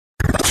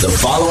The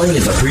following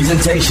is a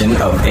presentation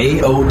of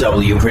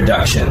AOW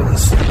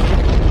Productions.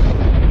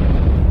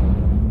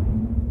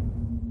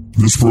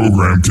 This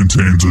program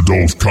contains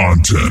adult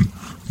content.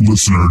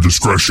 Listener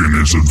discretion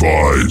is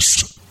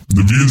advised.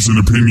 The views and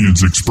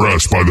opinions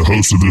expressed by the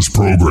host of this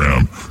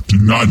program do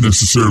not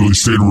necessarily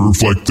state or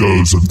reflect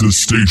those of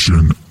this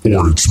station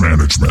or its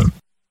management.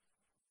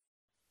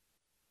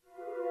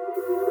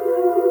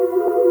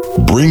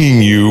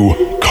 Bringing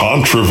you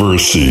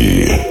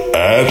controversy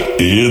at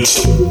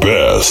its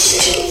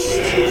best,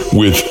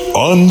 with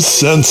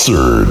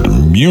uncensored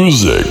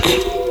music,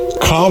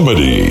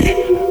 comedy,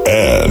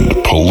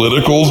 and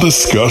political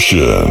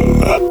discussion.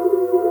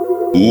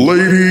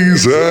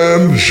 Ladies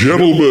and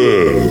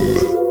gentlemen,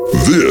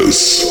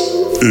 this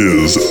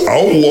is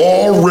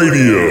Outlaw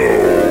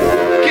Radio.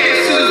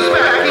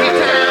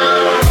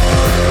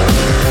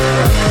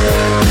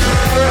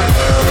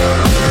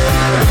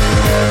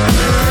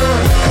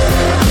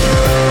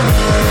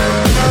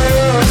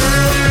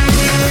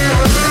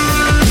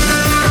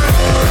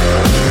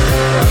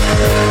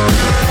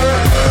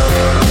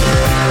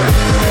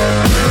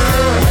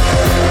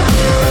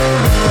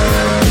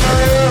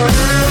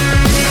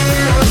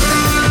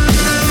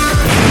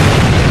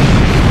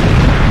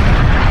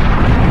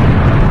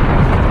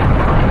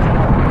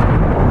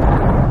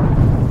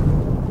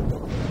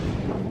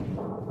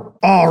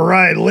 All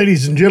right,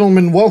 ladies and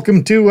gentlemen,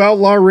 welcome to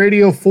Outlaw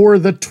Radio for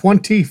the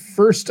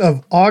 21st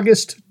of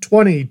August,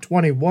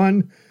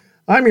 2021.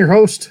 I'm your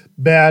host,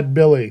 Bad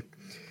Billy.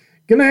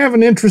 Gonna have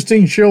an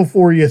interesting show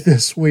for you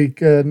this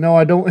week. No,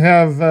 I don't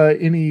have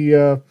any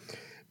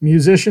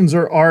musicians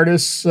or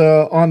artists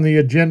on the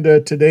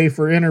agenda today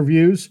for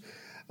interviews.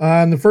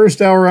 In the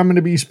first hour, I'm going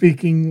to be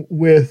speaking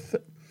with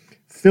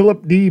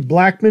Philip D.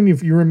 Blackman.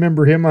 If you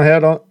remember him, I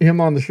had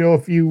him on the show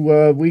a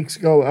few weeks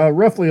ago,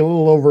 roughly a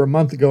little over a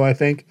month ago, I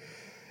think.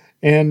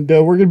 And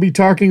we're going to be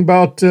talking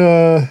about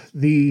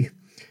the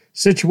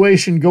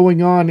situation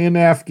going on in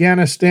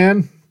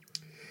Afghanistan.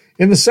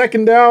 In the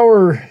second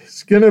hour,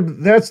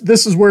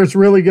 this is where it's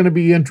really going to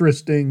be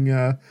interesting.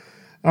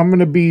 I'm going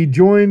to be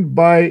joined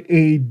by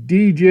a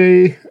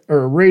DJ or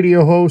a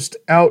radio host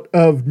out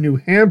of New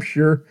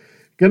Hampshire.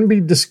 Going to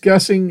be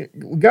discussing,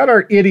 we got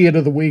our idiot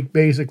of the week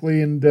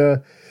basically, and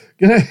going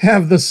to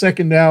have the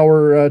second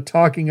hour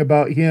talking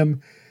about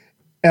him.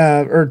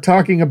 Or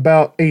talking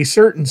about a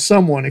certain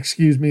someone,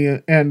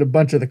 and a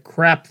bunch of the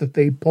crap that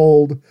they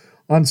pulled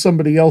on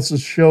somebody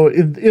else's show.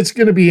 It's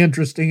going to be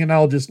interesting, and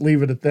I'll just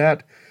leave it at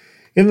that.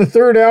 In the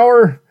third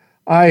hour,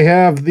 I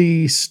have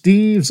the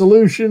Steve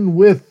Solution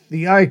with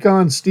the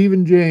icon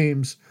Stephen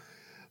James.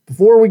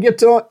 Before we get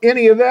to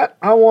any of that,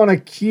 I want to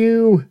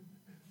cue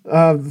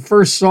the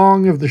first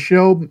song of the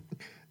show.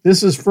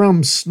 This is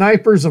from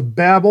Snipers of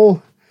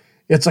Babel.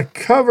 It's a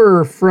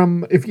cover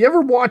from, if you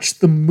ever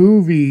watched the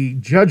movie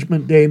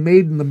Judgment Day,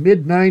 made in the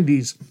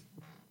mid-90s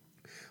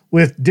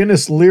with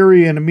Dennis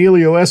Leary and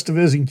Emilio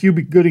Estevez and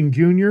Cuba Gooding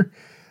Jr.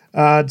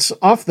 It's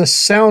off the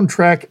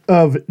soundtrack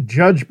of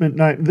Judgment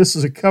Night. This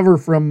is a cover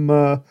from,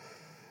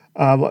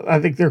 I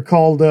think they're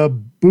called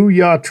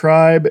Booyah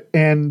Tribe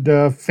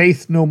and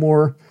Faith No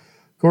More.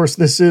 Of course,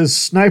 this is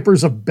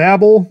Snipers of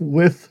Babel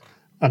with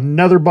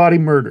Another Body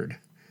Murdered.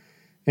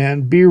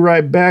 And be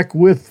right back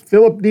with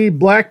Philip D.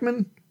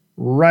 Blackman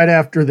right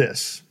after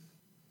this.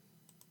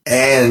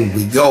 And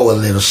we go a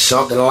little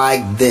something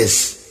like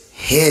this.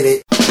 Hit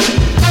it.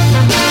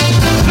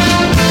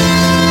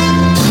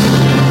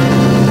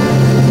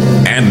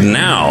 And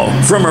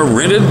now, from a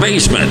rented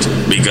basement,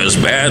 because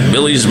Bad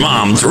Billy's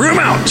mom threw him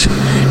out,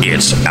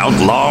 it's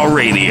Outlaw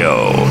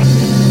Radio.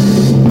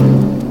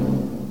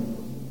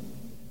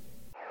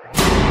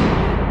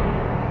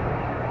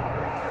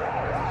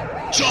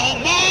 Don't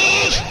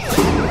move!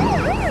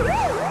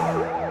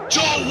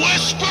 Don't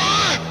whisper!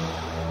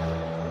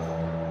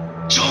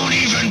 Don't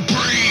even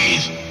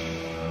breathe!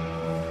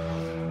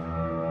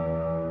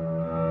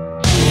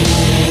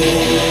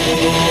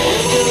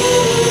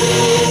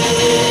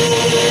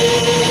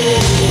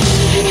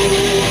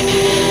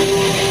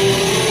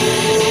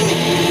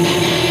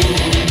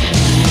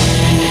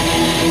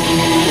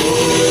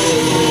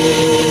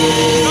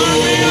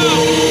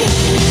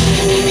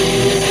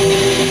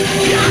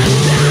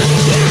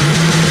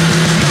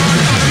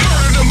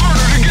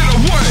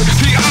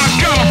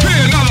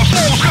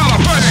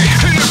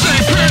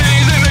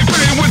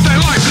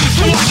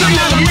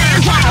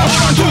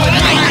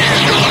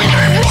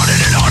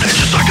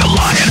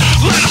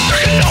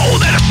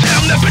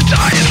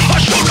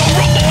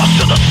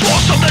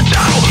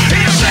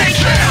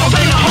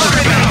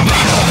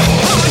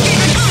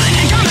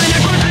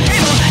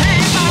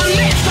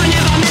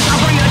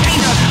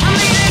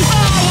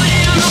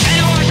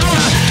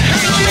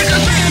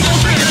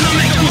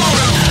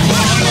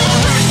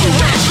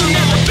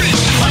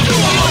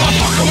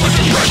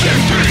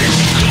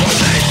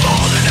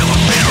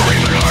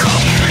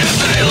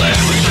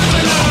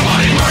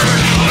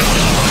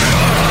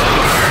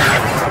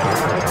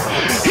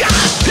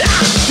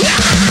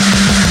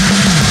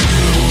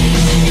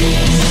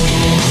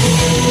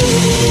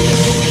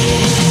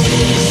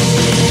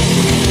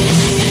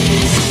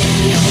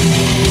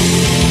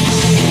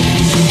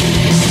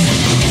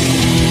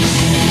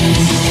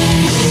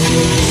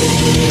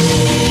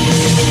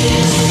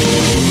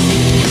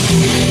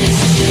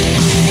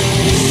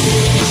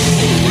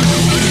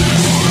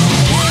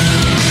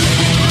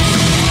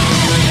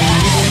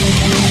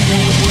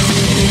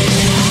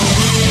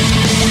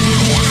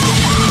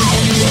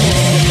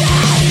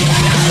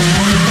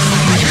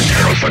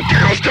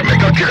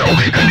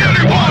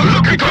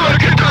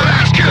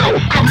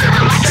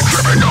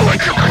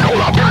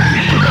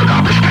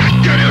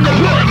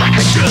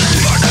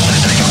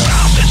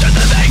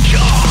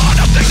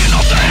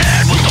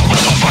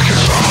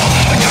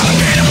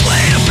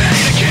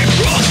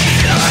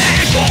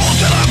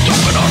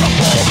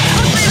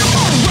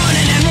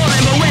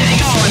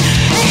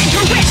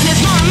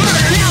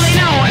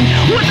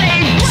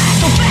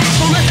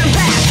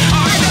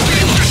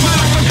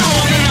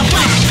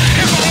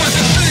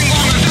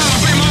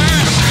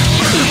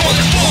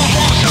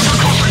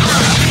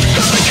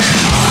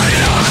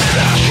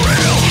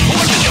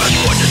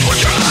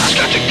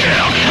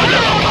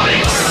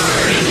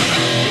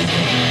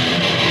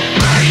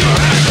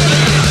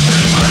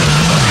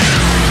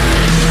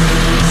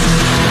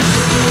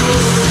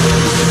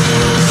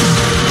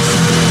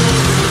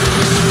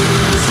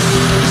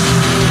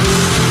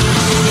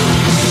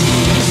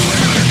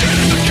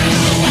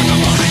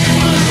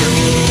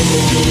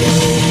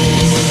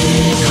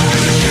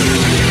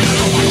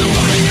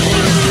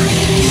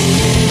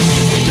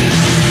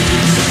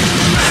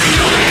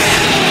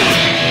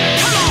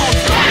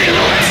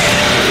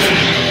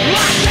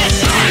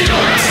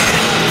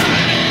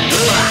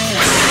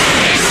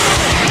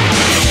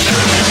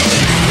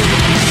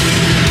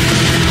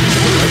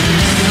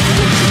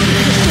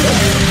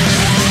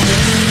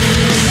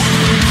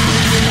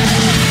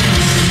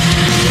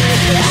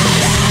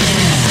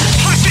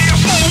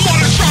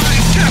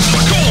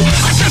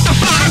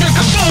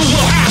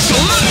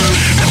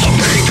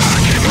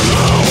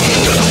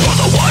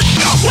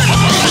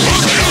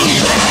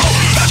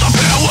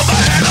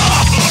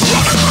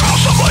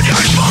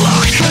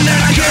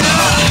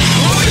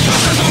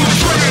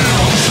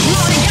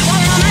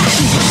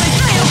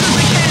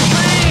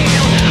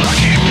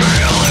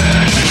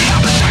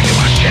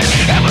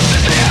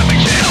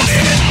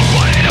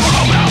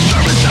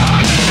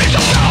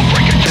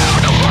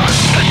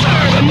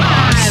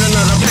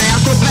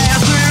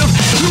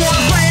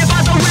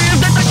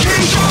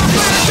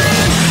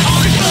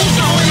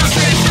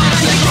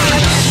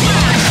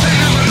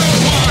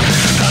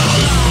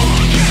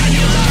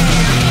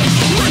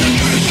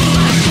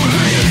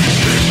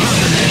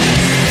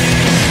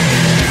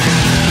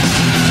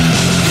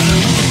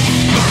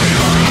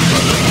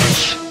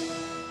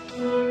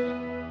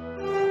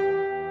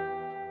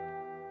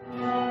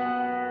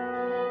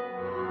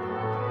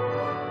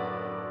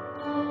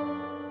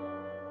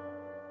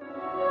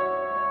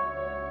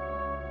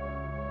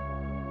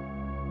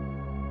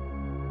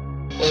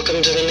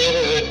 Welcome to the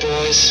neighborhood,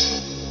 boys.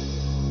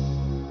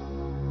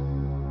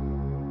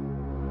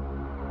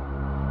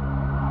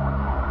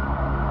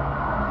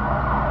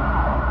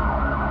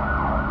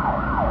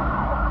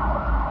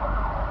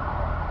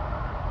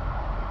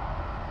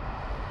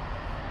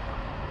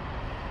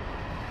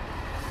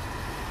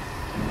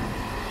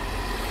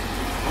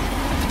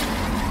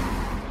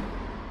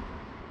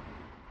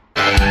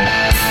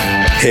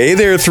 Hey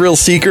there, thrill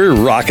seeker,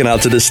 rocking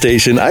out to the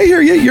station. I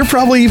hear you. You're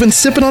probably even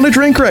sipping on a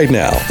drink right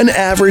now. An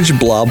average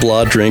blah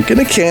blah drink in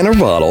a can or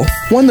bottle.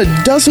 One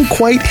that doesn't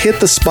quite hit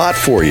the spot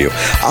for you.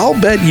 I'll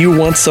bet you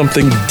want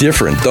something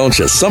different, don't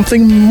you?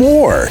 Something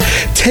more.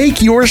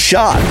 Take your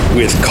shot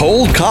with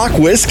Cold Cock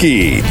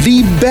Whiskey.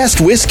 The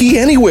best whiskey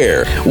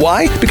anywhere.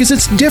 Why? Because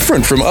it's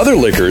different from other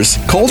liquors.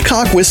 Cold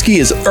Cock Whiskey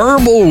is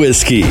herbal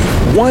whiskey.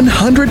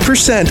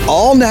 100%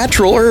 all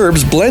natural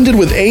herbs blended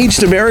with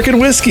aged American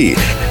whiskey.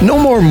 No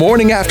more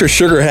morning after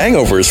sugar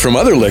hangovers from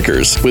other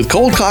liquors. With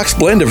Cold Cock's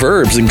blend of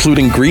herbs,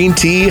 including green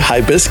tea,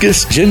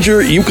 hibiscus,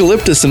 ginger,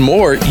 eucalyptus, and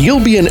more, you'll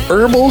be in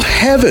herbal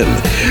heaven.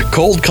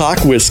 Cold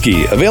Cock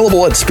Whiskey,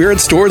 available at spirit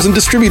stores and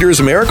distributors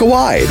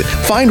America-wide.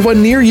 Find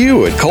one near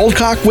you at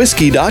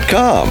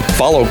coldcockwhiskey.com.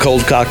 Follow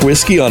Cold Cock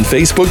Whiskey on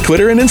Facebook,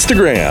 Twitter, and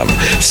Instagram.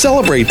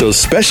 Celebrate those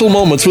special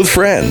moments with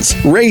friends.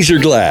 Raise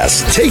your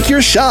glass. Take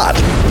your shot.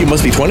 You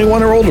must be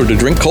 21 or older to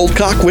drink Cold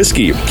Cock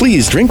Whiskey.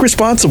 Please drink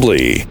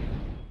responsibly.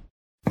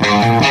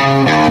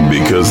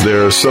 Because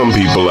there are some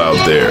people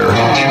out there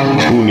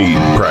who need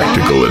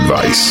practical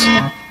advice.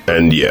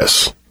 And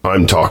yes,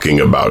 I'm talking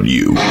about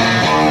you.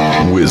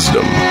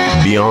 Wisdom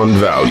beyond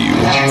value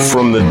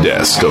from the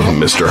desk of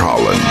Mr.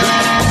 Holland.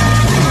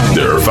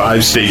 There are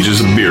 5 stages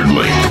of beard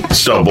length: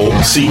 stubble,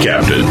 sea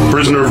captain,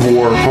 prisoner of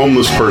war,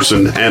 homeless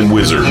person, and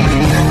wizard.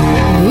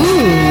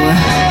 Ooh,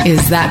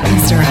 is that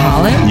Mr.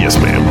 Holland? Yes,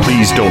 ma'am.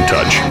 Please don't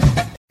touch.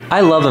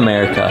 I love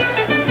America.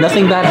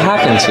 Nothing bad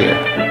happens here.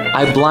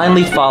 I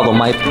blindly follow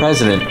my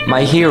president,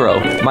 my hero,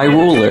 my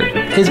ruler.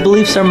 His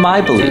beliefs are my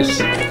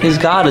beliefs. His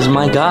God is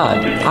my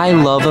God. I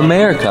love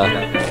America.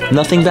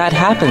 Nothing bad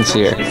happens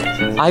here.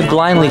 I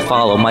blindly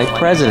follow my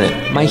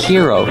president, my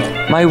hero,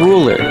 my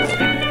ruler.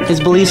 His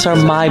beliefs are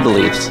my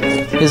beliefs.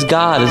 His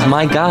God is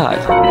my God.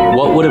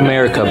 What would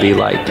America be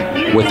like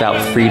without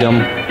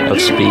freedom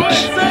of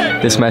speech?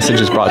 This message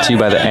is brought to you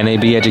by the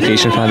NAB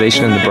Education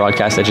Foundation and the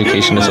Broadcast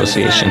Education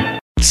Association.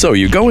 So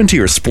you go into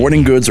your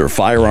sporting goods or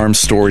firearms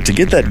store to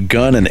get that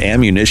gun and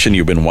ammunition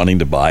you've been wanting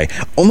to buy,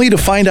 only to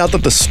find out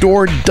that the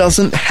store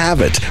doesn't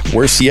have it.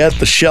 Worse yet,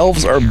 the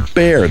shelves are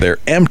bare, they're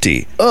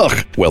empty.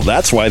 Ugh, well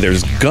that's why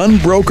there's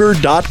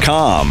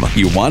gunbroker.com.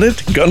 You want it?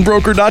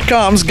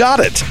 Gunbroker.com's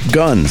got it.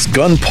 Guns,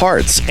 gun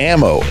parts,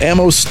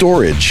 ammo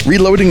storage,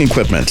 reloading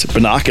equipment,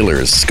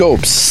 binoculars,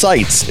 scopes,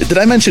 sights. Did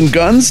I mention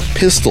guns?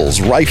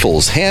 Pistols,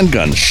 rifles,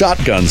 handguns,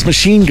 shotguns,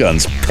 machine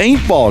guns,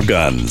 paintball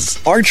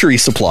guns, archery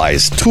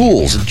supplies,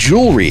 tools,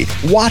 jewelry,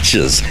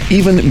 watches,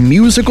 even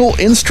musical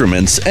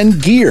instruments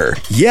and gear.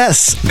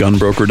 Yes,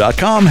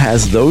 Gunbroker.com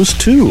has those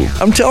too.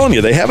 I'm telling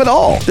you, they have it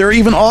all. There are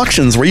even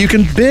auctions where you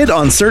can bid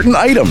on certain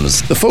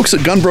items. The folks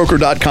at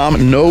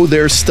Gunbroker.com know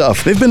their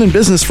stuff. They've been in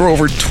business for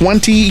over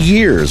 20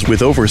 years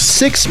with over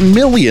 6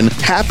 million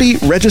happy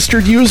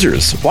registered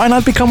users. Why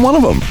not become one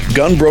of them?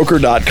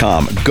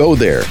 Gunbroker.com. Go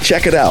there.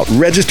 Check it out.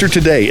 Register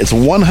today. It's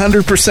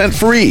 100%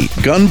 free.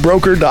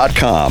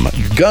 Gunbroker.com.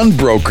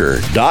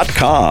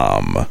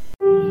 Gunbroker.com.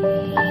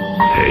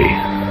 Hey,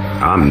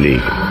 I'm Neil,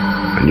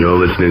 and you're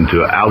listening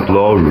to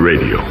Outlaw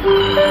Radio,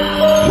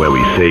 where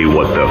we say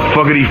what the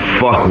fuckity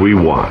fuck we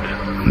want.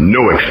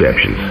 No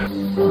exceptions.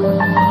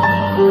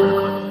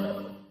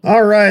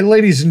 All right,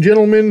 ladies and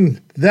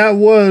gentlemen, that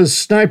was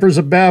Snipers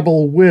of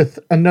Babel with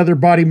Another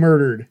Body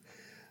Murdered.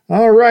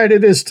 All right,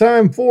 it is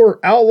time for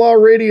Outlaw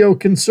Radio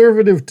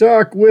Conservative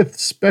Talk with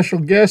special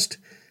guest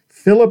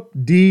Philip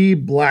D.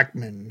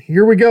 Blackman.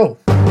 Here we go.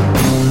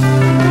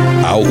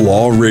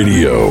 Outlaw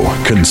Radio,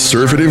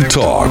 Conservative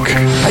Talk.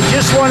 I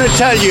just want to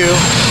tell you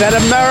that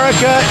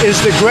America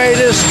is the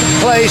greatest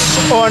place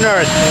on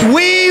earth.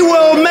 We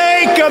will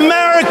make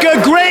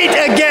America great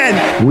again.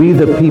 We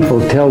the people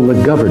tell the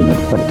government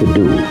what to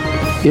do.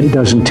 It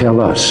doesn't tell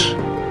us.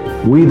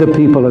 We the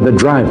people are the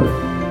driver.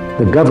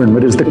 The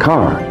government is the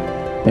car.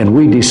 And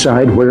we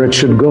decide where it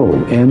should go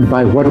and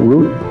by what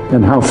route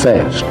and how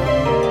fast.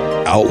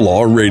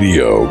 Outlaw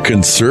Radio,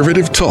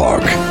 Conservative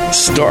Talk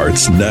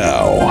starts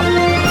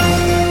now.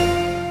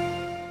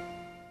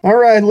 All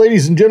right,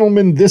 ladies and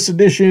gentlemen, this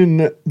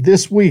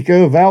week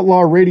of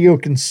Outlaw Radio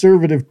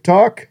Conservative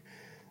Talk,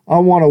 I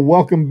want to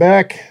welcome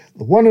back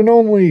the one and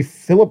only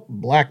Philip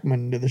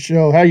Blackman to the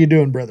show. How you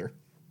doing, brother?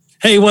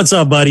 Hey, what's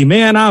up, buddy?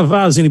 Man, if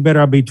I was any better,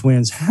 I'd be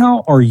twins.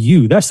 How are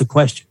you? That's the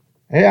question.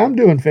 Hey, I'm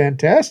doing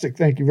fantastic.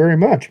 Thank you very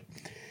much.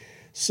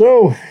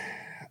 So,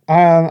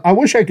 I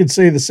wish I could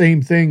say the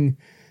same thing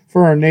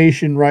for our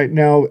nation right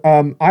now.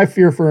 I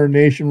fear for our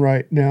nation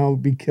right now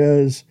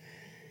because,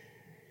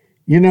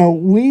 you know,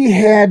 we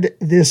had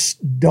this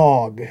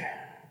dog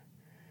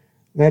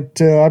that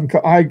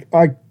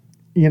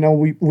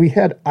we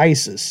had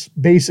ISIS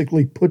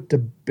basically put to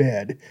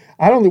bed.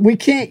 We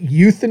can't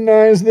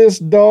euthanize this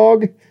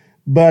dog,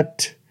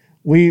 but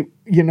we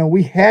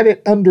had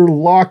it under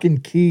lock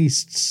and key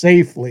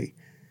safely.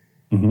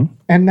 Mm-hmm.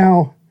 And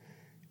now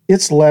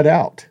it's let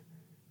out.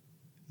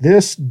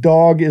 This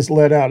dog is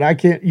let out. I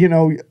can't,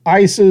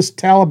 ISIS,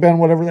 Taliban,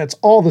 whatever, that's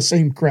all the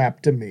same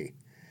crap to me.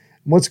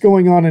 What's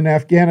going on in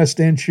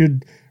Afghanistan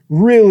should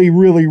really,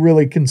 really,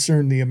 really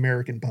concern the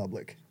American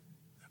public.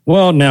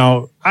 Well,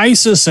 now,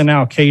 ISIS and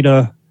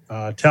Al-Qaeda,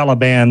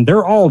 Taliban,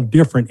 they're all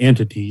different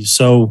entities.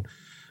 So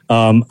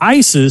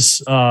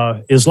ISIS,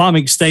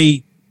 Islamic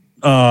State,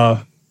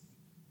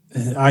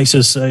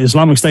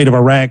 Islamic State of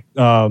Iraq,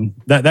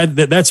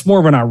 that's more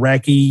of an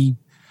Iraqi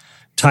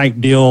type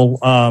deal.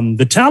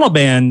 The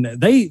Taliban,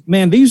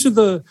 these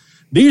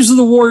are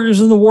the warriors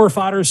and the war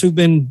fighters who've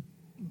been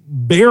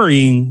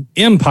burying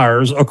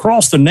empires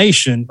across the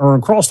nation or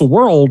across the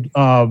world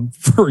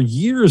for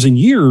years and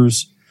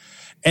years.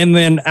 And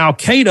then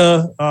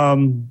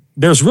Al-Qaeda,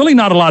 there's really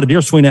not a lot of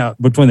difference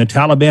between the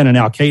Taliban and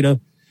Al-Qaeda.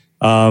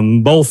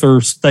 Both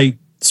are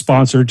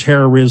state-sponsored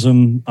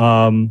terrorism.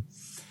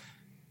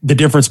 The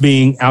difference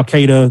being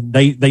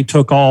Al-Qaeda, they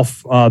took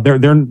off.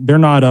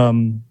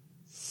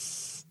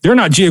 They're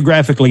not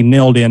geographically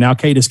nailed in.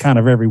 Al-Qaeda is kind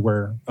of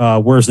everywhere,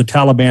 whereas the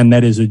Taliban,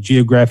 that is a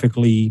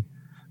geographically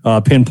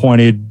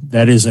pinpointed.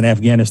 That is an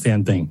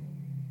Afghanistan thing.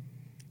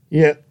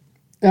 Yeah.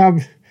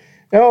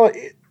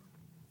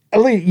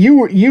 Ali,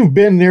 you've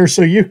been there,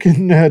 so you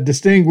can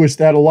distinguish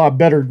that a lot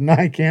better than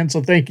I can.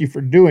 So thank you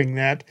for doing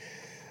that.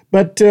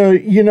 But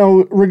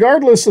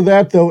regardless of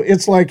that, though,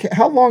 it's like,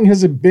 how long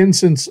has it been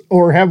since,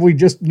 or have we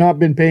just not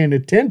been paying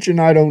attention?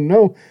 I don't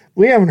know.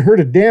 We haven't heard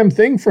a damn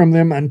thing from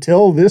them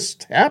until this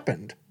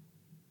happened.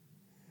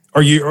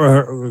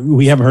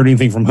 We haven't heard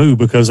anything from who?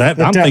 Because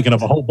I'm thinking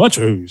of a whole bunch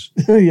of who's.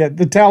 Yeah,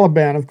 the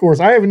Taliban, of course.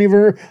 I haven't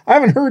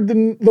heard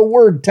the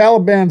word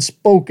Taliban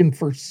spoken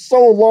for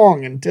so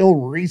long until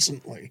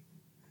recently.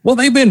 Well,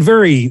 they've been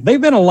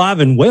alive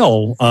and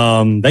well.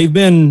 They've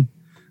been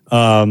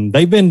around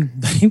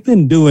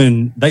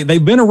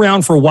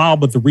for a while,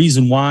 but the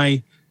reason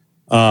why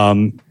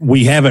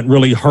we haven't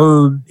really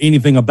heard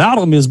anything about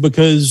them is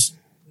because,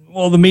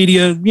 well, the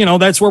media,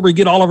 that's where we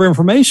get all of our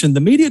information. The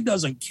media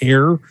doesn't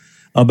care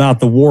about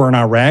the war in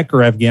Iraq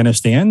or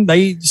Afghanistan.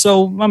 What's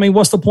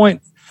the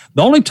point?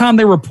 The only time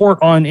they report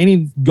on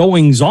any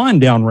goings on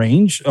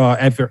downrange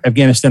after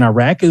Afghanistan,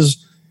 Iraq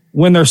is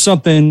when there's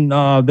something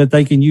that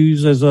they can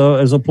use as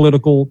a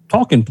political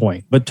talking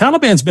point. But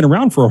Taliban's been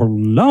around for a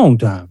long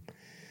time.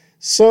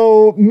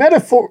 So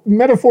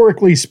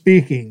metaphorically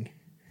speaking,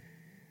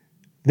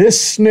 this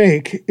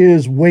snake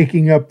is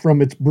waking up from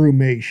its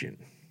brumation.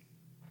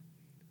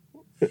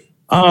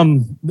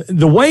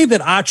 The way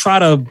that I try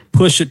to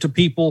push it to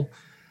people,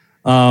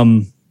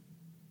 no,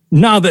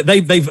 that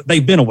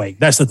they've been awake.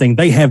 That's the thing.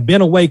 They have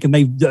been awake and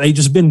they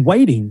just been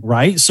waiting,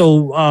 right?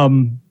 So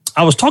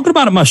I was talking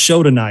about it on my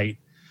show tonight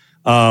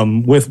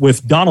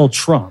with Donald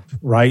Trump,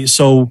 right?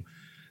 So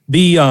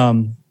the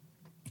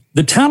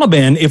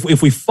Taliban,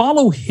 if we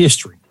follow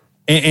history,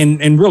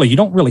 and really you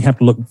don't really have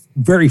to look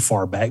very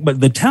far back,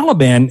 but the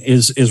Taliban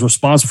is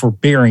responsible for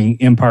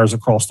burying empires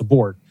across the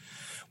board.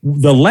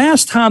 The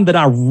last time that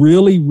I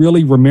really,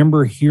 really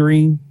remember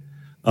hearing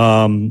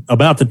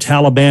about the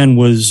Taliban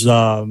was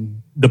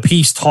the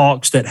peace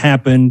talks that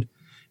happened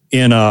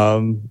in,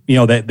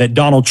 that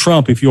Donald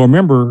Trump, if you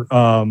remember,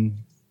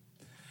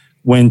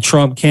 when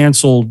Trump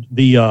canceled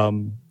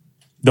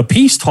the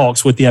peace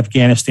talks with the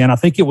Afghanistan, I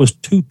think it was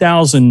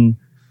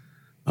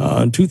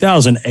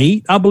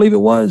 2008, I believe it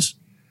was.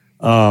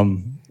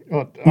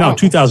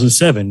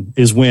 2007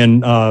 is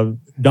when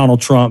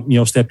Donald Trump,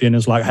 stepped in and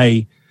was like,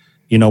 hey,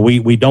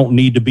 we don't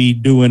need to be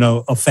doing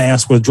a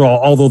fast withdrawal,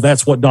 although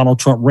that's what Donald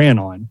Trump ran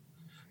on.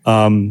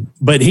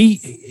 But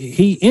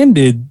he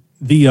ended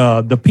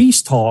the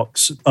peace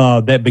talks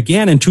that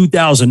began in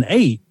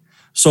 2008.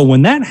 So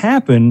when that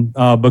happened,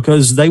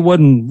 because they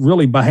wasn't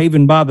really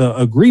behaving by the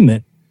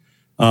agreement,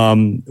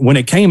 when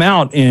it came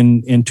out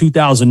in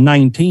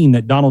 2019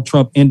 that Donald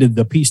Trump ended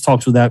the peace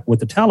talks with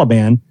the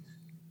Taliban,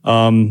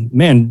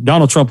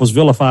 Donald Trump was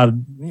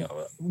vilified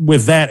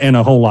with that and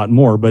a whole lot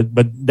more. But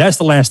that's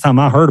the last time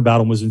I heard about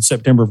him was in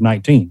September of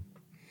 19.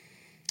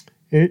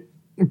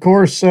 Of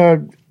course,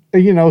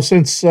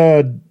 since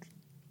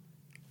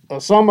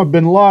Osama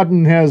bin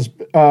Laden has,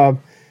 I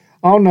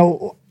don't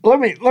know.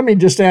 Let me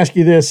just ask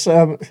you this: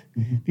 do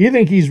you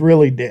think he's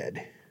really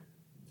dead?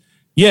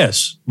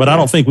 Yes, but I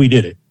don't think we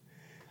did it.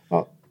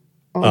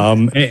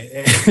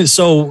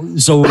 So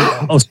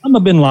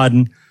Osama bin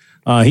Laden,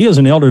 he is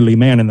an elderly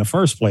man in the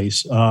first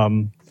place.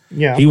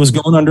 He was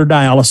going under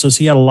dialysis.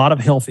 He had a lot of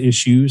health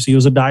issues. He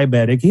was a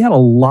diabetic. He had a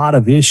lot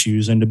of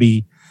issues, and to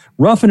be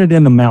roughing it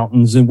in the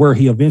mountains, and where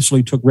he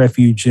eventually took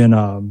refuge in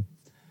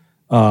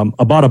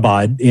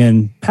Abbottabad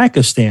in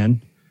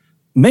Pakistan.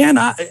 Man,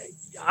 I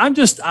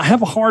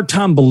have a hard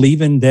time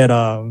believing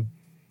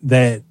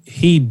that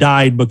he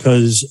died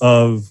because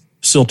of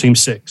SEAL Team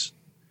 6.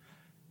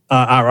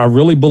 I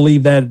really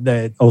believe that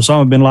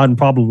Osama bin Laden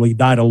probably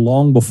died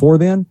long before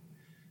then.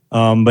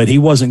 But he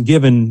wasn't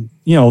given,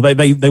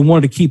 they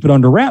wanted to keep it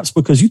under wraps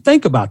because you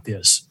think about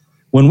this.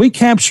 When we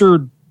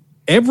captured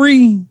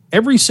every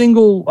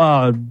single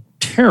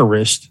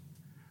terrorist,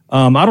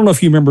 I don't know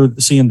if you remember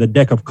seeing the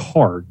deck of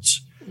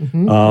cards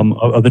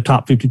of the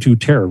top 52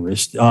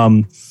 terrorists.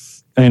 And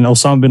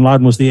Osama bin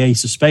Laden was the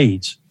ace of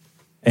spades.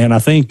 And I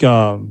think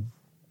Saddam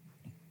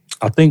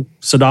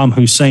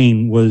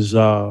Hussein was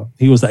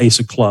the ace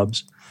of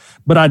clubs.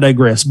 But I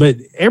digress. But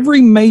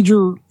every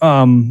major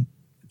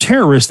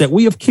terrorist that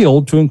we have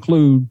killed to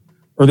include,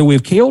 or that we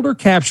have killed or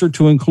captured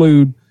to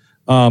include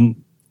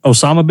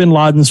Osama bin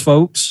Laden's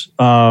folks,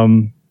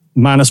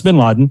 minus bin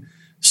Laden,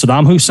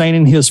 Saddam Hussein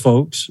and his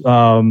folks,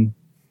 Muammar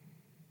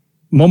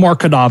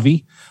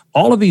Gaddafi,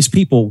 all of these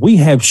people, we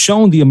have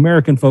shown the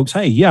American folks,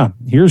 hey, yeah,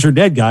 here's your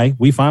dead guy.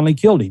 We finally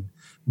killed him.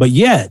 But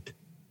yet,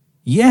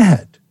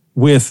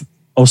 with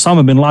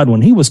Osama bin Laden,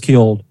 when he was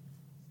killed,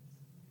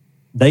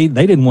 they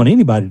didn't want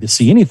anybody to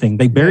see anything.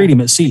 They buried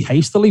him at sea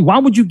hastily. Why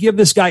would you give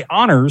this guy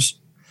honors?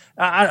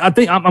 I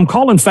think I'm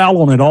calling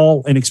foul on it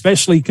all, and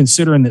especially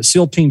considering that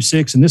SEAL Team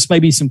 6, and this may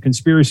be some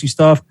conspiracy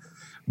stuff,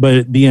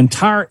 but the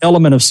entire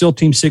element of SEAL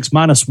Team 6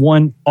 minus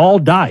one all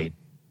died.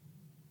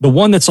 The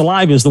one that's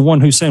alive is the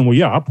one who's saying, well,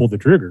 yeah, I pulled the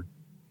trigger.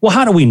 Well,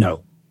 how do we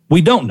know?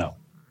 We don't know.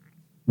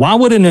 Why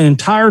would an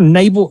entire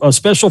naval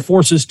special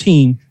forces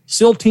team,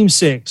 SEAL Team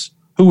 6,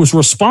 who was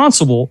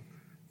responsible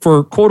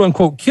for quote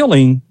unquote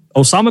killing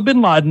Osama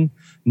bin Laden,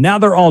 now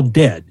they're all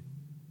dead?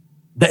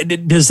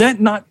 Does that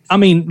not, I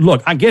mean,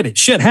 look, I get it.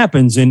 Shit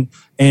happens. And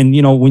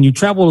when you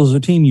travel as a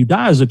team, you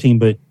die as a team.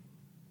 But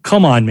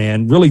come on,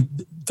 man, really,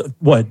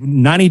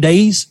 90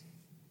 days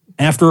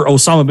after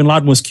Osama bin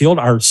Laden was killed,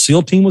 our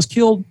SEAL team was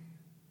killed?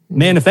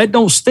 Man, if that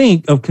don't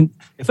stink, I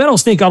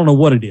don't know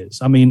what it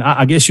is. I mean,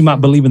 I guess you might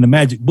believe in the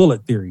magic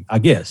bullet theory, I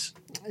guess.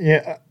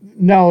 Yeah,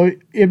 no,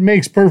 it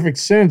makes perfect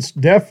sense.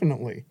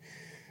 Definitely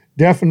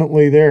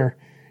there.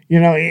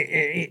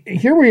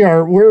 Here we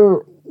are.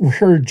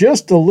 We're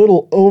just a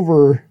little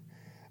over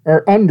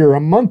or under a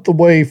month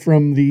away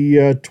from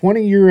the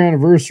 20-year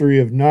anniversary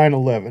of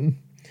 9/11.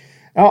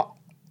 Now,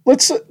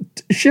 let's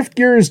shift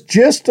gears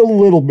just a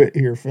little bit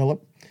here,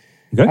 Philip.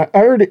 Okay. I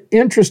heard it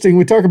interesting.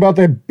 We talk about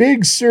that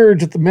big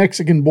surge at the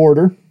Mexican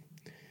border.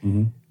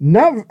 Mm-hmm.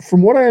 Not,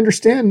 from what I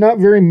understand, not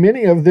very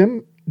many of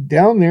them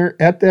down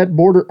there at that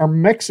border are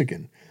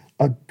Mexican.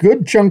 A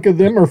good chunk of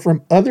them are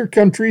from other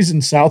countries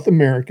in South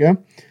America.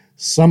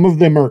 Some of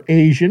them are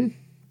Asian,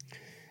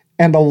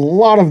 and a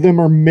lot of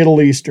them are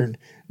Middle Eastern.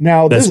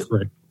 Now, that's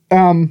correct.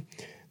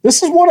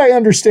 This is what I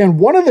understand.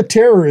 One of the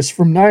terrorists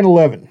from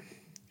 9/11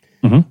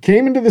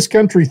 came into this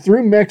country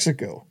through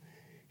Mexico.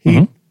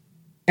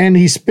 And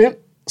he spent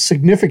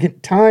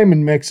significant time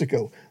in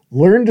Mexico,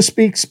 learned to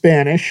speak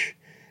Spanish,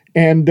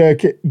 and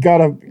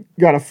got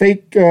a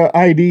fake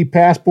ID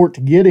passport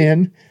to get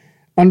in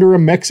under a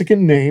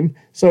Mexican name.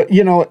 So,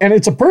 and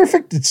it's a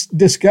perfect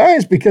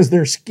disguise because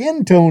their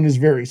skin tone is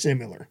very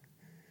similar.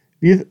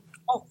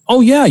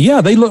 Oh yeah,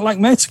 they look like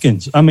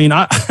Mexicans. I mean,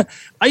 I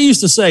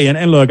used to say,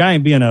 and look, I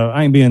ain't being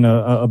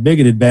a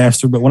bigoted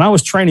bastard, but when I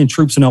was training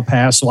troops in El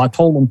Paso, I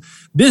told them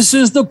this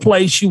is the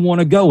place you want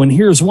to go, and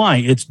here's why: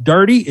 it's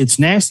dirty, it's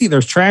nasty,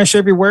 there's trash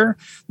everywhere,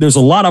 there's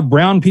a lot of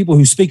brown people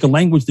who speak a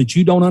language that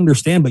you don't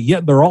understand, but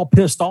yet they're all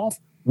pissed off.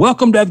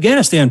 Welcome to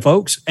Afghanistan,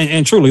 folks,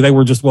 and truly, they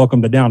were just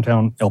welcome to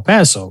downtown El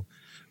Paso.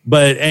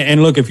 But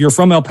and look, if you're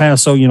from El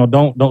Paso,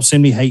 don't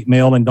send me hate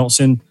mail and don't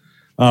send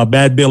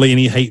Bad Billy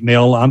any hate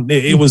mail.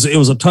 It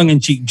was a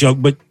tongue-in-cheek joke,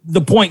 but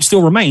the point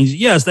still remains.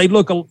 Yes,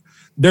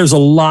 there's a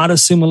lot of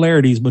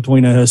similarities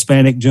between a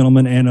Hispanic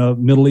gentleman and a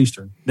Middle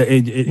Eastern.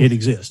 It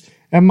exists.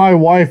 And my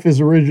wife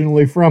is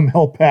originally from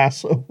El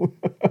Paso.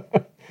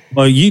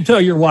 Well, you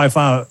tell your wife,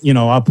 I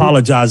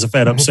apologize if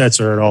that upsets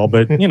her at all,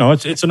 but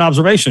it's an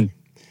observation.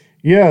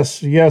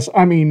 Yes.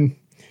 I mean,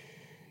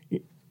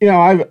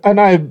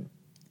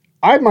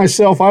 I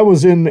myself, I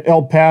was in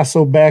El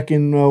Paso back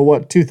in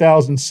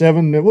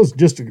 2007. It was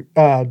just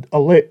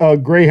a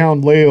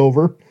Greyhound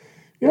layover.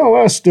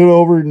 I stood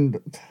over and,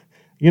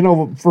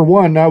 for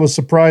one, I was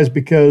surprised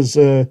because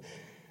the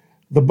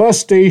bus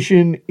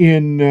station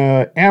in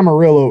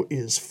Amarillo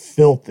is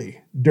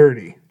filthy,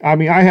 dirty. I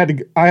mean, I had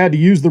to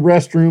use the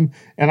restroom,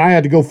 and I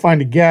had to go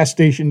find a gas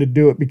station to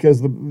do it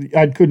because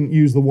I couldn't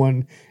use the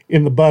one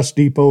in the bus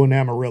depot in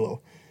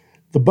Amarillo.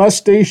 The bus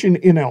station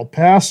in El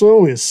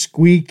Paso is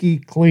squeaky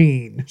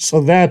clean,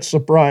 so that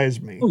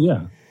surprised me. Oh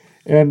yeah,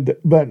 and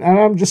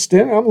I'm just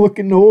standing. I'm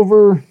looking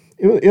over.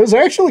 It was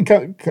actually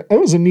it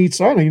was a neat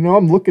sight.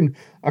 I'm looking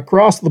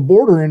across the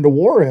border into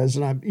Juarez,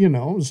 and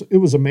it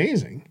was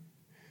amazing.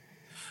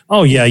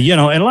 Oh yeah,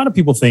 and a lot of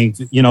people think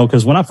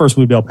because when I first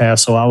moved to El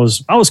Paso, I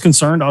was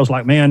concerned. I was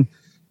like, man,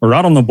 we're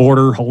out on the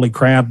border. Holy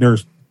crap,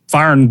 there's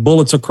firing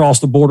bullets across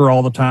the border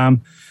all the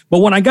time. But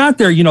when I got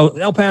there,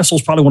 El Paso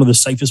is probably one of the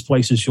safest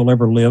places you'll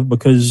ever live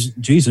because,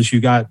 Jesus, you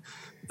got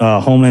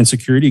Homeland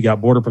Security, you got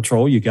Border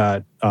Patrol, you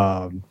got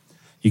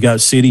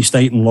city,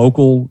 state, and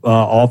local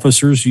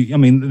officers.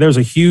 There's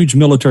a huge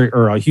military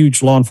or a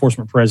huge law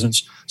enforcement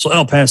presence. So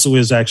El Paso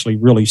is actually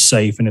really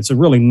safe, and it's a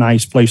really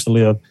nice place to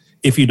live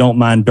if you don't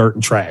mind dirt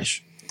and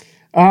trash.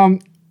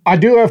 I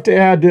do have to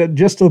add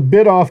just a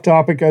bit off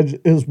topic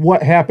is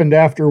what happened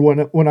after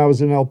when I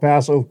was in El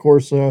Paso. Of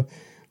course,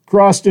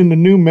 crossed into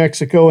New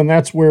Mexico, and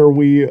that's where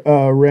we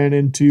ran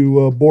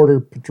into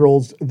border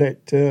patrols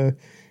that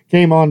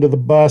came onto the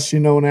bus,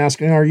 and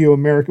asking, "Are you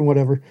American?"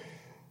 Whatever.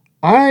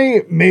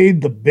 I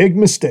made the big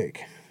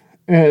mistake.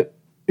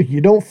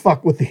 You don't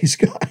fuck with these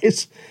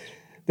guys.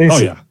 They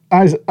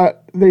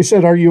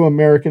said, "Are you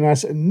American?" I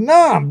said,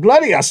 "No, I'm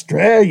bloody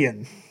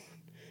Australian."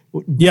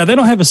 Yeah, they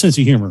don't have a sense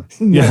of humor.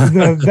 Yeah,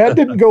 that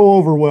didn't go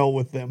over well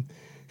with them.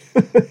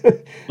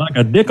 Like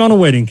a dick on a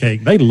wedding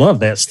cake. They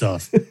love that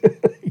stuff.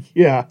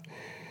 Yeah.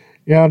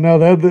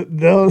 No,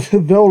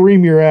 they'll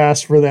ream your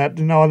ass for that.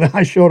 No,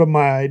 I showed them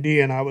my ID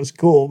and I was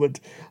cool,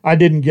 but I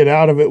didn't get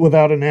out of it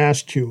without an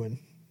ass chewing.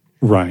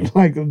 Right.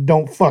 Like,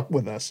 don't fuck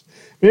with us.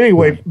 But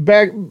anyway,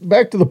 right.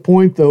 back to the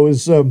point though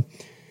is, how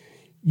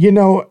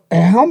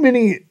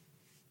many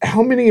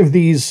of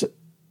these?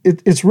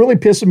 It's really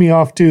pissing me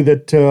off too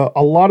that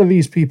a lot of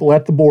these people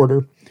at the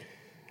border,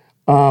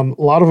 a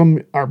lot of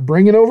them are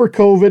bringing over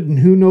COVID and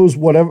who knows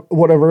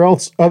whatever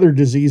else other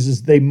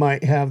diseases they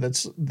might have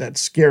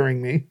that's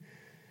scaring me.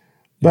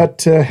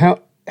 But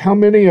how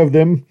many of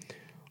them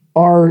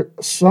are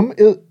some?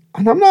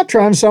 And I'm not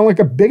trying to sound like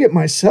a bigot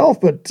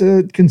myself, but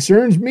it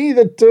concerns me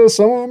that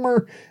some of them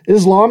are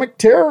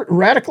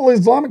radical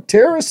Islamic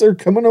terrorists. They're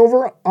coming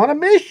over on a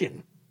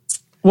mission.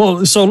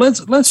 Well, so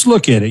let's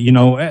look at it,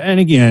 and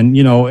again,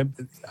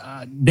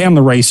 damn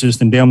the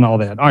racist and damn all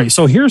that. All right,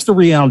 so here's the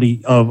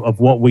reality of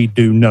what we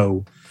do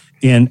know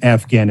in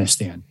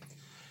Afghanistan.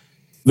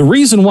 The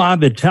reason why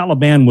the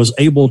Taliban was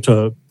able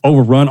to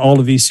overrun all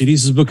of these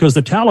cities is because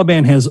the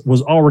Taliban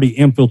was already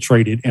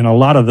infiltrated in a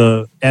lot of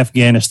the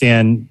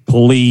Afghanistan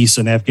police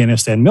and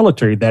Afghanistan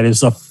military. That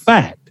is a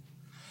fact.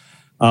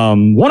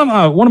 One of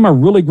my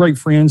really great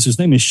friends, his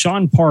name is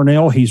Sean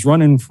Parnell. He's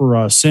running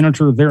for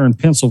senator there in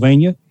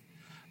Pennsylvania.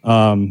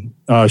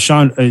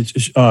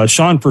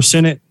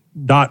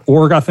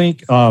 SeanForSenate.org, I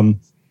think.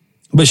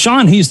 But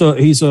Sean, he's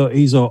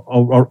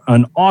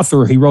an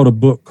author. He wrote a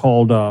book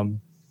called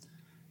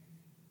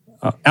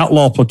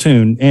Outlaw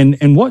Platoon.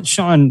 And what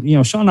Sean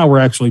and I were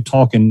actually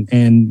talking,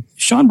 and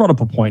Sean brought up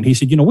a point. He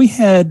said, we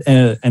had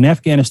an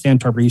Afghanistan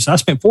interpreter. He said, I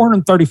spent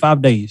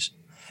 435 days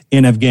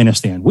in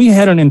Afghanistan. We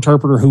had an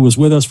interpreter who was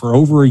with us for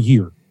over a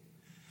year.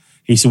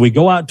 He said, we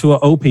go out to an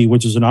OP,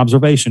 which is an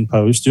observation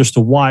post, just to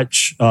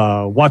watch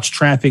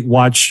traffic,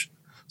 watch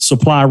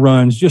supply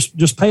runs,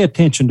 just pay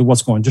attention to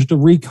what's going on, just a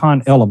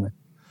recon element.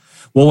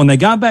 Well, when they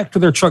got back to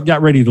their truck,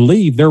 got ready to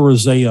leave, there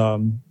was a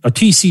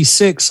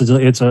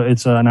TC-6.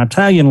 It's an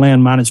Italian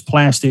landmine. It's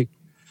plastic.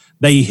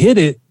 They hit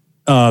it.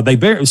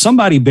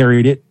 Somebody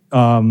buried it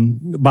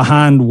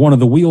behind one of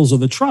the wheels of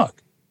the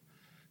truck.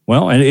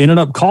 Well, and it ended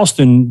up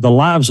costing the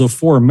lives of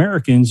 4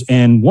 Americans,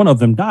 and one of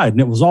them died,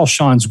 and it was all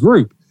Sean's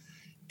group.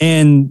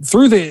 And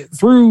through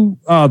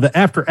the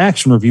after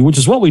action review, which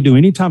is what we do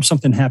anytime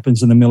something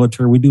happens in the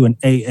military, we do an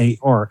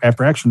AAR,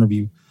 after action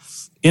review.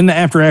 In the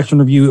after action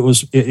review,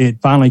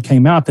 it finally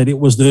came out that it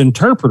was the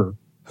interpreter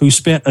who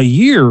spent a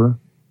year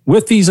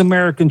with these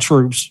American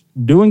troops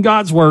doing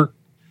God's work.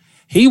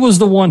 He was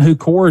the one who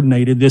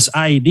coordinated this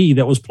IED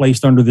that was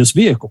placed under this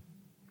vehicle.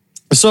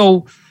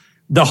 So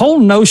the whole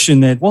notion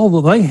that, well,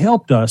 they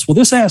helped us. Well,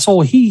 this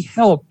asshole, he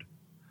helped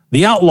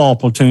the outlaw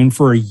platoon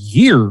for a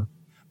year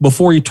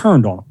before he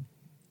turned on them.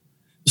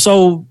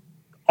 So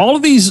all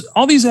these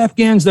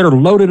Afghans that are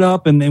loaded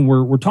up, and then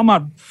we're talking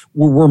about,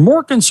 we're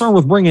more concerned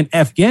with bringing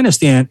Afghanis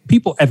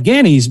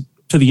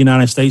to the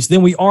United States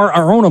than we are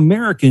our own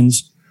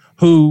Americans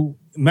who,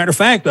 matter of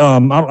fact,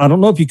 I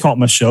don't know if you caught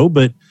my show,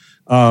 but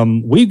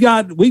we've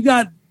got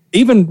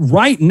even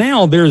right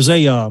now,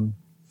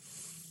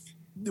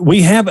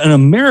 we have an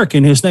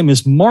American, his name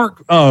is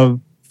Mark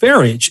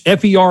Ferich,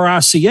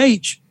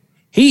 Ferich.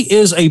 He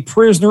is a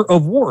prisoner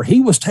of war.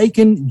 He was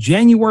taken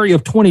January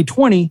of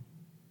 2020,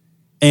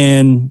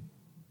 and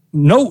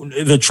no,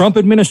 the Trump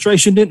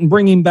administration didn't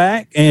bring him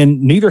back,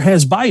 and neither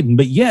has Biden.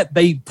 But yet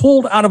they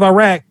pulled out of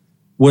Iraq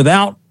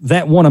without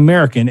that one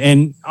American.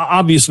 And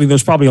obviously,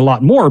 there's probably a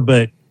lot more.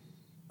 But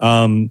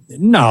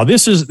no,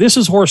 this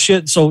is horse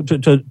shit. So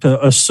to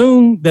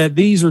assume that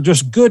these are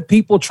just good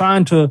people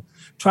trying to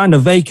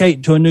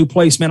vacate to a new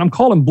place, man, I'm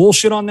calling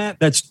bullshit on that.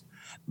 That's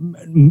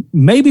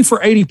maybe for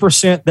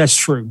 80%, that's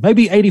true.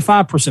 Maybe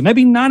 85%,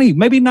 maybe 90,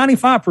 maybe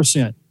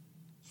 95%.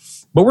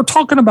 But we're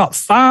talking about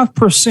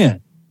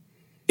 5%.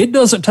 It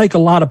doesn't take a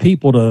lot of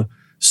people to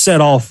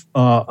set off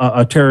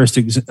a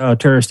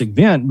terroristic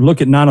event.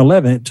 Look at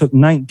 9/11. It took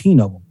 19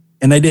 of them,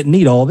 and they didn't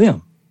need all of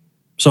them.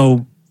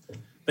 So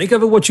think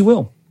of it what you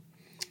will.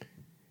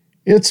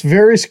 It's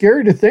very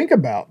scary to think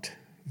about.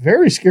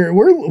 Very scary.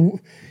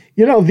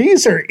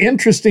 These are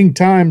interesting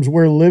times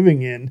we're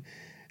living in.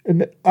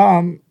 And,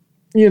 I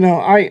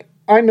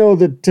know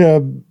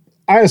that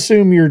I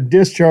assume you're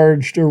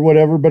discharged or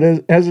whatever, but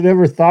has it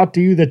ever thought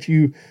to you that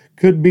you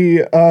could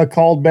be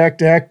called back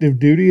to active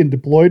duty and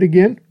deployed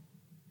again?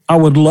 I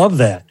would love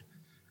that.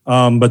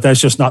 But that's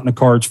just not in the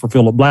cards for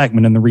Philip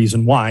Blackman. And the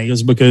reason why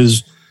is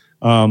because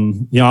I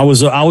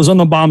was on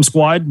the bomb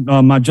squad.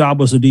 My job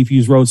was to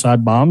defuse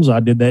roadside bombs. I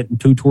did that in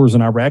 2 tours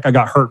in Iraq. I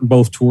got hurt in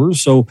both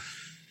tours. So,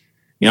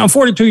 I'm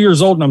 42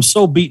 years old and I'm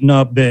so beaten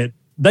up that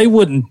they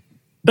wouldn't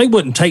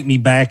take me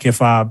back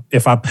if I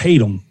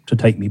paid them to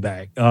take me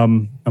back. I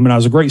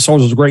was a great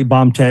soldier, I was a great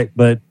bomb tech,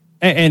 but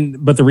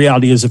the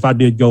reality is if I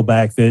did go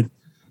back that,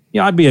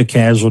 I'd be a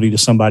casualty to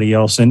somebody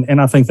else.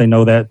 And I think they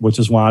know that, which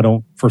is why I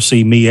don't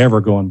foresee me ever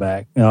going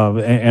back.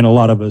 And a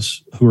lot of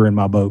us who are in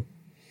my boat.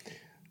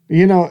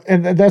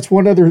 And that's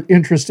one other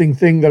interesting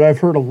thing that I've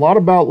heard a lot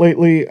about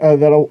lately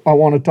that I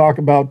want to talk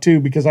about too,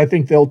 because I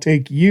think they'll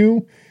take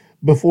you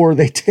before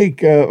they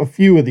take a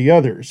few of the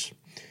others.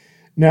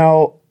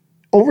 Now,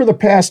 over the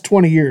past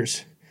 20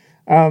 years,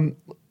 and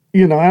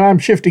I'm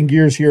shifting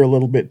gears here a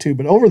little bit too,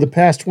 but over the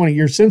past 20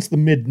 years, since the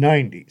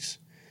mid-90s,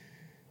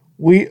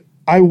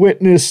 I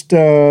witnessed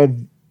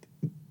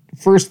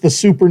first the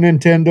Super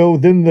Nintendo,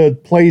 then the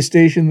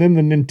PlayStation, then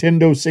the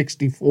Nintendo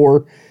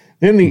 64,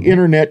 then the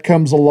internet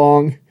comes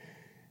along.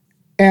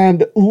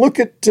 And look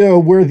at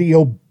where the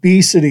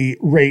obesity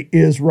rate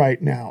is right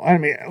now. I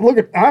mean,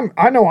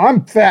 I know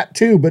I'm fat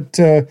too, but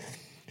but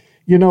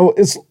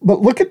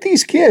look at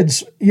these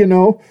kids,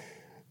 a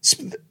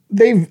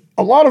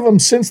lot of them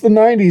since the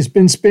 90s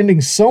been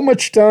spending so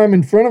much time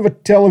in front of a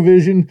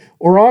television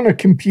or on a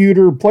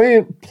computer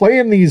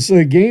playing these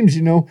games,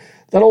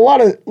 that a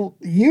lot of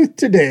youth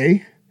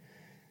today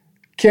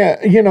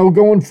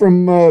going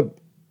from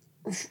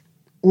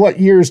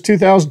what years,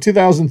 2000,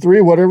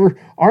 2003, whatever,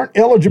 aren't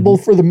eligible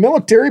for the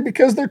military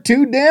because they're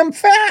too damn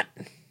fat.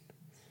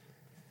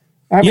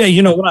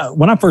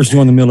 When I first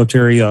joined the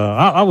military,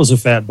 I was a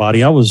fat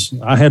body. I was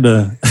one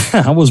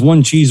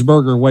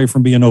cheeseburger away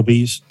from being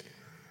obese.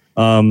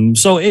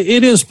 So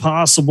it is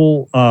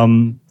possible.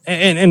 And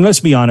let's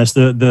be honest,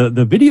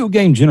 the video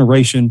game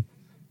generation,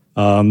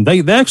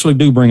 they actually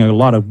do bring a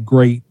lot of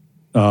great,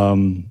 a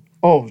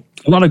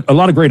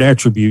lot of great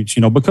attributes,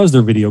 because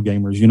they're video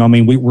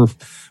gamers.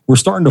 We're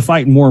starting to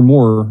fight more and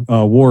more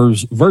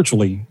wars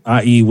virtually,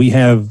 i.e. we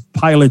have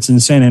pilots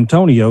in San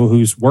Antonio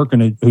who's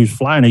flying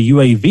a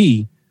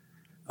UAV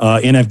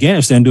in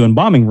Afghanistan doing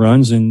bombing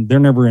runs, and they're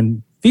never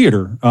in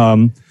theater.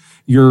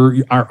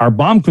 Our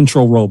bomb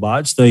control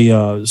robots,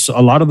 a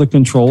lot of the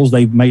controls,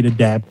 they've made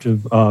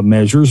adaptive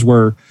measures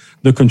where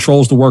the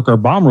controls to work our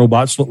bomb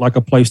robots look like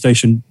a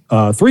PlayStation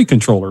 3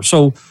 controller.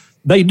 So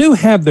they do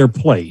have their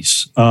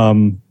place.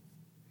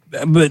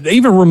 But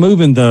even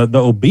removing the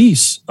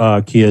obese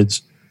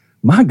kids,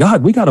 my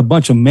God, we got a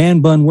bunch of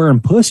man bun wearing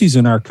pussies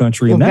in our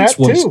country, and that's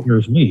what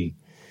scares me.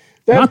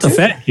 Not the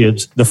fat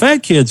kids. The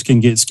fat kids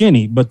can get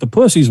skinny, but the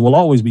pussies will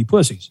always be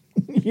pussies.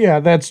 Yeah,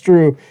 that's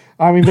true.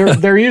 I mean,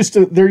 there used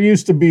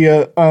to be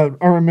I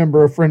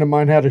remember a friend of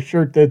mine had a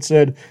shirt that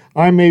said,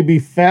 "I may be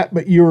fat,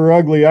 but you are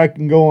ugly. I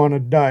can go on a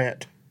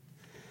diet."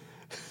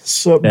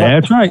 So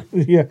that's right.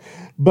 Yeah,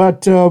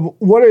 but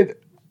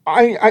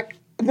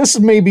this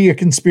may be a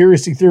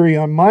conspiracy theory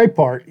on my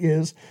part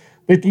is.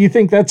 But do you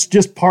think that's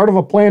just part of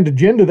a planned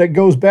agenda that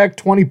goes back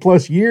 20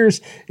 plus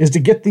years, is to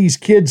get these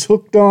kids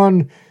hooked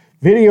on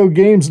video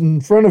games in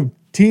front of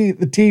the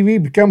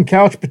TV, become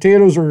couch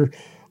potatoes, or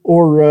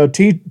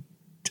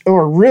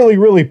really,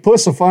 really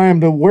pussify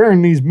them to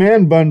wearing these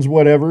man buns,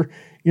 whatever?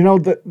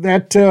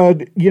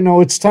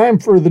 It's time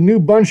for the new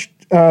bunch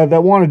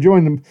that want to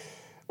join them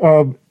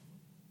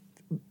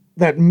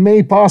that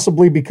may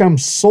possibly become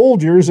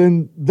soldiers,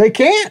 and they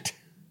can't.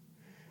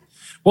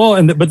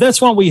 Well, but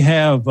that's why we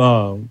have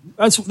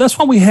that's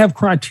why we have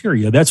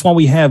criteria. That's why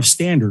we have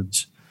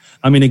standards.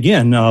 I mean,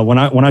 again, when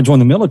I joined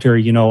the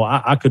military,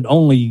 I could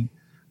only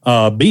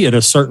be at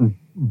a certain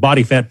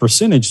body fat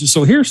percentage.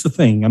 So here's the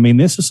thing. I mean,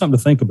 this is something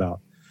to think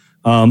about.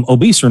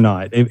 Obese or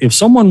not, if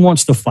someone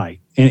wants to fight,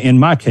 in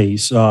my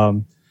case,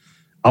 I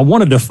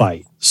wanted to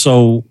fight,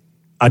 so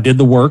I did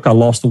the work. I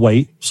lost the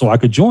weight so I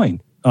could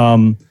join.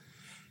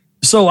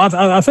 So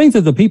I think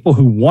that the people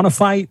who want to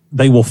fight,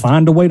 they will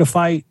find a way to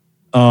fight.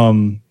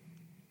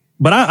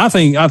 But I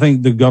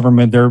think the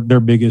government, their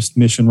biggest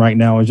mission right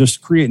now is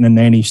just creating a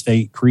nanny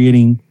state,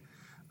 creating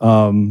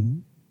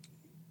an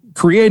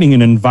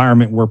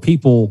environment where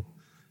people,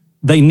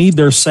 they need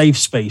their safe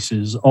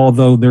spaces,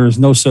 although there is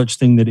no such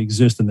thing that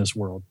exists in this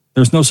world.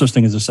 There's no such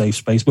thing as a safe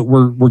space, but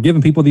we're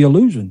giving people the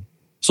illusion.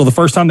 So the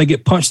first time they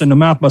get punched in the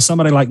mouth by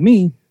somebody like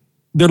me,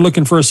 they're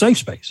looking for a safe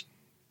space.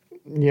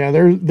 Yeah,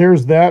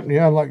 there's that.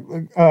 Yeah, like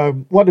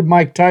what did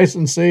Mike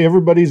Tyson say?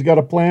 Everybody's got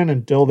a plan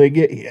until they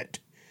get hit.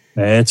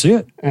 That's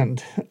it.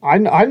 And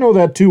I know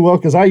that too well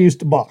because I used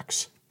to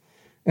box.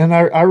 And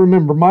I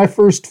remember my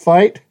first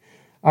fight,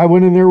 I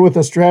went in there with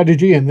a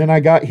strategy and then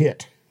I got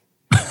hit.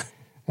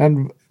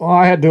 And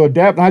I had to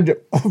adapt.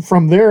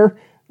 From there,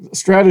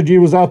 strategy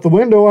was out the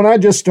window and I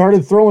just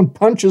started throwing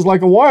punches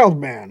like a wild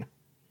man.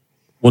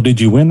 Well, did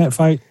you win that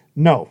fight?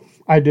 No,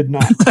 I did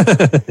not.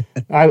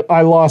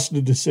 I lost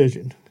the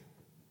decision.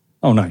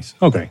 Oh, nice.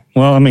 Okay.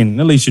 Well, I mean,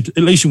 at least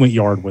you went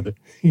yard with it.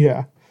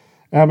 Yeah.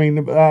 I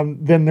mean,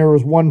 then there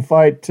was one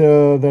fight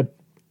that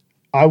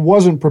I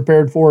wasn't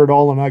prepared for at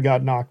all, and I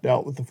got knocked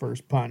out with the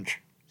first punch.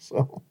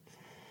 So,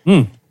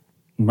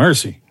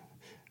 mercy.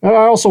 And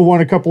I also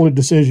won a couple of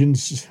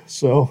decisions,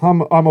 so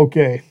I'm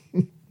okay.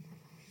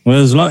 Well,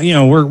 as long,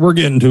 we're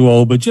getting too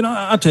old, but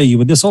I'll tell you,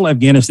 with this whole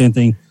Afghanistan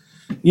thing,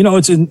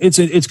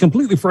 it's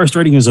completely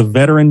frustrating as a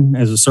veteran,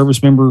 as a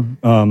service member.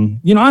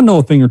 I know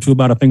a thing or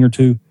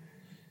two,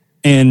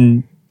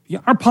 and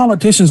our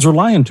politicians are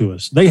lying to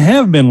us. They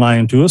have been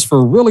lying to us for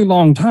a really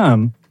long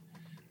time,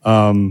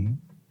 and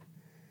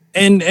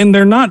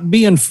they're not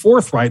being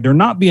forthright. They're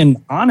not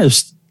being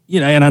honest.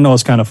 And I know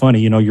it's kind of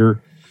funny.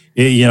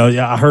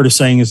 I heard a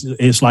saying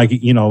it's like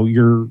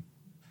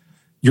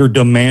you're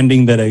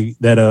demanding that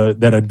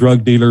a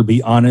drug dealer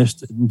be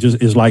honest,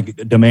 just is like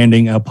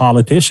demanding a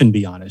politician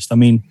be honest. I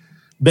mean,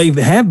 they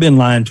have been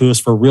lying to us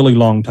for a really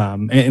long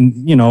time,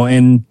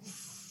 and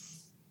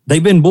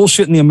they've been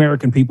bullshitting the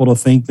American people to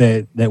think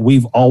that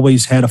we've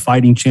always had a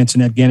fighting chance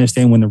in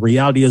Afghanistan, when the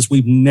reality is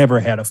we've never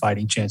had a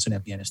fighting chance in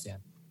Afghanistan.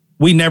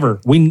 We're never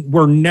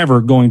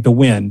going to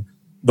win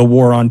the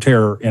war on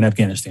terror in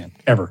Afghanistan,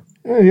 ever.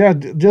 Yeah,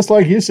 just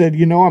like you said,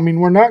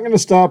 we're not going to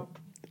stop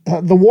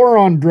the war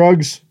on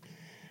drugs.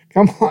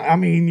 Come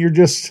on,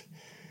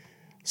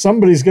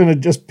 somebody's going to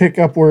just pick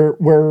up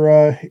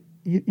where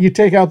you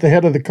take out the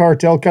head of the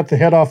cartel, cut the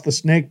head off the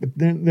snake, but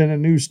then a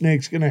new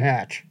snake's going to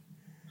hatch.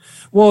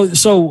 Well,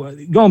 so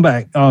going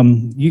back,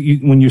 when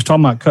you was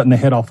talking about cutting the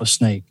head off a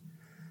snake,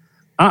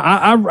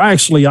 I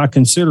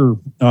consider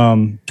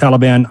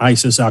Taliban,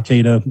 ISIS, Al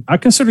Qaeda. I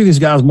consider these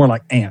guys more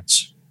like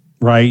ants,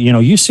 right?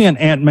 You see an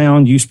ant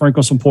mound, you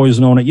sprinkle some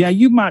poison on it. Yeah,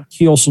 you might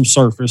kill some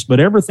surface, but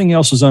everything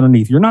else is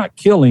underneath. You're not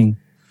killing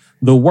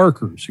the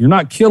workers. You're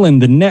not killing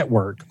the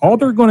network. All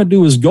they're going to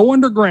do is go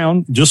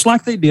underground, just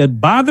like they did,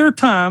 buy their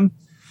time,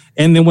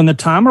 and then when the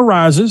time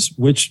arises,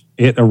 which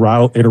it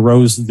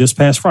arose this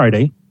past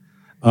Friday,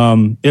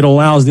 it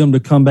allows them to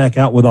come back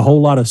out with a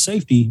whole lot of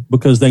safety,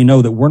 because they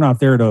know that we're not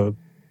there to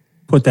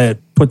put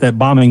that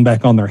bombing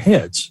back on their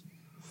heads.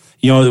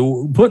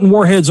 Putting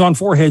warheads on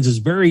foreheads is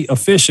very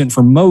efficient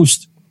for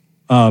most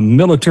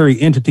military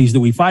entities that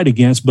we fight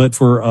against, but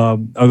for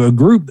a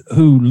group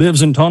who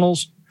lives in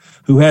tunnels,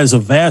 who has a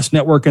vast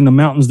network in the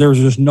mountains, there's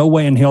just no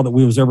way in hell that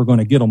we was ever going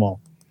to get them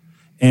all.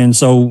 And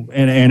so,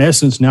 in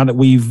essence, now that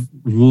we've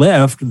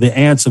left, the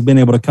ants have been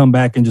able to come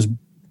back and just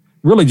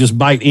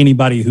bite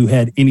anybody who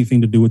had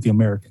anything to do with the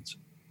Americans.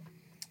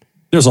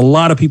 There's a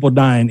lot of people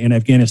dying in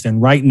Afghanistan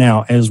right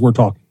now as we're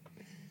talking.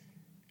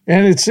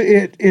 And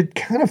it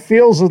kind of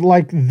feels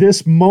like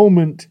this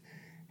moment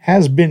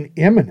has been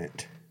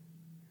imminent.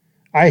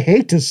 I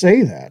hate to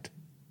say that.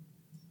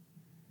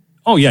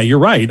 Oh yeah, you're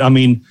right.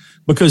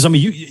 Because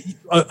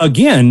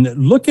again,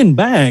 looking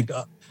back,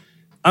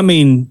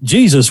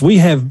 Jesus,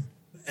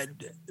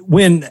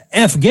 when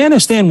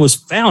Afghanistan was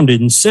founded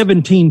in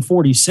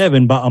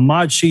 1747 by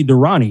Ahmad Shah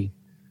Durrani,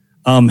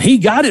 he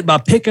got it by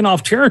picking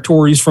off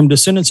territories from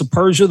descendants of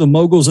Persia, the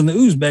Mughals, and the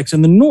Uzbeks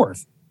in the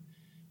north.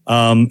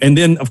 And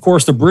then, of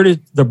course, the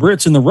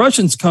Brits and the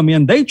Russians come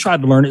in. They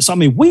tried to learn it. So,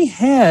 we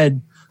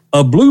had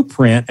a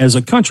blueprint as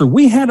a country.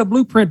 We had a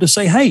blueprint to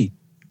say, hey,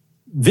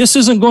 this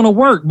isn't going to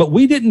work. But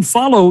we didn't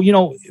follow,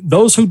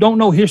 those who don't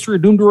know history are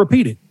doomed to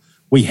repeat it.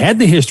 We had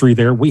the history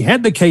there. We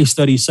had the case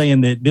study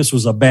saying that this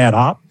was a bad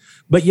op,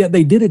 but yet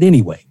they did it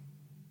anyway.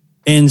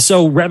 And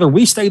so whether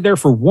we stayed there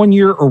for 1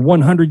 year or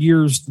 100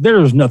 years,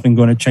 there's nothing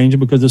going to change it,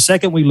 because the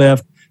second we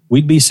left,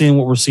 we'd be seeing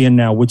what we're seeing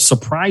now, which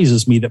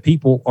surprises me that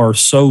people are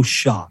so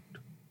shocked.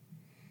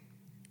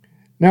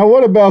 Now,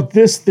 what about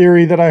this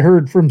theory that I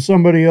heard from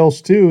somebody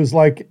else too, is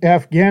like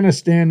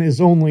Afghanistan is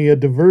only a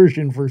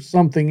diversion for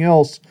something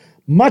else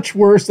much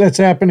worse that's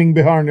happening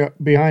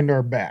behind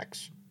our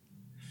backs?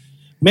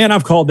 Man,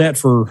 I've called that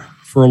for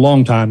a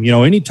long time.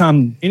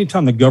 Anytime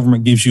the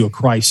government gives you a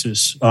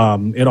crisis,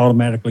 it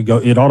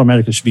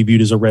automatically should be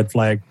viewed as a red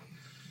flag.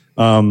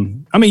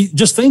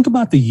 Just think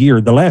about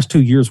the last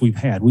 2 years we've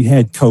had. We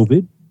had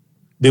COVID,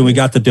 then we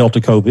got the Delta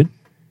COVID,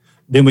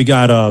 then we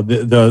got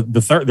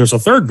the third. There's a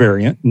third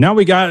variant. Now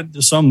we got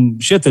some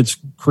shit that's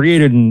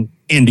created in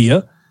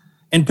India,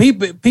 and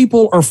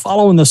people are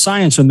following the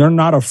science and they're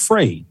not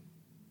afraid.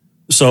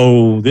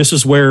 So this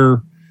is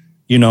where,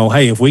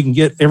 hey, if we can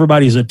get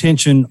everybody's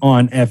attention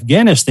on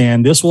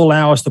Afghanistan, this will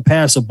allow us to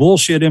pass a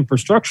bullshit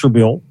infrastructure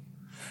bill.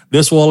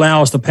 This will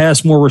allow us to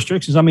pass more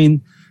restrictions.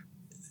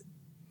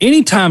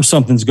 Anytime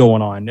something's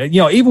going on,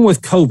 even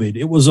with COVID,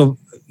 it was to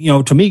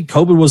me,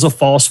 COVID was a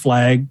false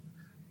flag,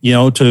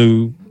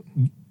 to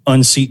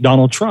unseat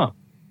Donald Trump.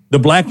 The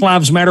Black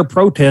Lives Matter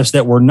protests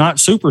that were not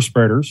super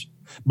spreaders,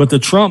 but the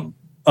Trump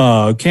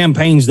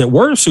campaigns that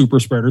were super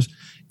spreaders,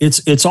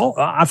 it's all,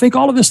 I think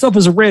all of this stuff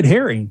is a red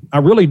herring. I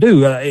really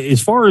do.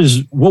 As far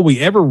as will we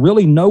ever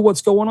really know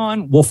what's going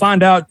on, we'll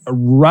find out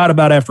right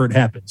about after it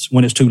happens,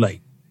 when it's too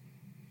late.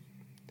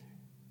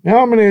 Now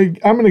I'm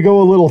gonna go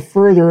a little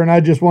further, and I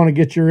just want to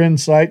get your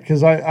insight,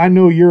 because I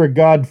know you're a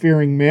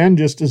God-fearing man,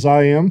 just as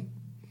I am.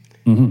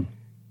 Mm-hmm.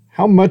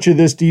 How much of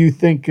this do you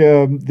think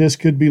this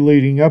could be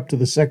leading up to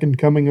the second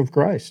coming of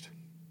Christ?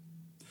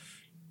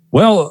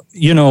 Well,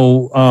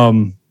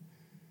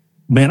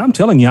 Man, I'm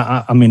telling you,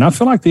 I mean, I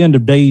feel like the end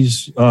of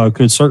days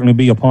could certainly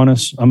be upon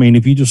us. I mean,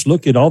 if you just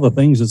look at all the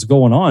things that's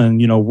going on,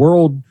 you know,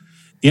 world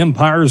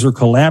empires are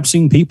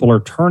collapsing, people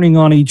are turning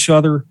on each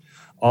other.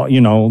 There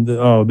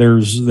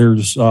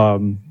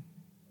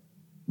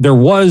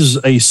was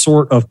a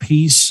sort of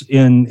peace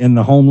in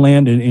the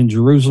homeland in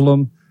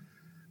Jerusalem.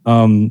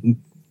 I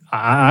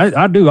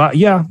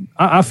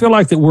feel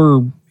like that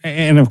we're,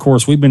 and of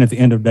course, we've been at the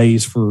end of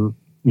days for,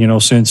 you know,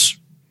 since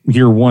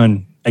year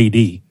 1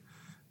 AD.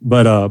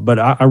 But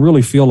I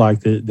really feel like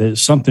that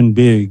something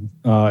big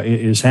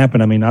is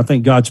happening. I mean, I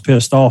think God's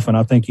pissed off, and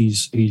I think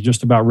he's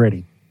just about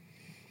ready.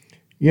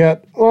 Yeah,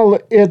 well,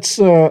 it's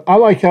I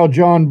like how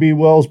John B.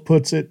 Wells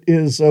puts it.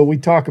 Is we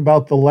talk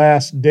about the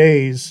last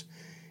days,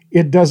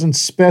 it doesn't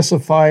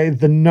specify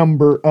the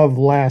number of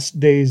last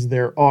days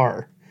there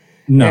are.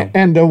 No.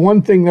 And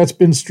one thing that's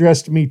been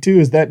stressed to me too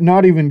is that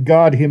not even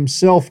God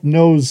Himself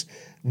knows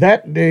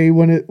that day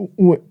when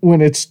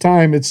it's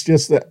time. It's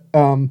just that.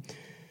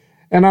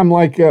 And I'm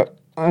like,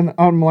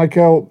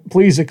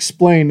 please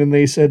explain. And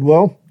they said,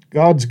 well,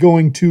 God's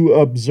going to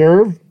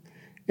observe,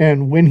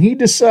 and when He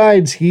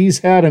decides He's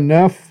had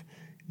enough,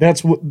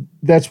 that's when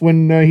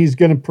He's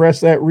going to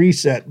press that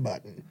reset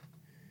button.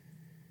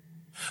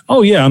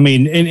 Oh yeah, I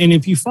mean, and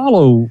if you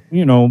follow,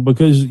 you know,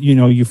 because you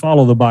know you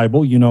follow the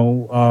Bible, you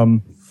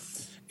know,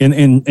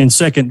 in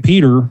 2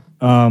 Peter,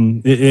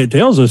 it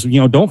tells us,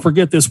 you know, don't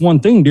forget this one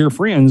thing, dear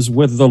friends.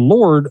 With the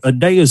Lord, a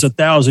day is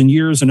 1,000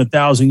 years, and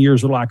 1,000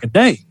 years are like a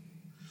day.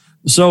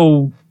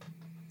 So,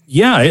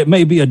 yeah, it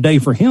may be a day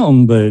for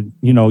him, but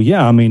you know,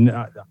 yeah, I mean,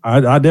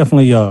 I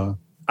definitely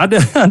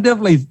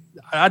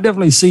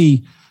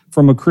see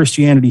from a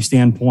Christianity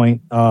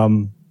standpoint,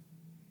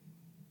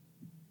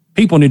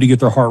 people need to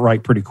get their heart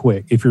right pretty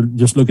quick. If you're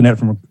just looking at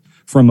it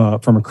from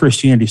a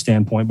Christianity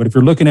standpoint, but if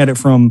you're looking at it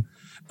from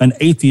an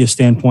atheist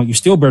standpoint, you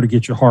still better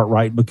get your heart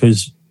right,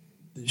 because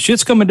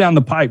shit's coming down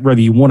the pipe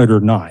whether you want it or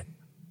not.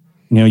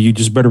 You know, you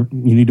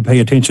need to pay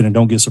attention and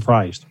don't get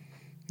surprised.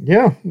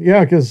 Yeah,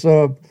 because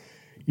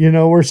you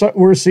know,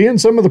 we're seeing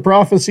some of the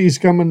prophecies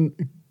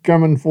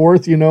coming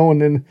forth, you know, and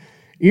then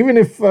even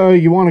if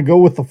you want to go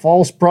with the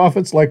false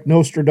prophets like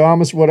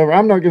Nostradamus, whatever,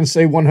 I'm not going to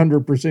say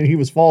 100% he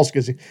was false,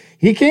 because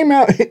he came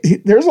out.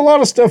 There's a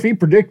lot of stuff he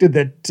predicted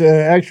that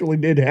actually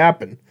did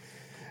happen.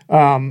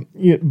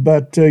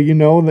 But you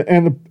know,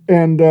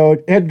 and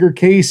Edgar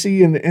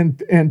Casey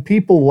and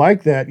people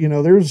like that, you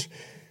know, there's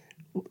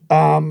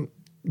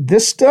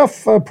this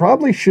stuff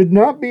probably should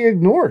not be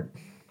ignored.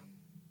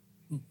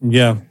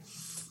 Yeah,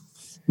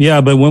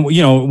 but when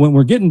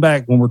we're getting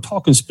back, when we're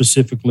talking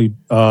specifically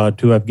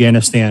to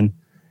Afghanistan,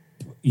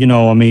 you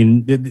know, I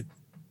mean,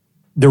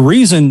 the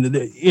reason,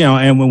 you know,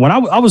 and when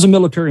I was a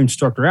military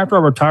instructor, after I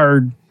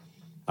retired,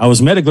 I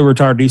was medically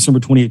retired December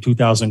 28,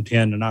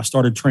 2010, and I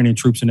started training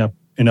troops in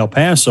El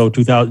Paso,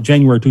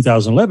 January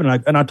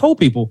 2011. And I told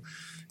people,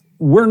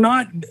 we're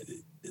not,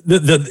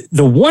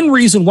 the one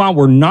reason why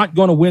we're not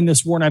going to win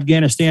this war in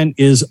Afghanistan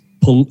is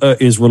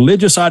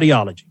religious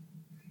ideology.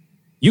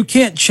 You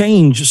can't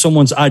change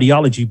someone's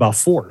ideology by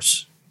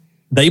force.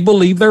 They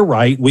believe they're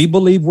right. We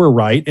believe we're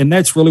right. And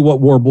that's really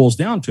what war boils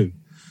down to.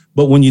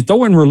 But when you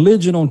throw in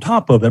religion on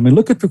top of it, I mean,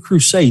 look at the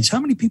Crusades. How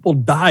many people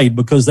died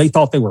because they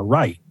thought they were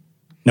right?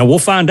 Now, we'll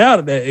find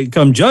out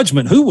come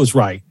judgment who was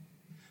right.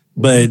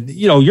 But,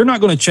 you know, you're not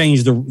going to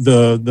change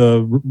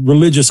the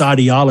religious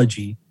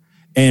ideology.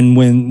 And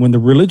when the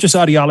religious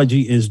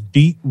ideology is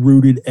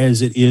deep-rooted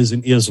as it is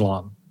in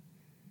Islam,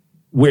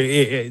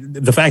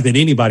 the fact that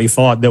anybody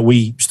thought that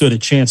we stood a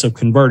chance of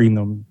converting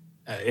them,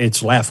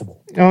 it's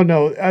laughable. Oh,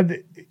 no.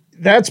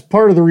 That's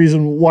part of the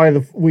reason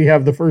why we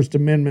have the First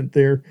Amendment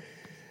there.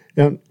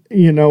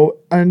 You know,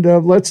 and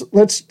let's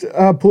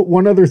put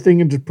one other thing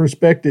into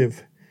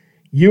perspective.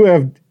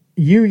 You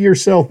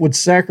yourself would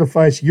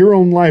sacrifice your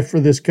own life for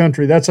this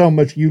country. That's how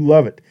much you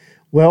love it.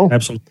 Well,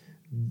 absolutely.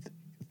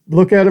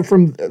 Look at it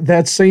from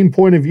that same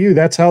point of view.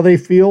 That's how they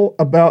feel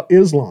about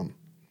Islam.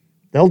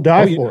 They'll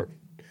die for it.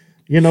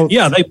 You know,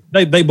 yeah,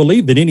 they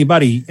believe that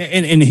anybody,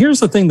 and here's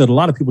the thing that a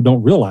lot of people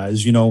don't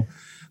realize, you know,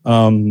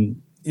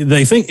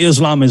 they think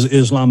Islam is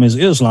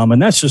Islam,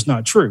 and that's just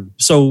not true.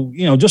 So,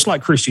 you know, just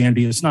like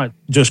Christianity, it's not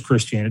just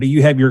Christianity.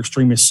 You have your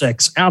extremist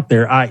sects out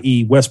there,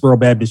 i.e. Westboro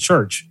Baptist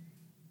Church.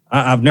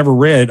 I've never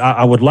read,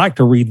 I would like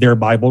to read their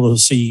Bible to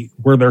see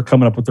where they're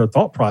coming up with their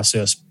thought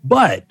process.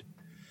 But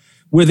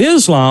with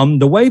Islam,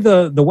 the way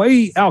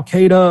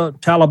Al-Qaeda,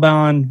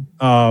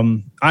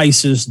 Taliban,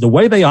 ISIS, the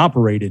way they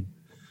operated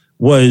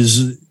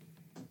was,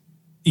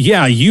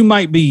 yeah, you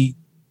might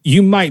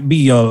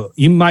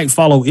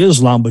follow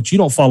Islam, but you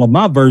don't follow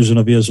my version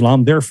of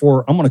Islam.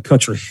 Therefore, I'm going to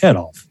cut your head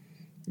off.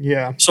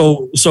 Yeah.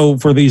 So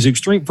for these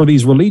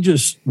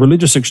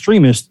religious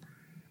extremists,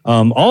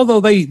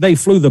 although they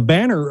flew the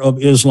banner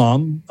of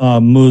Islam,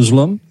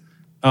 Muslim,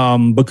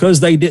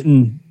 because they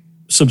didn't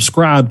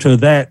subscribe to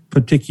that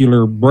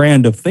particular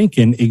brand of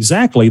thinking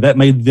exactly, that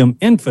made them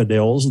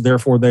infidels.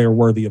 Therefore, they are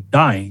worthy of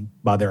dying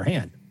by their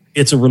hand.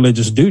 It's a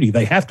religious duty.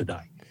 They have to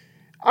die.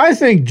 I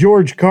think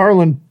George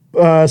Carlin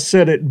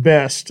said it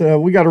best.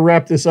 We got to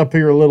wrap this up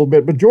here a little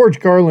bit, but George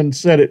Carlin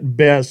said it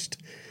best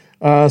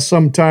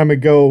some time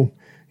ago.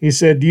 He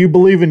said, "Do you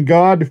believe in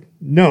God?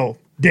 No,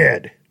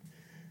 dead.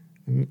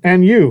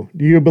 And you,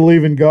 do you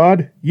believe in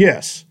God?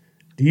 Yes.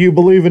 Do you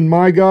believe in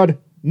my God?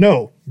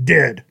 No,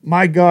 dead.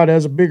 My God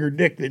has a bigger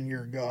dick than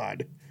your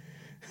God."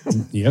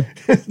 Yep.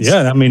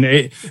 Yeah. I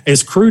mean,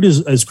 as crude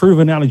of an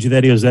analogy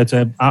that is,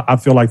 I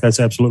feel like that's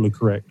absolutely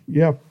correct.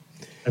 Yeah.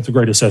 That's a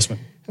great assessment.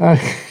 And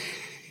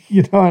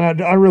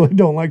I really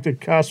don't like to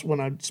cuss when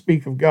I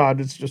speak of God.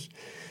 It's just,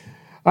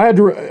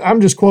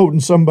 I'm just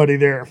quoting somebody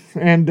there.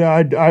 And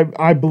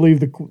I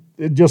believe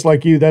just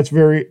like you, that's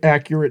very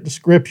accurate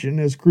description,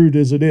 as crude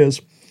as it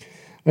is.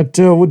 But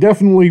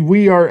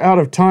we are out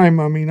of time.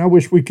 I mean, I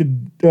wish we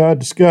could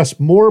discuss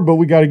more, but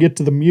we got to get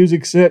to the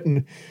music set,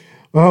 and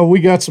we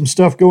got some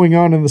stuff going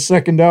on in the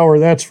second hour,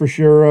 that's for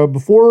sure.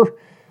 Before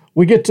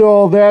we get to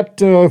all that,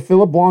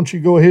 Philip, why don't you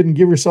go ahead and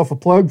give yourself a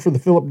plug for the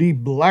Philip D.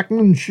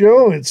 Blackman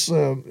Show? It's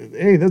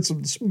hey, that's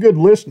some good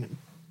listening.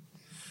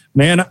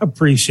 Man, I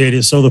appreciate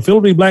it. So the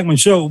Philip D. Blackman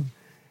Show,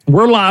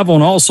 we're live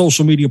on all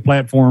social media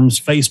platforms: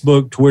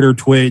 Facebook, Twitter,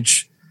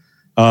 Twitch.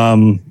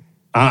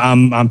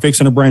 I'm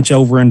fixing to branch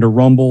over into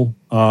Rumble,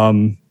 a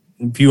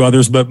few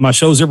others, but my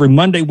show's every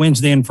Monday,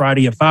 Wednesday, and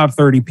Friday at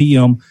 5:30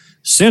 p.m.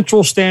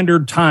 Central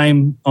Standard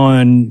Time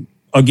on,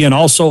 again,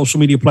 all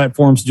social media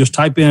platforms. Just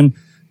type in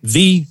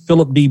The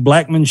Philip D.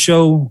 Blackman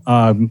Show.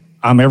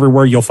 I'm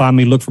everywhere. You'll find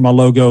me. Look for my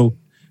logo.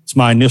 It's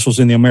my initials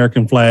in the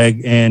American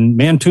flag. And,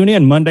 man, tune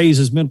in. Mondays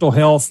is mental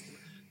health.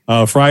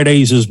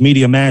 Fridays is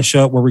media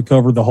mashup, where we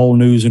cover the whole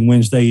news. And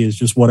Wednesday is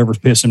just whatever's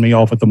pissing me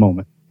off at the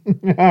moment.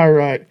 All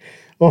right.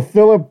 Well,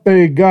 Philip,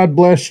 God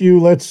bless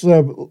you. Let's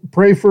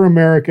pray for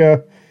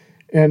America.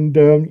 And,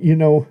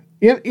 in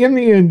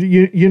the end,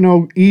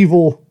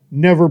 evil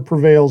never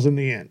prevails in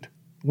the end.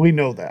 We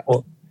know that.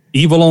 Well,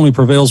 evil only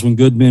prevails when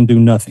good men do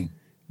nothing.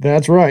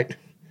 That's right.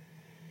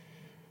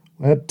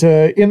 But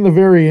in the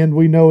very end,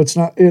 we know it's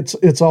not.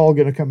 It's all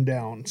going to come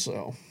down.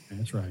 So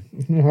that's right.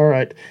 All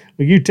right.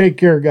 Well, you take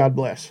care. God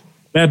bless.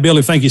 Bad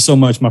Billy, thank you so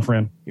much, my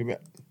friend. You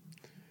bet.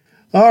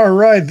 All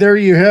right, there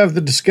you have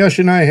the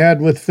discussion I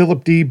had with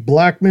Philip D.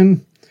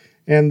 Blackman,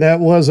 and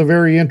that was a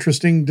very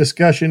interesting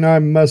discussion, I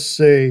must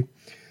say.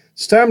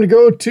 It's time to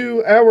go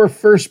to our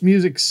first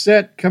music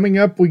set. Coming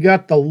up, we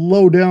got the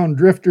Lowdown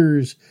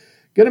Drifters.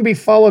 Going to be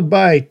followed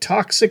by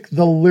Toxic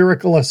the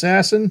Lyrical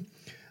Assassin.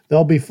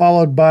 They'll be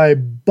followed by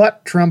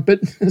Butt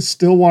Trumpet.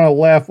 Still want to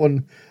laugh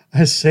when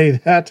I say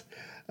that.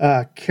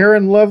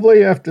 Karen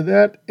Lovely after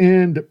that,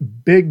 and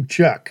Big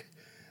Chuck.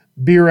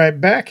 Be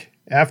right back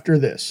after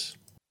this.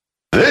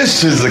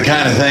 This is the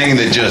kind of thing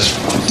that just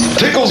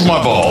tickles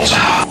my balls.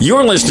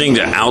 You're listening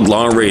to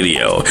Outlaw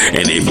Radio,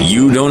 and if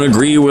you don't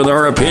agree with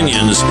our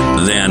opinions,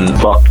 then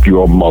fuck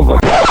your mother.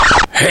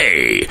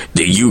 Hey,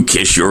 do you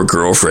kiss your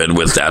girlfriend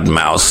with that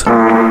mouth?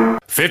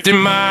 50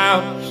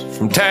 miles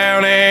from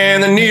town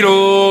and the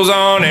needle's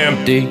on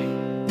empty.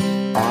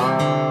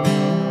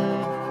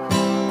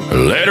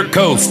 Let her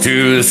coast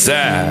to the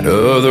side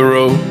of the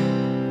road.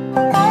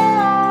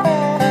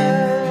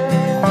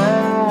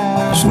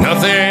 There's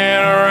nothing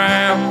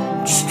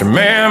around, just a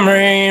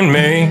memory in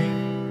me.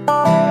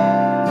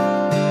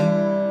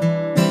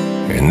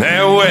 And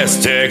that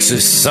West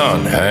Texas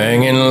sun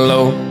hanging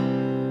low.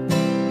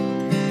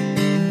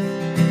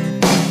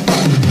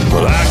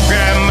 Well, I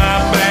grabbed my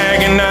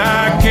bag and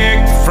I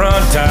kicked the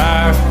front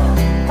tire.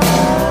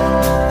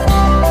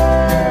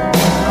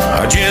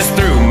 I just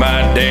threw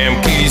my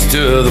damn keys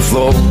to the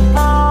floor.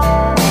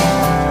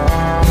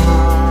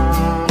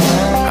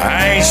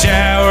 I ain't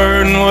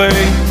showered in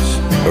weeks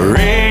or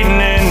eaten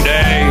in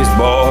days,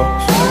 boys.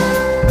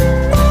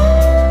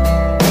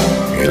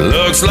 It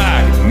looks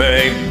like it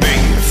may be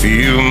a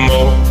few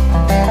more.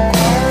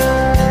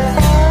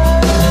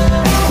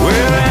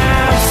 Well,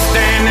 I'm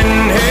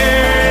standing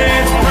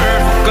here, it's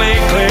perfectly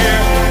clear.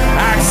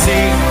 I can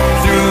see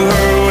through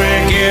her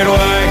wicked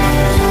ways.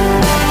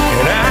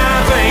 And I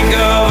think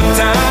of a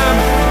time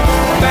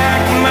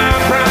back in my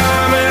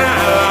prime, and I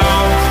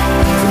long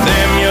for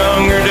them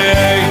younger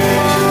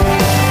days.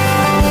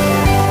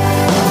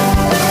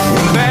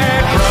 When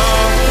bad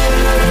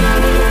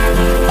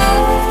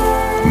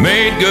rum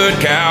made good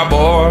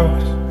cowboys,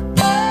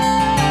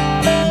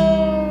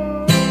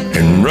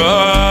 and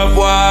rough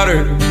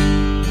water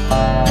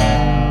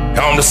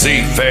on the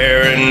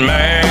seafaring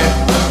man.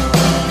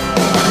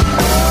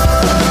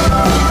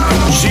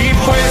 Cheap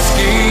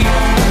whiskey,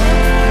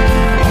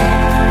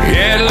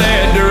 it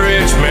led to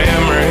rich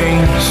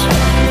memories.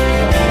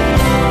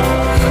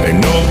 Ain't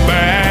no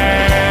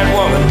bad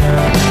woman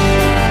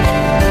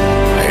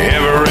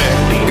ever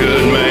wrecked a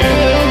good man.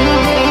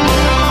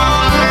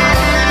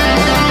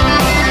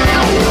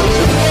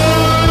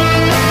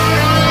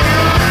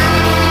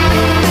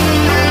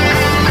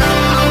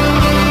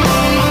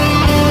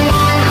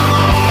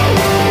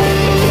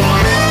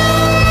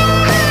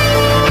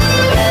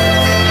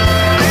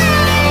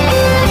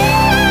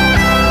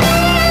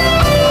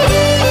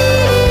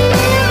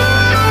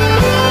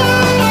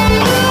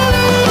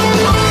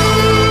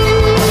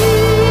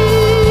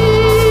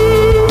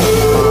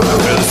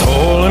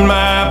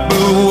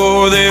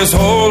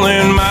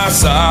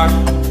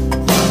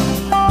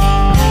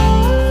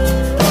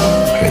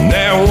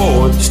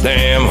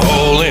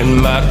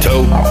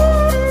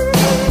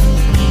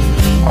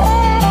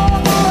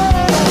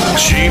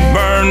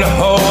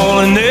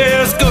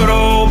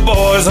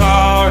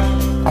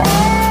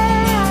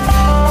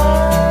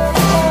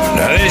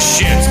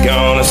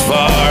 as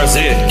far as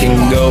it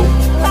can go.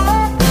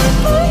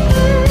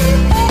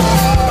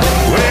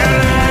 Well,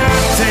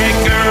 I'll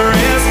take a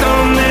rest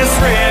on this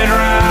red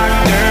rock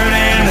dirt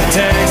into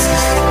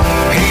Texas.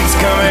 Heat's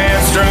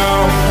coming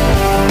strong.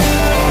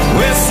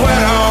 With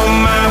sweat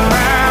on my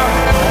brow,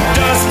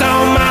 dust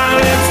on my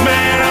lips,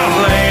 man, I'm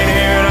laying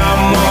here and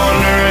I'm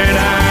wondering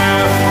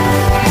how.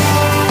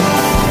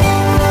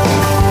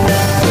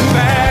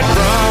 Bad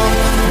wrong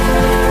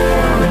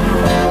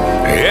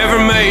ever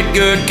made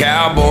good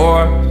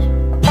cowboys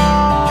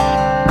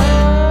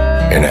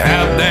and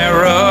have that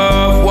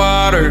rough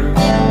water.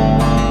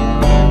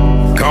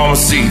 Call me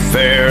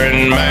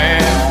seafaring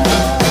man.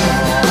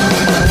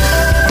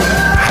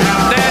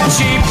 Have that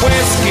cheap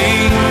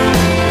whiskey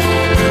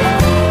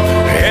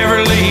ever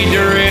lead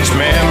to rich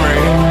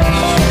memories,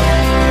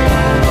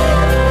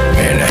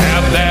 and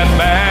have that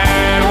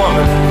bad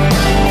woman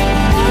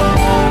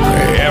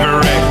ever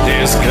wreck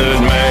this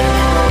good man.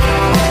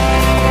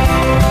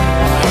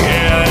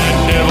 Yeah, that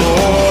devil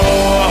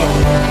woman,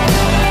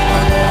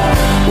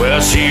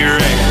 well, she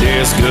wrecked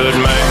this good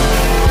man.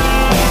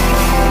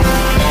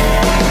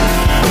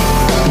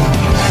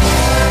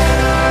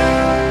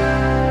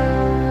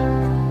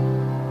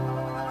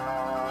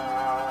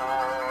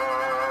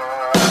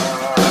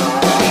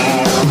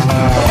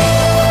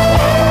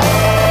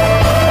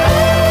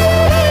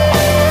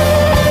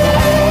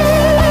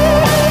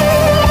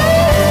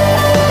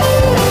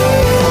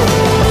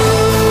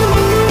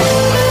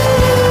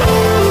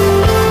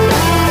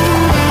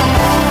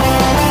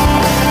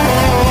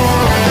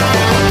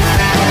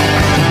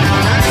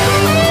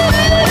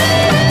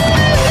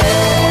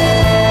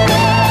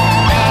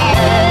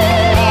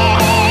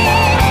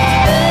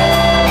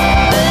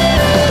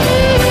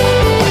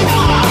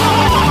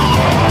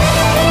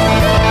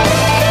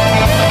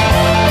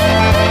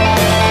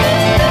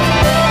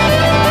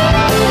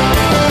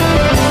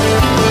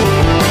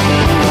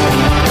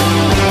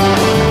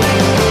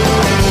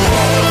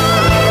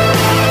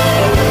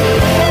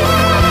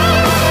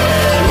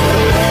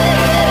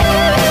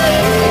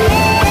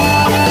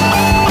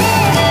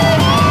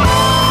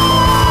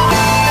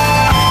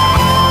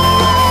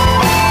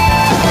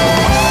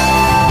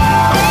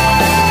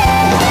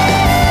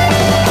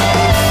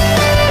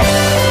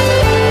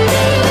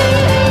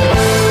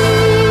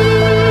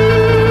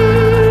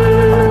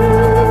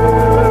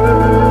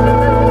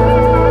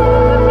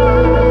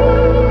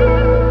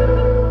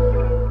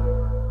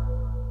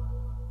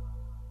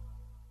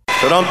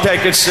 Don't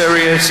take it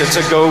serious, it's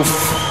a goof.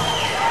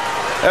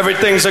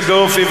 Everything's a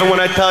goof, even when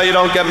I tell you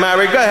don't get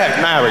married. Go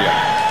ahead, marry her.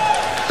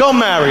 Go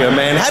marry her,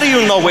 man. How do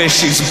you know where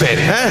she's been,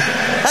 huh?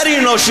 How do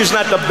you know she's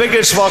not the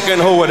biggest fucking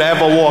who would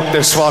ever walk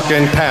this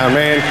fucking town,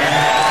 man?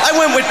 I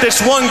went with this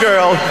one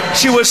girl,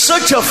 she was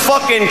such a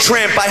fucking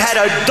tramp, I had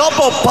to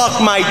double puck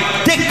my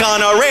dick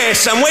on her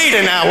ass and wait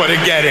an hour to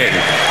get in.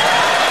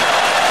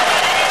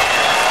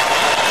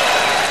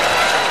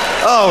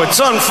 Oh, it's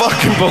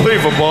unfucking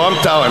believable,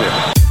 I'm telling you.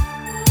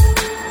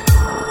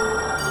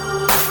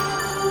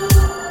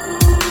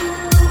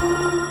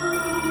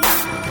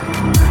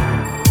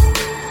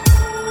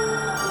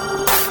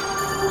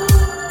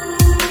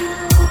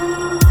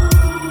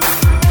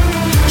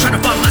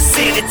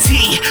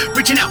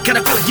 Reaching out, can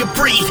I feel you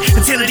breathe?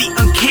 Insanity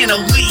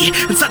uncannily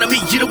inside of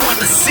me, you don't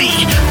wanna see.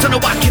 Don't know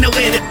why, can I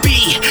let it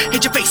be?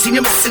 Hit your face and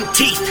you're missing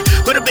teeth.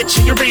 But a bitch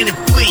and you ran and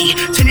flee.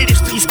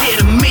 Tinnitus, please scared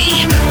of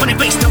me. Funny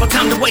face, no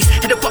time to waste.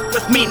 Had to fuck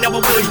with me, now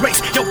I will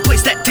erase. Yo,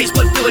 place that taste,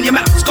 blood filling your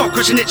mouth. Skull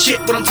crushing that shit,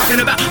 what I'm talking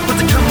about. About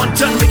to come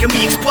undone, making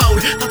me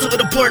explode. Thoughts a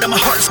little blurred and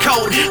my heart is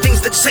cold.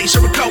 Things that you say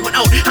sure are going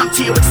out. I'm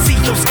T with C,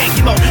 yo,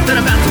 skanky mode.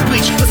 Then I'm about to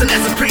bleach, listen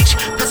as I preach.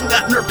 Passing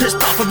that nerve pissed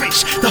off a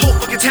reach. The whole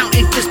fucking town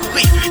in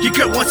disbelief. Your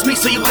girl wants me,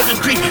 so you live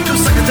in grief. Two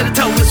seconds at a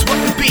toe is what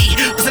we be.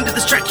 Listen to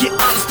this track here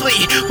honestly.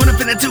 What I'm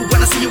finna do when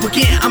I see you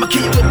again, I'ma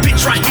kill you little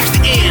bitch, right here's the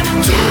end.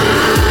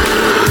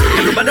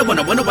 Everybody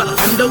wanna wonder why I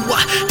wonder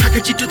why. How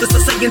could you do this to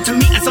saying to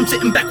me as I'm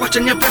sitting back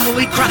watching your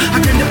family cry? I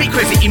couldn't be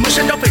crazy,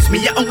 emotion don't face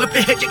me. I own with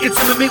your head, you can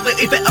summon me.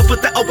 Leave it up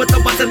with the O with the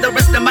Y's and the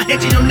rest of my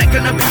head. You're not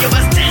gonna be your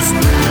last test.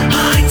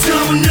 I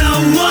don't know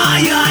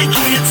why I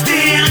can't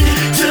stand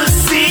to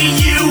see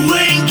you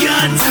ain't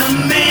got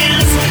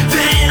demands.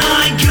 That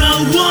I go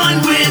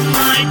on with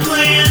my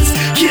plans,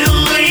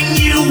 killing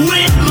you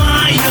with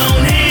my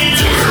own hands.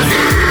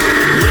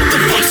 What the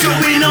fuck's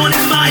going on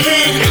in my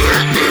head?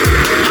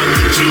 I'm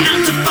reaching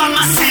out to find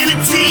my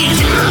sanity.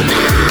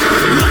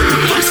 What the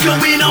fuck's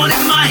going on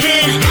in my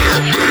head?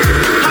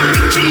 I'm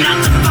reaching out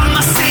to find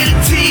my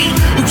sanity.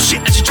 Oh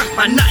shit, I should drop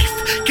my knife.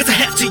 Guess I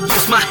have to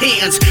use my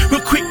hands.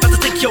 Real quick, about to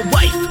take your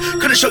wife.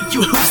 Gonna show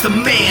you who's the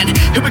man.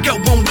 Here we go,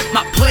 on with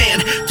my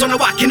plan. Don't know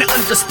why, can I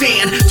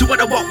understand? Do what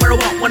I want, where I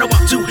want, when I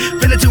want to.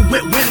 Finna do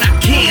it when I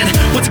can.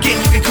 Once again,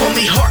 you can call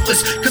me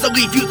heartless, cause I'll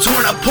leave you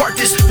torn apart.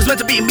 This was meant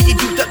to be me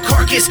and you, the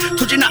carcass.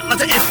 Told you not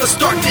to ever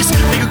start this.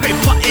 Make a great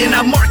plot and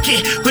I mark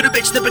it. Little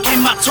bitch that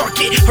became my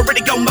target.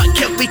 Already gone by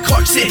Kelly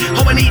Clarkson.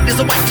 All I need is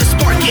a wife to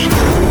spark it.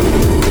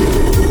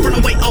 Run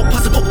away all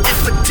possible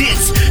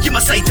evidence. You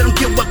might say that I'm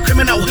guilty of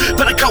criminal,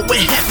 but I call know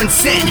it heaven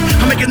sent.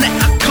 I'm making that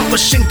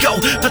accomplish and go,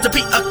 about to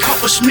be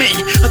accomplishment.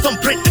 A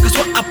thumbprint, that's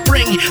what I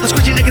bring. A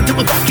scratchy nigga to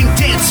a fucking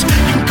dance.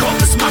 You can call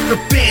this my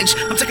revenge.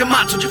 I'm taking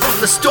mine, told you from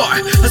the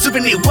start. A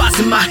souvenir was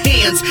in my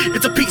hands.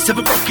 It's a piece of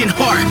a broken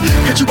heart.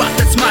 Cut you out,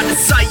 that's my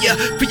desire.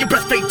 Feel your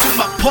breath fade to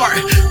my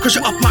part. Cross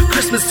you off my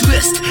Christmas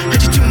list.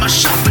 Head you to my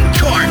shopping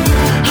cart.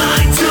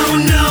 I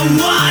don't know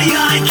why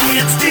I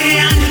can't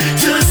stand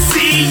to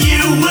see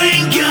you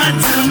ain't got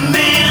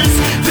demands.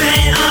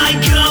 That I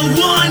go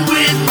on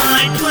with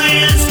my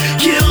plans,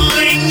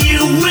 killing you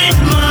with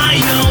my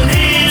own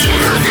hands.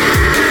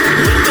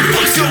 What the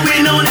fuck's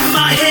going on in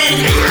my head?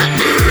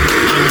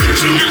 I'm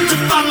reaching out to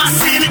find my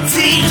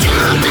sanity.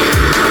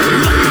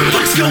 What the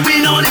fuck's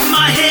going on in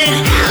my head?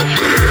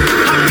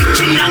 I'm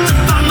reaching out to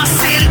find my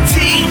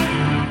sanity.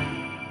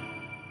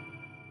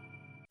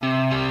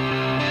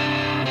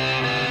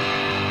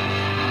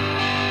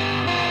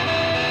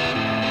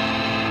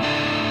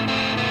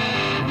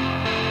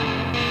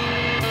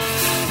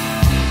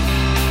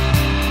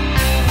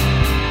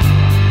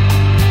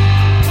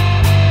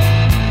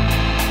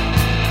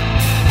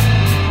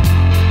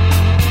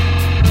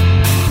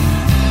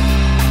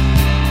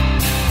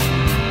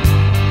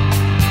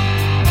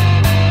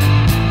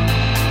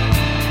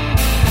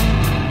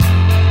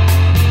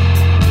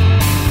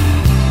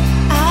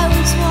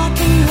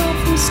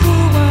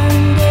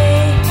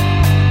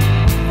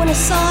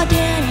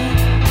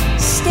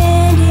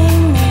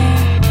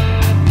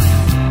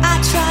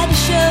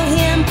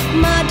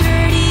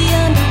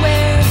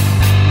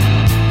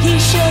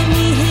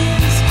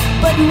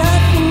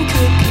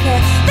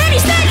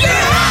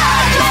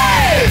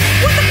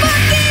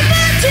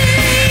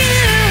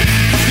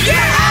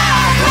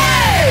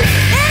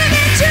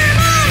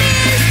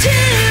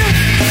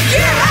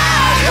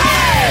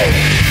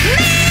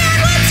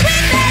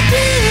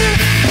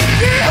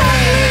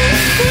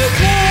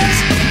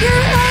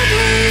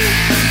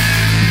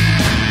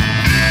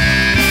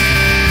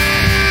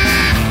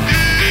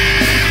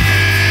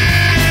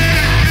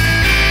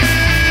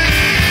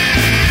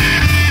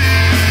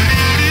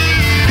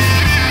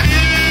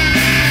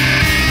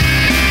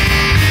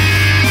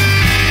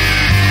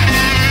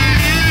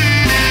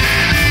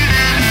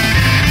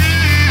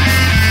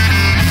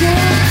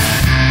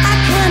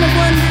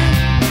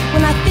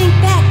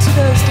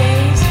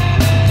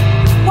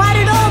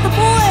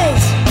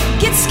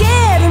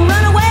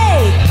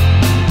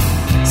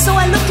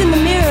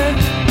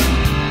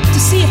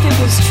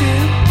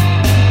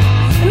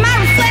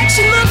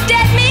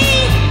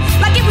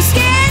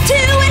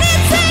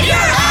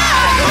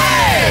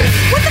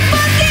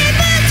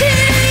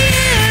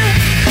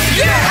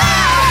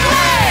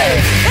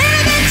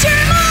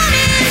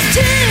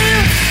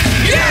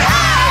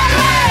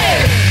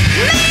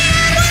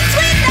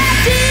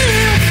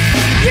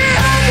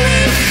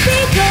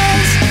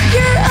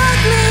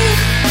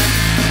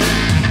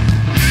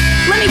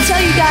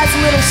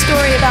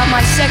 Story about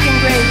my second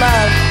grade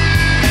love.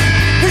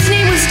 His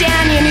name was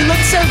Danny, and he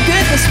looked so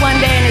good this one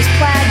day in his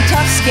plaid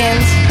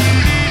Toughskins.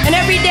 And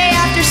every day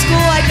after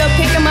school, I'd go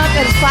pick him up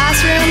at his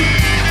classroom.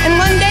 And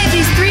one day,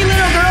 these three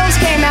little girls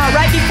came out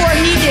right before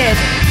he did.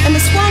 And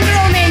this one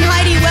girl named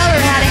Heidi Weller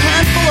had a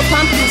handful of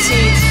pumpkin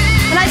seeds.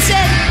 And I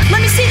said,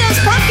 "Let me see those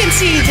pumpkin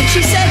seeds." And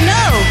she said,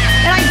 "No."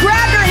 And I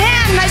grabbed her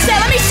hand and I said,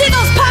 "Let me see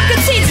those pumpkin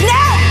seeds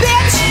now,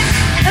 bitch."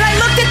 And I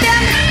looked at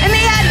them, and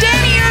they had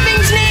Danny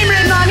Irving's name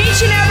written on each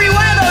and every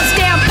one of those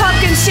damn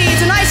pumpkin seeds.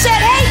 And I said,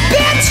 "Hey,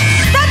 bitch,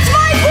 that's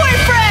my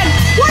boyfriend.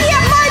 Why do you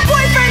have my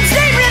boyfriend's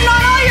name written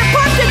on all your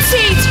pumpkin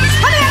seeds?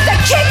 I'm gonna have to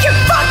kick your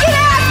fucking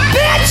ass,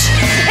 bitch."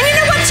 And you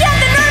know what she had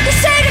the nerve to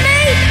say to me?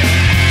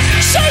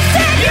 She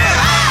said, "You're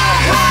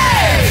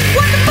ugly.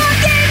 What the fuck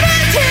gave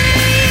it to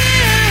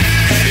you?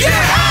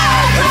 You're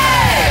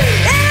ugly.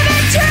 And I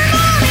bet your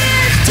mom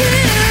is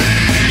too.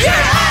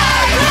 You're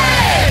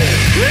ugly.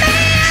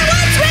 Man,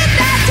 what's with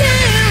that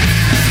too?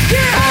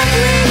 You're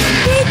ugly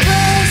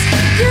because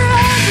you're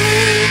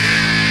ugly."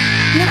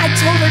 And then I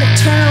told her to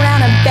turn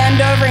around and bend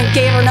over and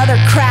gave her another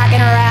crack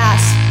in her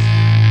ass.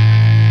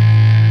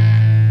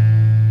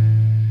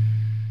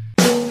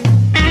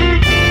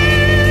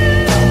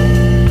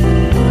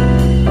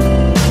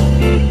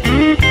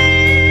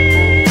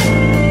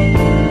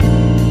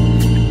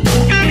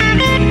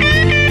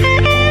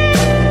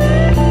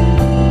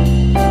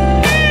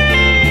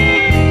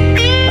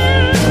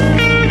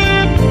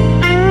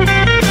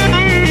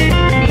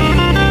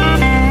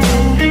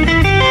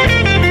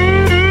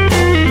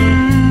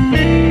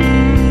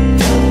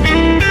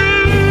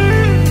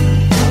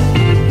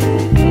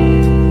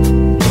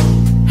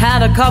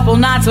 A couple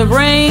nights of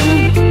rain,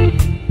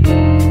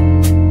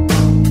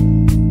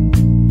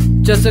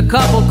 just a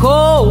couple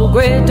cold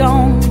gray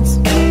dawns.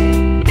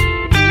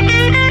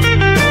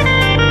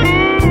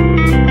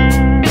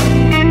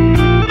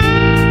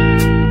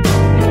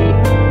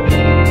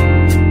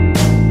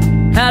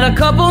 Had a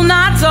couple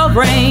nights of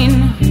rain,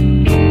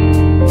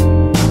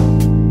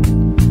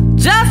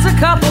 just a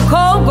couple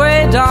cold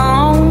gray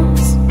dawns.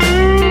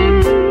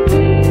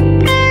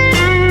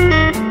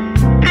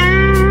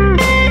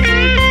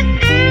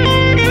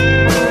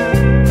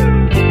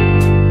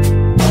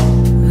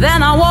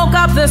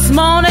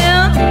 morning.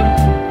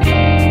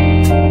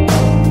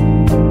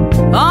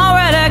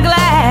 Already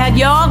glad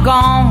you're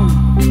gone.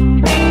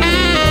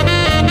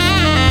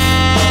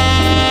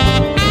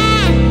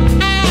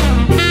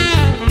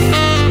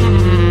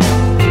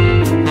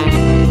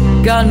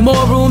 Got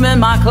more room in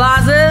my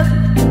closet.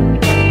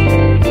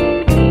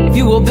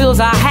 Fewer bills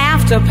I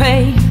have to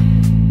pay.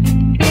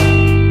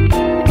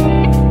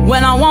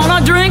 When I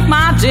wanna drink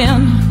my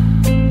gin,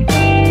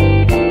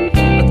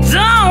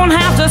 I don't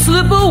have to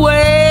slip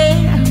away.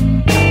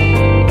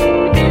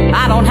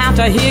 I don't have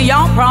to hear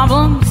your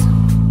problems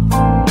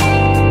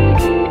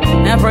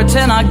and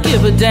pretend I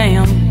give a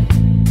damn.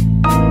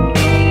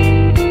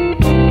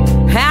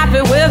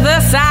 Happy with the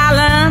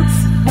silence,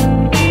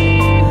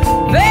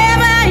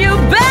 baby, you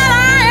bet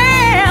I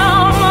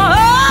am.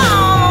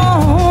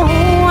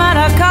 Oh, and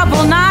a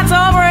couple nights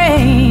of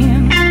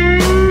rain,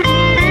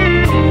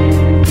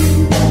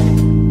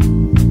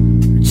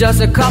 just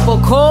a couple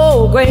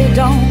cold gray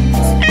dawns.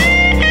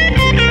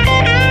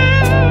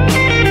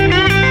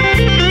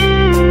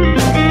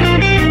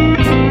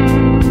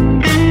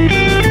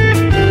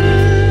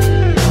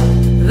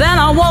 Then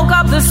I woke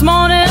up this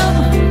morning,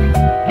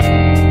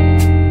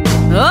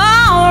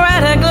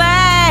 already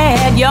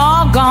glad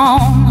you're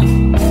gone.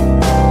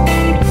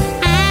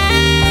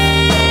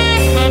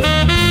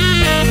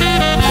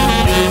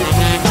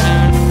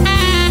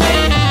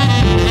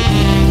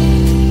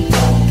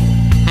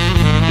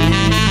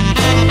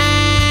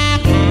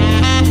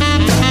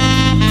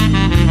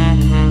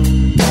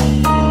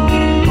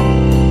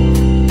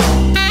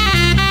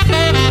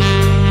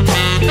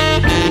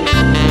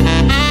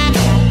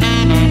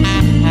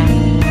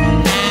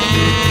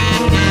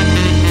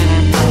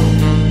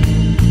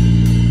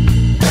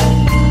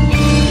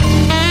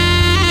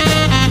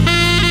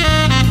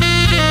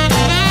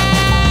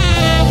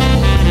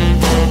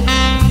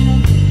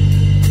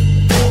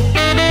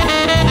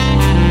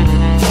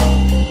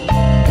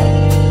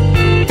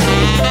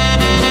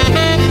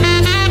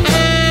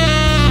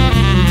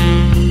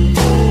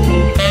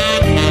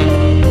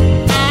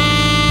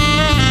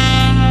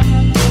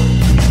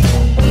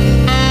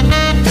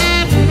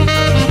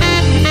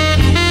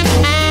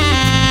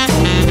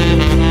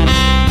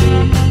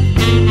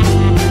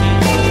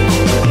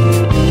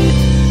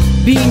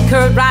 Bean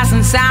curd, rice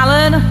and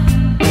salad.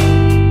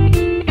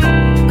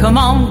 Come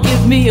on,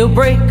 give me a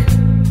break.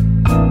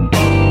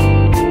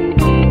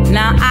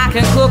 Now I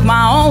can cook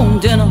my own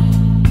dinner.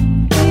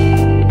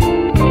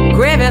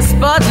 Gravy,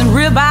 spuds and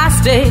ribeye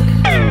steak.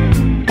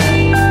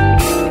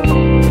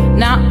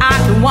 Now I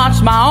can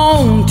watch my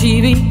own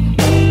TV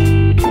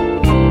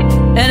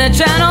and a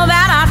channel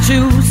that I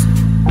choose.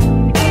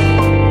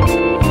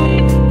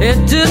 It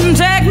didn't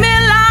take me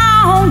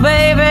long,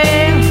 baby,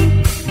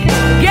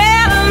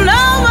 getting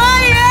over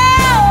you.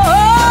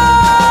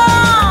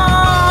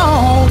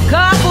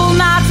 Couple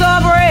nights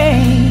of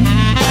rain,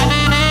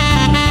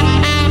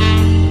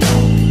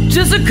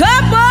 just a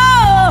couple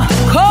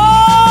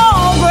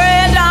cold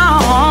gray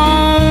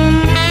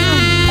dawns.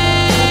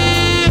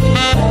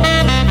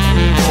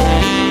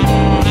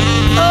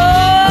 Oh,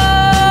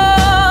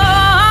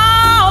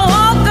 I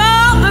woke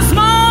up this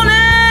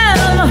morning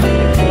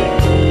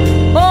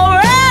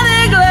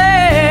already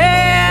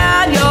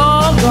glad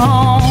you're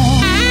gone.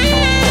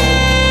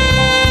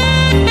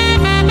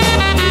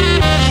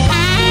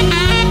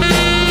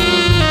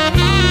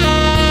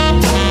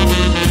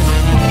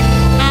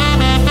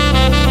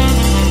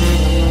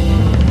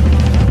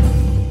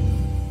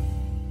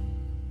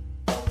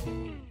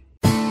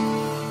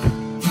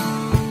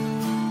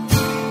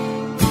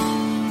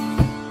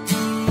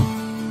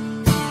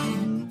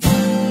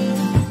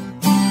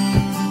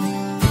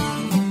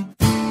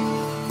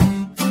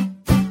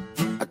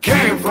 I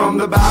came from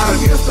the bottom,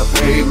 yes, I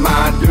paid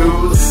my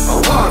dues. I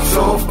walked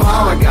so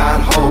far, I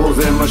got holes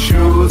in my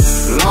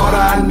shoes. Lord,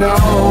 I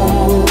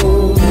know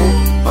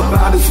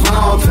about the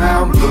small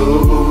town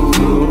blues.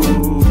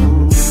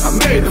 I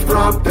made the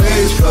front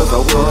page cause I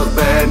was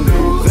bad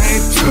news.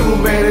 Ain't too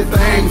many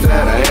things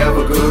that I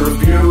ever could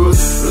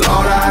refuse.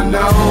 Lord, I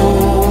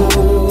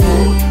know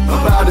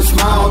about the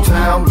small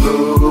town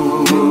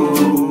blues.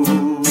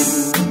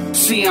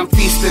 See, I'm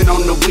feasting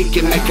on the weak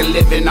and make a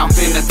living off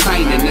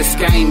entertaining. This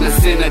game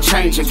is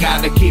interchanging,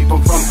 gotta keep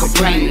them from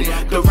complaining.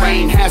 The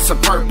rain has a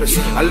purpose,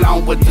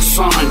 along with the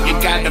sun. You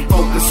gotta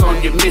focus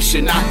on your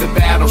mission, not the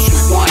battles you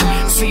won.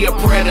 See a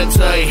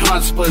predator, he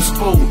hunts for his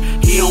food.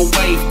 He don't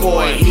wait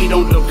for it, he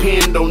don't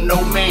depend on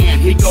no man.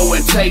 He go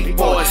and take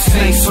for it,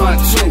 saints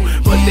hunt too,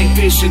 but they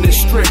vision is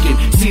stricken.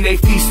 See, they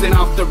feasting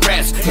off the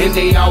rest, and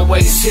they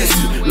always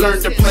hissing. Learn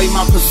to play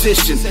my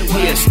position,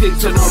 yeah, stick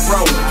to the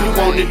road. You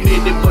won't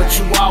admit it, but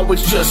you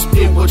always just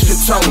did what you're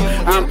told.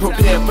 I'm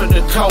prepared for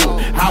the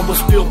cold, I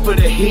was built for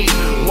the heat.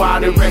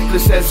 Wild and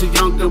reckless as a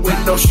youngster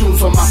with no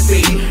shoes on my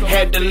feet.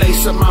 Had to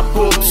lace up my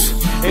boots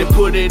and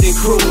put it in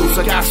cruise.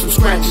 I got some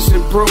scratches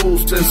and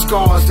bruises and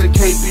scars that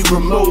can't be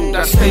removed.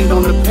 I stayed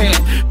on the path,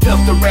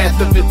 felt the wrath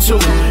of it too.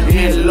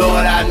 And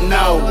Lord, I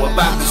know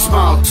about the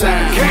small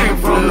town. Came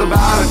from the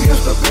bottom,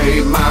 yes, I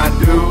paid my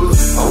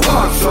dues. I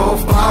walked so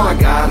far, I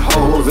got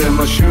holes in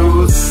my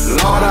shoes.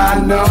 Lord, I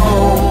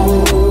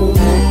know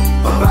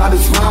about the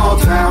small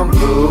town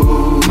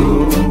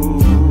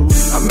blues.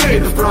 I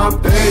made the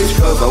front page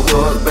cause I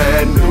was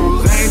bad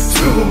news. Ain't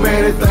too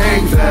many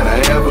things that I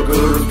ever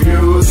could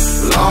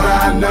refuse. Lord,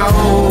 I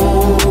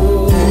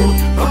know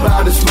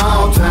about the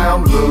small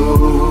town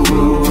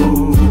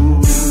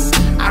blues.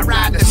 I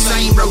ride the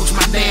same roads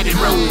my daddy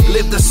rode,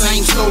 live the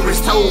same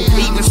stories told,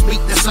 even speak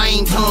the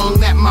same tongue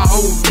that my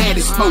old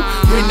daddy spoke.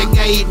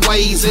 Renegade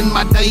ways in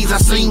my days, I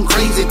seen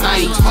crazy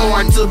things.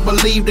 Hard to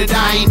believe that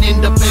I ain't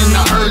end up in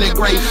the early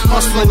grade.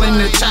 Hustle in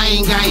the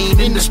chain gang,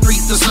 in the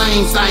streets the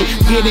same thing.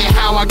 Get it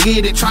how I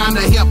get it, trying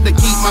to help to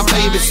keep my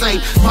baby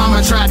safe.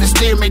 Mama tried to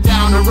steer me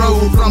down the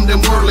road from them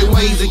worldly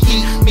ways and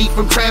keep me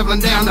from traveling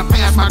down the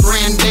path my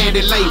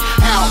granddaddy laid.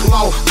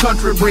 Outlaw,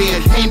 country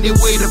bred, handy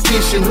with a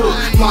fishing hook.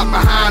 Locked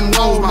behind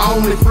walls, my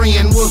only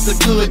friend was the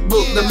good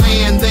book. The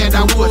man that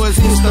I was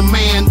is the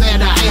man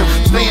that I am.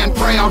 Stand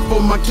proud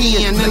for my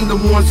kin and the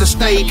ones that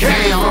stay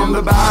Came down. from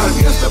the bottom,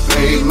 yes, I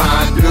paid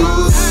my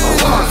dues. I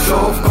walked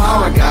so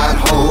far, I got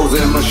holes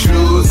in my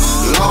shoes.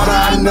 Lord,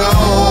 I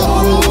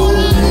know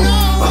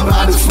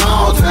about the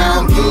small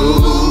town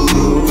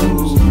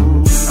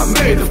blues. I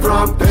made the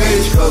front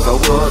page cause I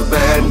was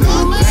bad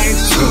news. Ain't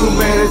too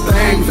many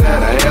things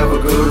that I ever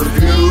could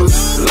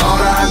refuse.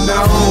 Lord, I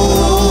know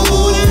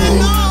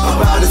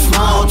about the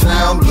small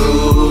town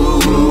blues.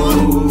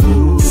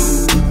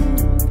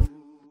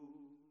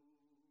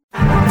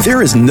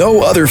 There is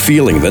no other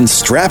feeling than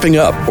strapping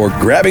up or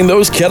grabbing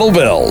those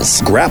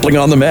kettlebells, grappling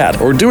on the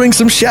mat, or doing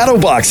some shadow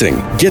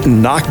boxing,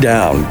 getting knocked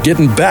down,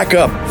 getting back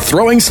up,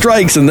 throwing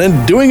strikes, and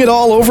then doing it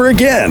all over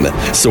again.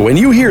 So when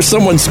you hear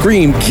someone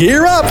scream,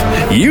 "Gear up!"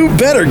 you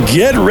better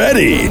get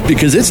ready,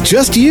 because it's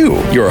just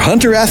you, your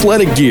Hunter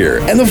athletic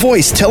gear, and the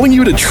voice telling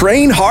you to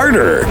train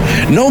harder.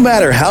 No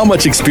matter how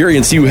much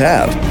experience you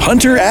have,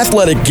 Hunter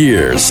athletic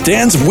gear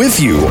stands with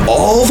you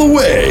all the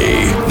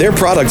way. Their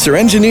products are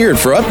engineered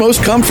for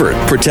utmost comfort,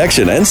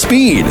 protection, and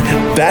speed.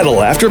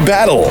 Battle after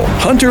battle,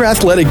 Hunter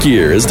Athletic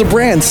Gear is the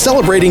brand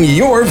celebrating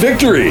your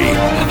victory.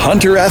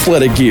 Hunter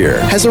Athletic Gear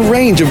has a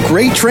range of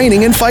great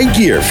training and fight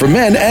gear for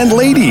men and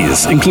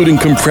ladies, including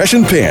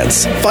compression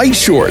pants, fight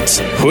shorts,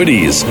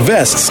 hoodies,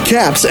 vests,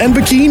 caps, and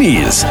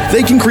bikinis.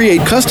 They can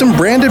create custom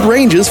branded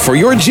ranges for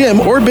your gym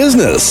or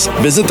business.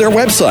 Visit their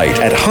website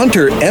at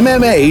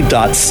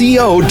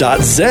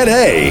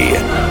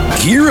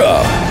huntermma.co.za. Gear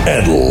up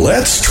and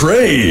let's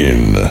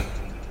train.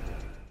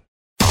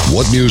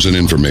 What news and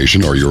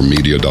information are your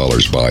media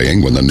dollars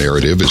buying when the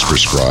narrative is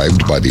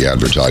prescribed by the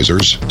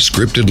advertisers?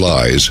 Scripted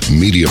lies,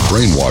 media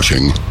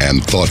brainwashing,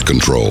 and thought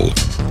control.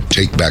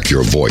 Take back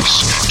your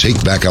voice.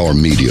 Take back our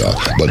media.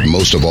 But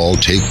most of all,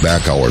 take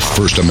back our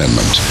First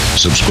Amendment.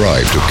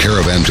 Subscribe to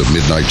Caravan to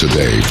Midnight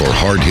today for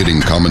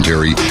hard-hitting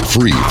commentary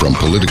free from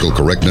political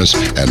correctness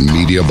and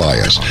media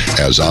bias,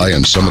 as I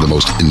and some of the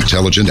most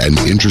intelligent and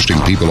interesting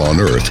people on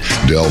earth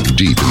delve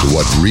deep into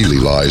what really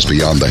lies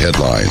beyond the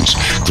headlines.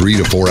 3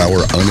 to 4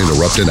 hour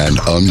uninterrupted and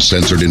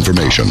uncensored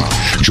information.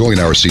 Join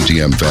our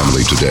CTM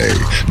family today.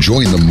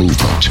 Join the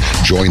movement.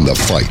 Join the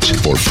fight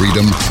for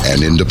freedom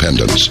and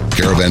independence.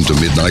 Caravan to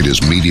Midnight is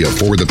media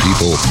for the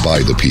people, by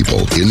the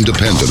people,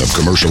 independent of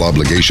commercial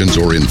obligations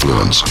or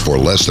influence. For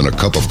less than a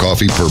cup of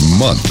coffee per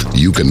month,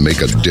 you can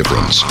make a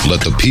difference.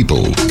 Let the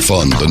people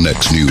fund the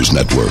next news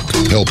network.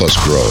 Help us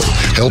grow.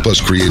 Help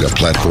us create a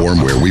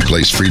platform where we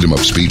place freedom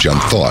of speech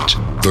and thought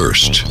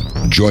first.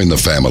 Join the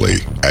family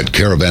at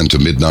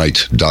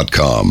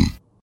caravantomidnight.com.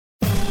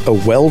 A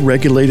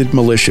well-regulated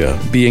militia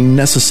being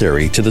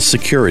necessary to the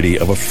security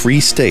of a free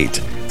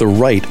state, the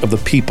right of the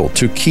people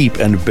to keep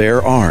and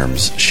bear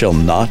arms shall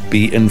not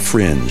be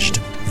infringed.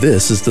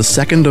 This is the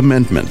Second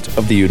Amendment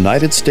of the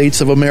United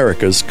States of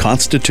America's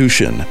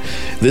Constitution.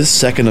 This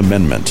Second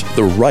Amendment,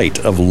 the right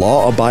of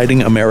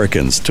law-abiding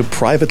Americans to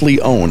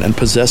privately own and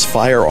possess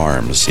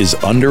firearms, is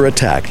under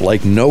attack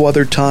like no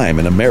other time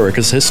in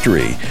America's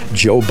history.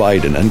 Joe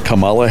Biden and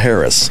Kamala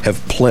Harris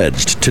have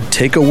pledged to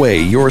take away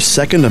your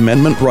Second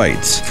Amendment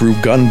rights through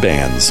gun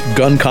bans,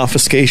 gun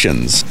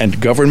confiscations,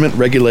 and government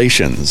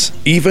regulations.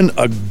 Even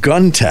a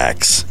gun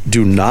tax.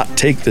 Do not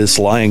take this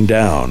lying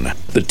down.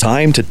 The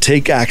time to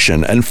take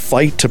action and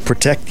fight to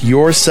protect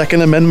your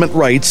Second Amendment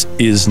rights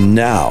is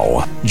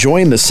now.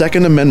 Join the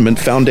Second Amendment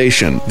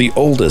Foundation, the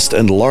oldest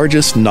and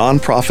largest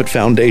nonprofit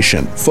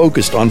foundation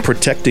focused on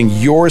protecting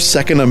your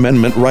Second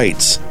Amendment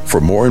rights.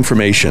 For more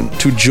information,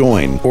 to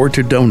join, or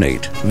to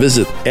donate,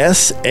 visit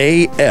saf.org.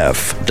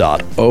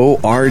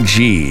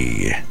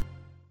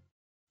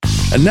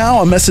 And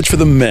now a message for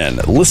the men.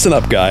 Listen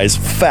up, guys.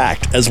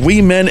 Fact. As we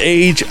men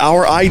age,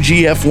 our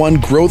IGF-1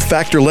 growth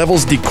factor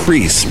levels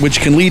decrease, which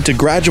can lead to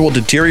gradual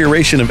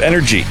deterioration of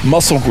energy,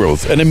 muscle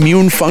growth, and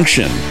immune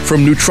function.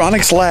 From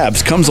Neutronics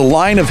Labs comes a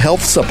line of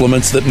health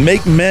supplements that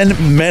make men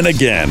men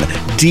again.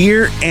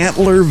 Deer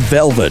Antler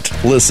Velvet.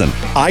 Listen,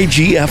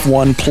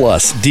 IGF-1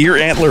 Plus Deer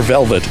Antler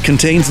Velvet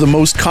contains the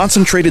most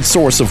concentrated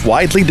source of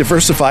widely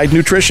diversified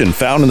nutrition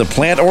found in the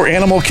plant or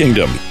animal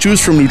kingdom. Choose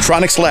from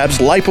Neutronics Labs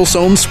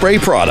liposome spray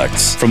products.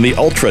 packs, from the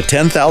Ultra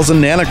 10,000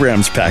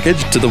 nanograms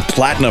package to the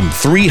Platinum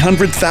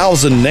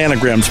 300,000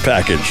 nanograms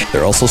package.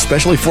 They're also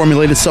specially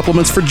formulated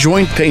supplements for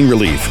joint pain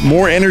relief,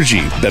 more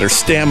energy, better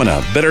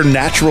stamina, better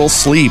natural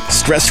sleep,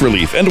 stress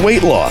relief, and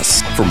weight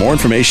loss. For more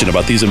information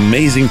about these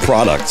amazing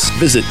products,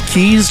 visit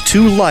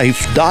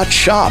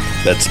keys2life.shop.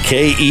 That's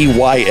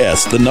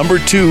KEYS, the number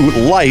 2,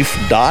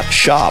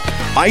 life.shop.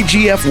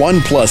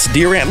 IGF-1 Plus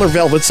Deer Antler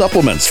Velvet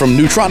Supplements from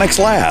Neutronics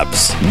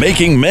Labs.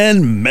 Making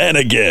men men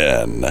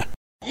again.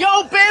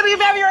 Yo, baby, you've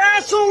had your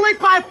asshole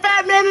licked by a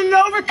fat man in an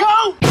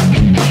overcoat?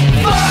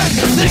 Fuck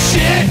the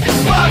shit,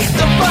 fuck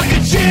the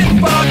fucking shit,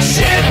 fuck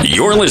shit.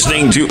 You're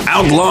listening to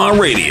Outlaw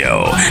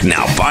Radio.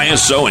 Now buy a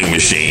sewing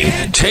machine,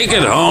 take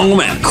it home,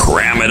 and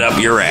cram it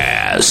up your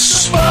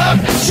ass. Fuck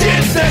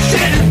shit, the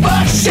shit, and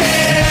fuck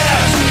shit.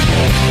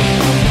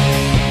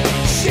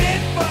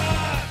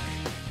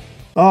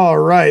 All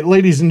right,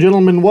 ladies and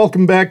gentlemen,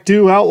 welcome back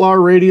to Outlaw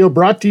Radio,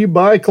 brought to you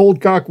by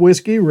Cold Cock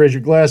Whiskey. Raise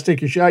your glass,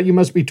 take a shot. You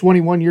must be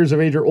 21 years of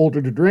age or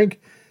older to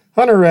drink.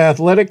 Hunter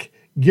Athletic,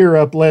 Gear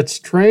Up, Let's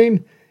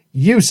Train.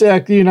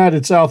 USAC, the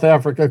United South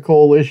Africa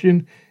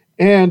Coalition.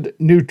 And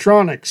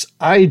Neutronics,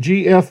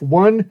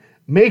 IGF-1,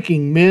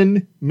 Making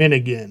Men Men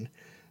Again.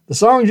 The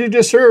songs you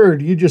just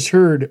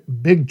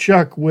heard Big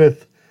Chuck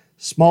with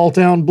Small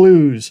Town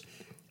Blues.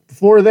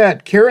 Before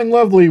that, Karen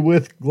Lovely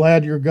with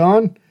Glad You're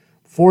Gone.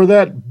 For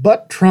that,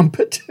 Butt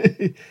Trumpet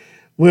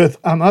with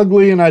I'm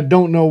Ugly and I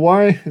Don't Know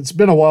Why. It's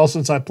been a while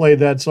since I played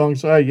that song,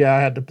 so I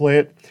had to play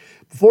it.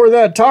 Before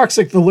that,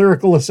 Toxic the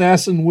Lyrical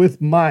Assassin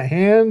with My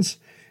Hands.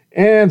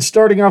 And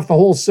starting off the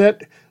whole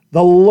set,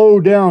 the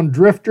Lowdown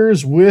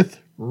Drifters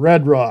with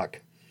Red Rock.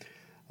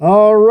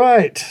 All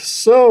right,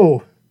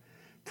 so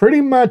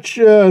pretty much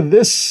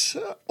this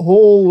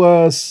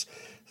whole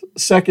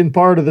second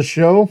part of the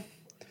show,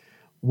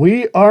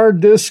 we are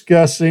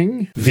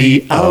discussing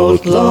the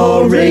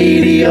Outlaw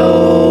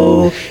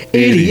Radio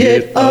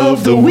Idiot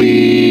of the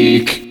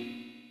Week.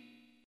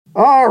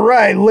 All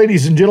right,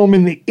 ladies and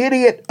gentlemen, the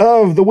Idiot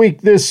of the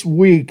Week this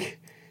week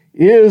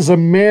is a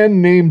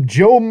man named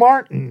Joe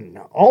Martin,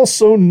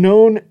 also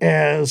known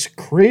as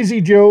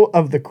Crazy Joe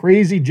of the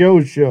Crazy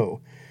Joe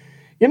Show.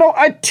 You know,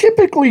 I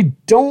typically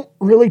don't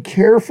really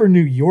care for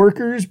New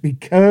Yorkers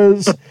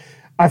because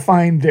I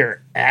find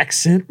their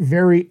accent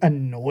very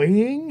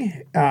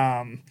annoying.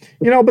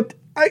 But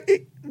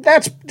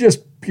that's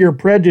just pure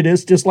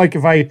prejudice. Just like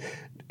if I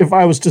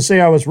was to say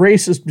I was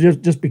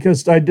racist just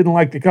because I didn't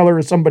like the color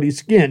of somebody's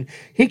skin,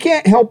 he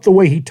can't help the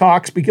way he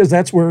talks because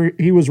that's where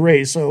he was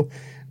raised. So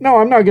no,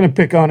 I'm not going to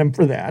pick on him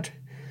for that.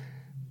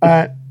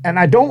 And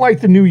I don't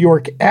like the New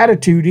York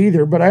attitude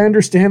either, but I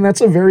understand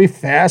that's a very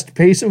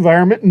fast-paced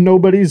environment and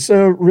nobody's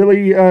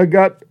really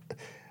got...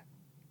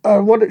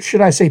 what should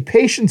I say?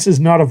 Patience is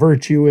not a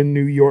virtue in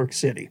New York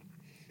City.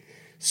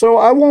 So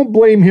I won't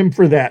blame him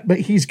for that, but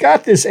he's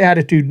got this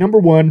attitude. Number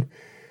one,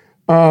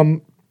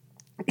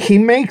 he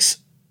makes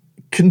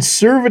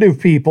conservative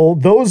people,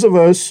 those of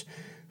us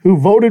who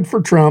voted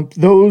for Trump,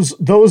 those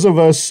of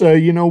us,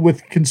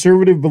 with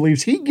conservative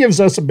beliefs, he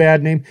gives us a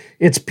bad name.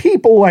 It's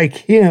people like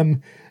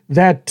him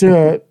that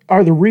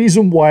are the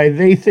reason why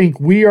they think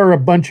we are a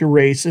bunch of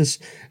racists.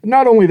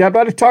 Not only that,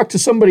 but I talked to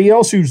somebody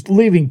else who's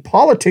leaving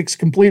politics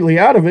completely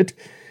out of it,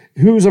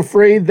 who's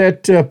afraid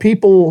that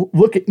people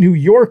look at New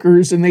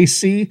Yorkers and they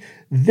see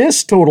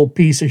this total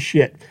piece of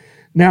shit.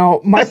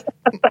 Now,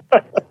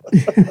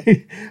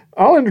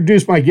 I'll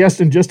introduce my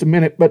guest in just a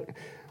minute, but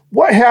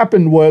what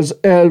happened was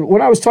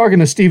when I was talking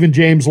to Stephen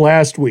James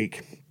last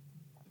week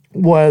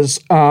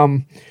was I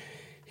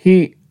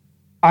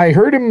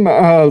heard him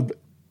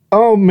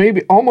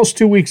maybe almost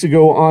 2 weeks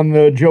ago on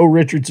the Joe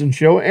Richardson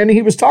show, and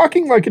he was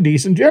talking like a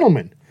decent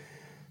gentleman.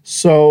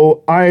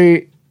 So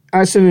I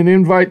sent an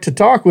invite to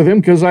talk with him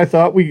because I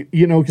thought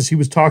because he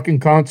was talking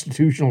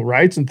constitutional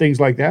rights and things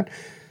like that.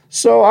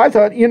 So I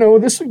thought,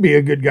 this would be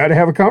a good guy to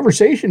have a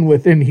conversation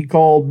with. And he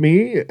called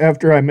me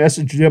after I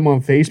messaged him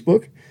on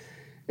Facebook,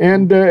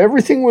 and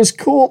everything was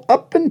cool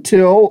up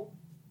until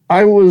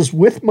I was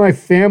with my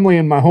family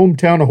in my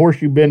hometown of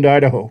Horseshoe Bend,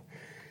 Idaho.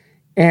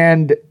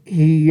 And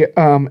he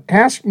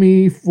asked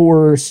me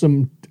for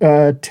some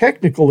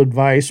technical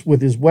advice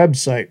with his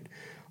website.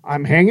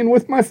 I'm hanging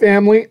with my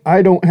family.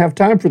 I don't have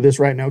time for this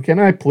right now. Can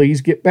I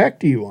please get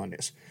back to you on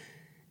this?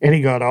 And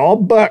he got all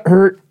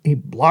butthurt. He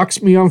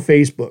blocks me on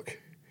Facebook.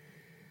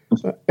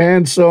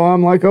 And so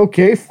I'm like,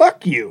 okay,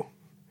 fuck you.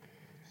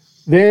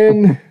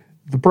 Then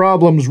the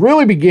problems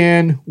really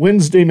began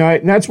Wednesday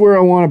night, and that's where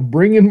I want to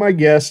bring in my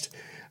guest.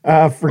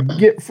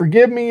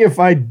 Forgive me if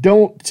I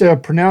don't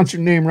pronounce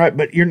your name right,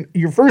 but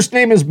your first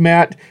name is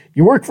Matt.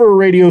 You work for a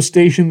radio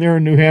station there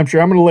in New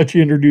Hampshire. I'm going to let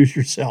you introduce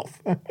yourself.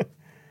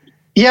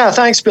 Yeah,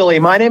 thanks, Billy.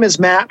 My name is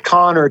Matt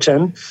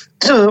Connerton,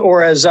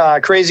 or as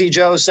Crazy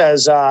Joe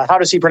says, how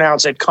does he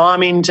pronounce it?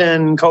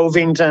 Covington,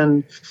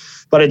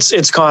 but it's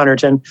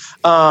Connerton.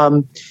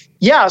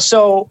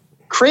 So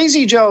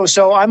Crazy Joe.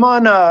 So I'm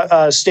on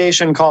a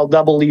station called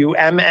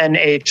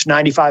WMNH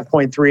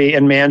 95.3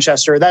 in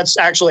Manchester. That's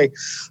actually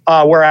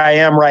where I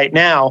am right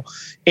now.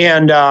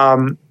 And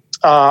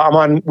I'm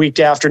on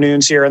weekday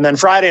afternoons here. And then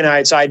Friday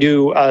nights, I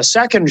do a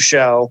second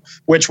show,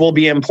 which will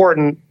be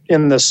important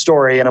in the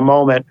story in a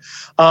moment.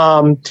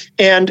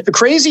 And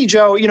Crazy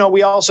Joe,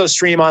 we also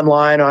stream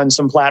online on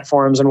some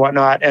platforms and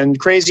whatnot. And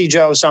Crazy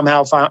Joe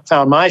somehow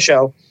found my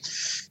show.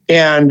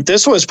 And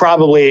this was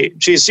probably,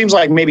 it seems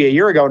like maybe a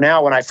year ago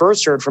now when I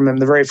first heard from him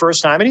the very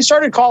first time. And he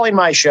started calling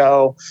my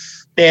show,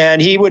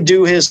 and he would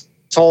do his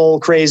whole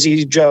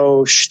Crazy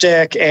Joe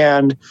shtick.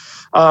 And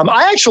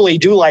I actually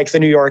do like the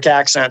New York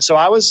accent. So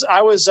I was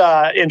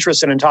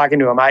interested in talking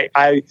to him.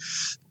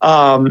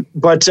 And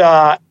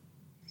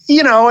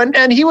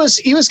he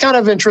was kind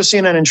of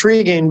interesting and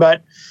intriguing,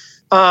 but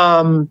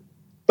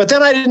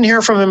then I didn't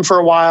hear from him for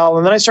a while.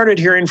 And then I started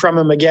hearing from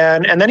him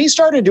again. And then he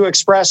started to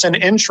express an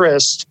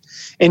interest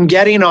in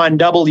getting on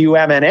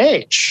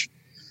WMNH.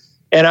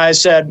 And I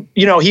said,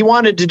 he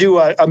wanted to do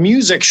a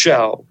music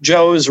show,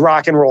 Joe's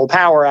Rock and Roll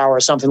Power Hour, or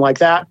something like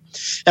that.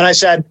 And I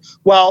said,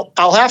 well,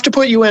 I'll have to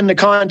put you into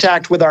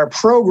contact with our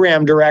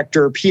program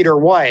director, Peter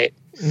White,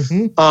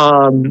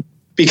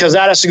 because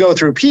that has to go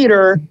through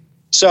Peter.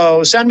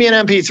 So send me an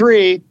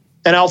MP3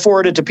 and I'll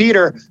forward it to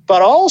Peter.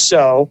 But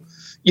also,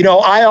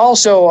 I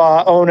also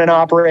own and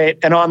operate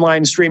an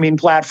online streaming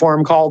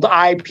platform called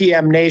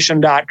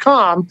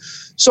IPMNation.com.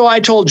 So I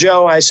told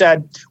Joe, I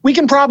said, we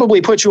can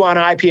probably put you on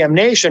IPM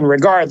Nation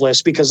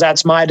regardless, because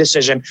that's my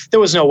decision. There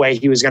was no way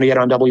he was going to get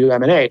on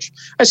WMNH.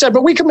 I said,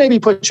 but we could maybe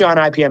put you on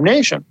IPM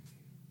Nation.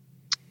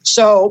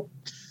 So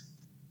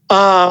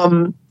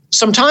some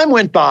time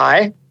went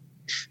by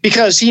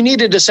because he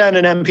needed to send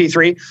an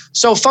MP3.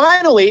 So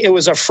finally, it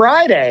was a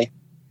Friday.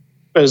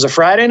 It was a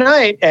Friday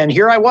night, and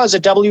here I was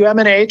at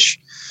WMNH.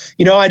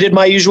 I did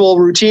my usual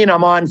routine.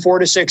 I'm on 4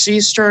 to 6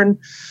 Eastern.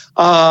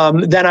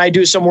 Then I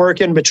do some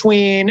work in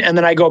between, and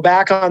then I go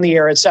back on the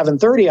air at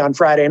 7:30 on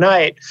Friday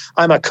night.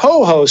 I'm a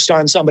co-host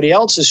on somebody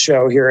else's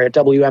show here at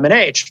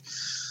WMNH.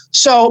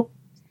 So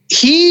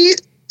he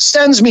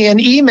sends me an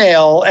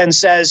email and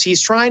says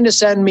he's trying to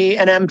send me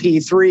an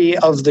MP3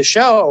 of the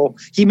show.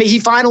 He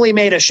finally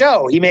made a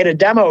show. He made a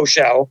demo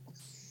show.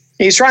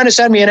 He's trying to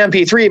send me an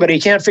MP3, but he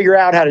can't figure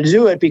out how to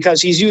do it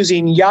because he's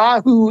using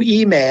Yahoo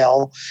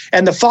email,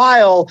 and the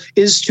file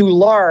is too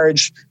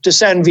large to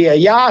send via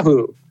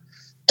Yahoo.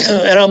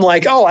 And I'm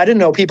like, oh, I didn't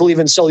know people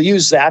even still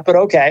use that, but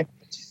okay.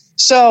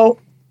 So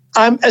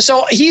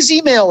he's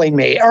emailing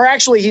me, or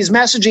actually he's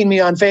messaging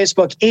me on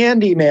Facebook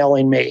and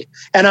emailing me,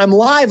 and I'm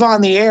live on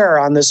the air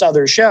on this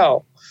other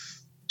show.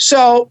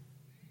 So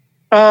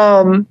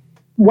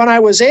when I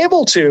was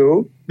able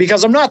to,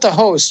 because I'm not the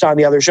host on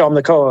the other show, I'm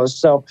the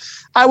co-host. So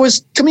I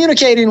was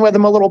communicating with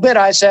him a little bit.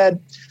 I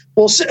said,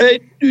 well,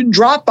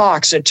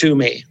 Dropbox it to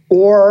me,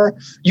 or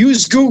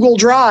use Google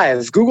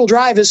Drive. Google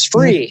Drive is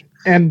free.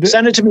 And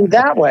send it to me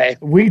that way.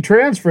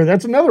 WeTransfer,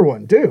 that's another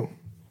one too.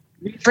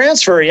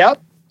 WeTransfer,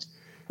 yep.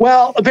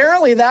 Well,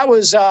 apparently that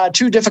was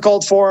too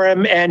difficult for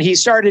him, and he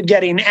started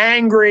getting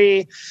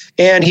angry,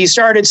 and he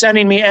started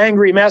sending me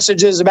angry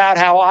messages about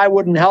how I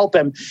wouldn't help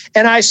him.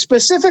 And I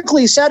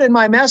specifically said in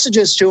my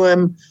messages to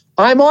him,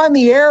 I'm on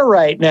the air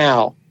right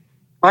now.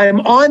 I am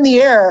on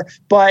the air,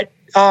 but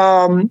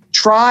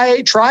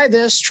try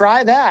this,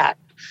 try that.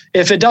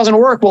 If it doesn't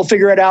work, we'll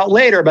figure it out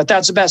later. But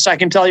that's the best I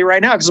can tell you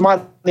right now because I'm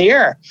on the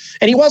air.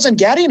 And he wasn't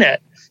getting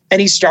it.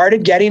 And he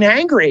started getting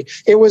angry.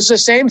 It was the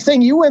same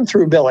thing you went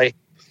through, Billy,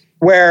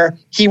 where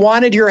he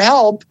wanted your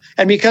help.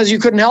 And because you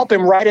couldn't help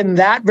him right in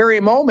that very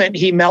moment,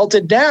 he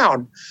melted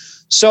down.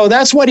 So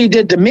that's what he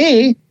did to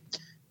me.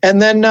 And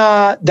then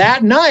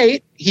that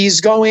night,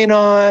 he's going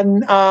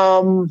on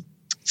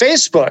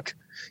Facebook.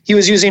 He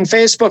was using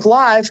Facebook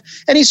Live,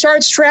 and he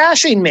starts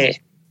trashing me.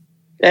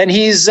 And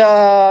he's,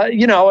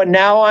 and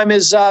now I'm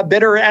his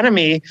bitter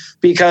enemy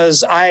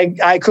because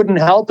I couldn't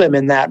help him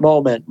in that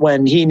moment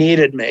when he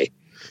needed me.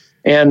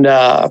 And,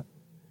 and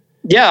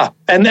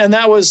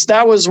that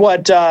was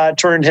what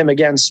turned him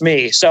against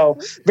me. So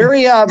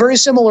very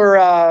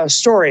similar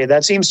story.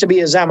 That seems to be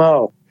his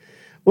MO.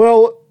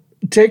 Well,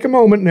 take a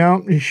moment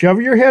now,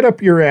 shove your head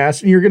up your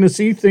ass, and you're going to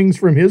see things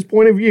from his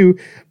point of view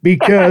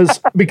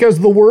because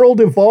the world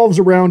evolves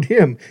around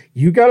him.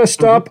 You got to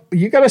stop.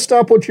 You got to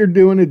stop what you're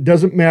doing. It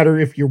doesn't matter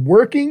if you're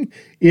working.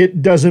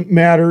 It doesn't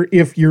matter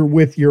if you're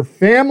with your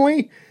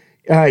family.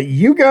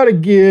 You got to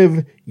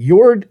give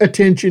your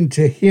attention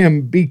to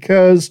him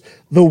because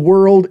the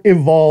world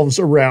evolves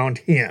around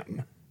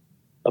him.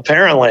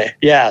 Apparently,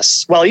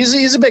 yes. Well,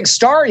 he's a big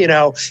star,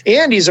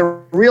 and he's a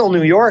real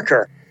New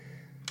Yorker.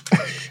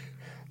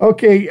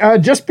 Okay,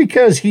 just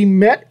because he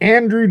met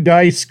Andrew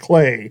Dice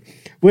Clay,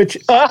 which,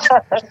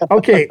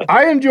 okay,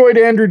 I enjoyed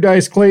Andrew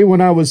Dice Clay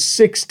when I was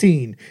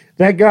 16.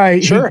 That guy,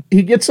 sure.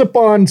 he gets up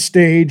on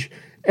stage,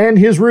 and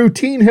his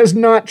routine has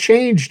not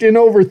changed in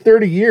over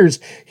 30 years.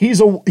 He's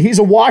a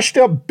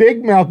washed-up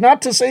big mouth,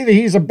 not to say that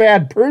he's a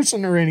bad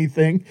person or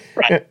anything.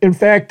 Right. In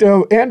fact,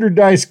 Andrew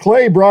Dice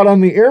Clay brought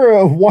on the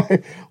era of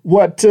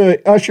what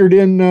ushered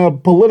in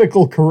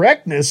political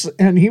correctness,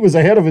 and he was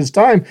ahead of his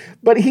time,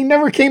 but he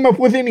never came up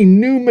with any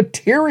new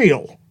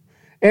material.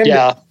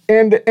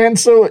 And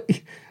so,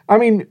 I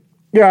mean,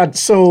 God,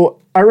 so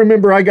I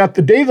remember I got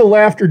The Day the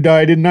Laughter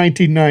died in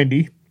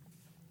 1990.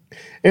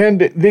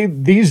 And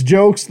these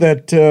jokes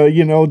that,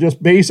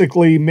 just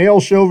basically male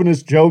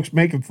chauvinist jokes,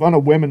 making fun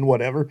of women,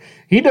 whatever.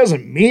 He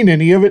doesn't mean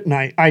any of it.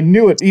 And I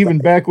knew it even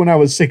back when I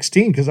was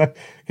 16 because I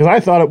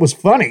thought it was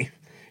funny,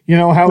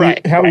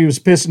 how he was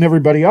pissing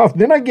everybody off.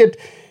 Then I get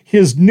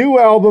his new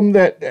album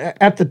that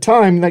at the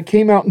time that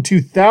came out in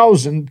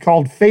 2000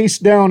 called Face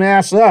Down,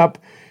 Ass Up.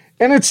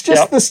 And it's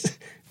just this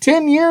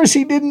 10 years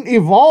he didn't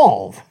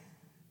evolve.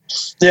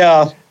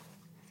 Yeah.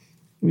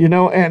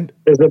 And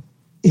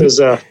there's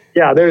a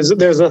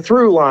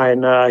through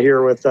line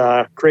here with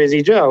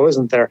Crazy Joe,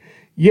 isn't there?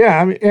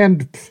 Yeah,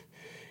 and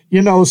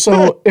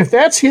so if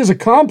that's his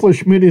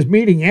accomplishment is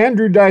meeting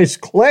Andrew Dice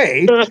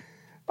Clay,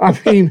 I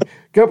mean,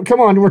 come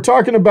on, we're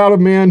talking about a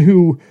man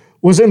who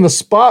was in the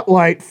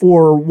spotlight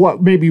for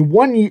maybe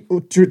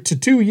 1 to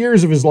 2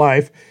 years of his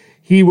life.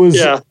 He was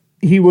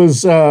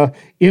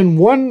in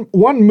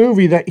one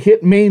movie that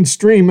hit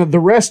mainstream. The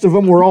rest of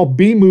them were all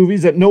B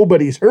movies that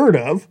nobody's heard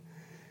of.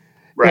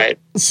 Right.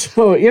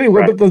 So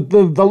anyway, but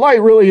the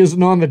light really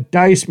isn't on the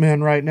Dice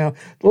Man right now.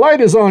 The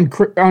light is on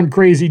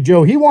Crazy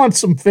Joe. He wants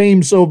some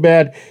fame so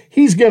bad,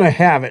 he's going to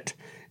have it.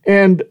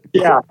 And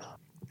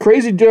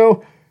Crazy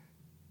Joe,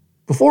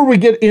 before we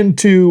get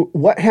into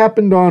what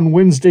happened on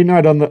Wednesday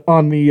night on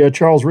the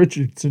Charles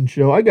Richardson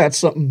show, I got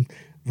something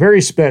very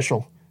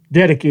special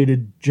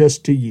dedicated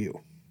just to you.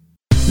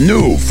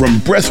 New from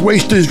Breath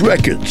Wasters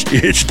Records,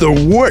 it's The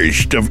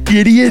Worst of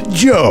Idiot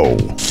Joe.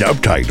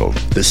 Subtitled,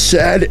 The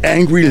Sad,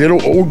 Angry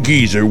Little Old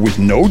Geezer with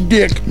No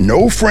Dick,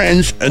 No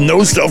Friends, and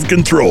No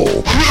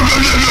Self-Control.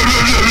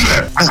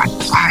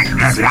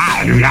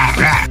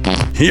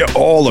 Hear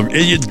all of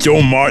Idiot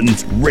Joe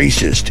Martin's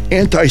racist,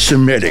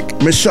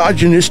 anti-Semitic,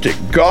 misogynistic,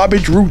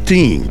 garbage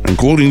routine,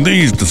 including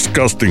these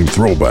disgusting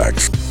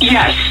throwbacks.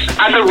 Yes,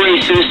 I'm a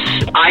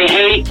racist. I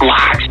hate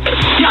blacks.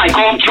 Yeah, I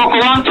call them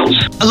chocolantos.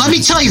 Let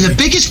me tell you, the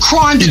biggest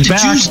crime that the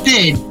Jews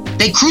did,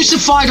 they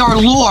crucified our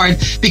Lord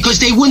because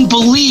they wouldn't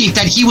believe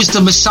that he was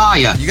the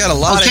Messiah. You got a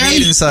lot of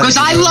hate inside. Because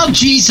I love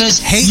Jesus.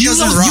 Hate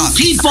doesn't rock.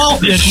 You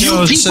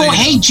people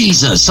hate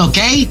Jesus,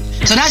 okay?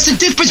 So that's the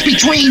difference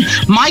between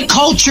my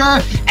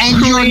culture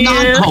and your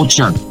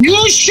non-culture.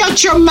 You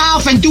shut your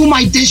mouth and do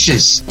my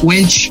dishes,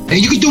 winch. And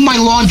you can do my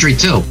laundry,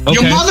 too. Okay.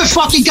 Your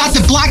motherfucking got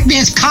the black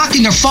man's cock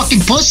in their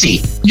fucking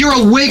pussy. You're a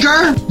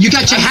wigger. You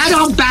got your hat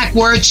on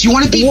backwards. You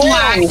want to be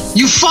black.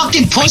 You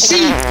fucking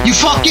pussy. You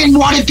fucking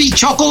want to be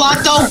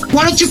chocolato.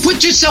 Why don't you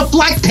put yourself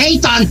black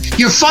paint on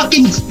your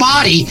fucking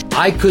body?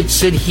 I could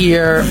sit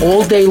here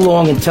all day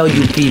long and tell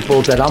you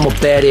people that I'm a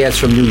badass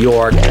from New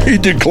York. He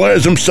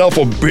declares himself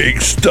a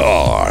big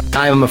star.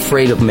 I am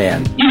afraid of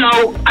man. You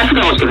know, I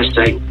forgot what I was going to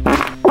say.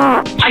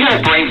 I got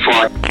a brain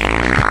fart.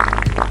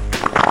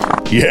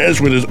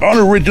 Yes, with his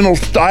unoriginal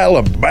style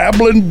of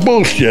babbling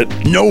bullshit,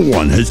 no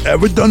one has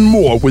ever done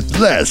more with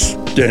less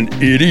than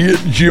Idiot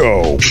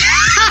Joe.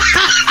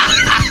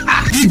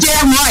 You're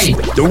damn right.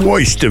 The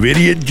Worst of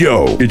Idiot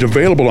Joe is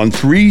available on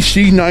 3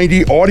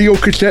 C90 audio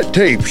cassette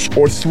tapes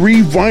or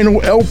 3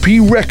 vinyl LP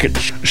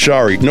records.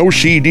 Sorry, no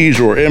CDs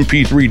or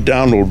MP3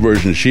 download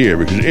versions here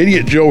because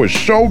Idiot Joe is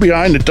so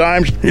behind the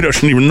times, he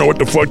doesn't even know what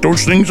the fuck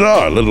those things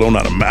are, let alone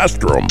how to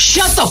master them.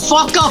 Shut the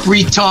fuck up,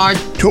 retard.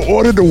 To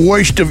order The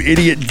Worst of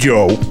Idiot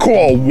Joe,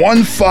 call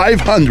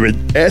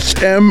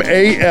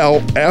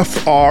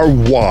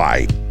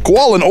 1-500-SMALFRY.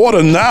 Call and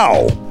order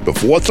now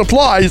before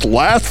supplies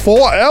last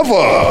forever.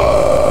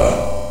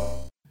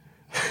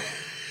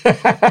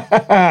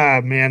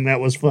 Man, that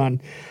was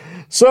fun.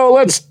 So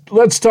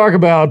let's talk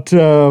about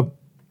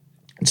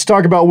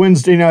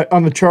Wednesday night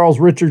on the Charles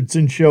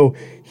Richardson show.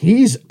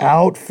 He's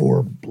out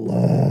for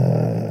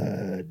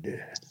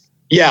blood.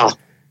 Yeah.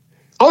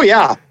 Oh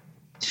yeah.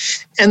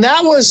 And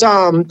that was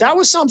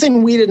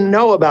something we didn't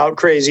know about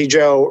Crazy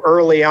Joe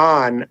early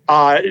on.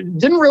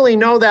 Didn't really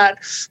know that.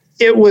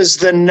 It was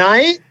the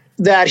night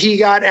that he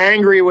got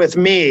angry with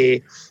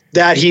me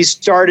that he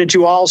started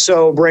to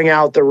also bring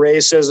out the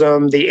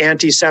racism, the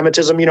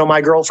anti-Semitism. You know, my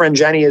girlfriend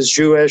Jenny is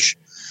Jewish.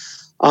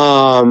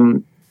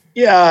 And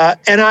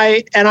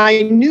I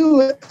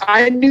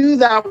knew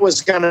that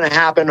was going to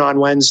happen on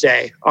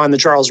Wednesday on the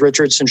Charles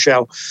Richardson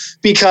show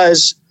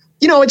because,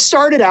 you know, it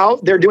started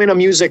out, they're doing a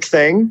music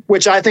thing,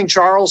 which I think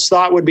Charles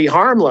thought would be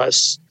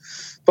harmless.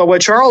 But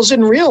what Charles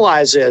didn't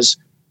realize is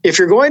if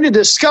you're going to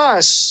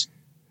discuss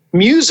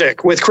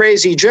music with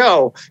Crazy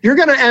Joe, you're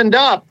going to end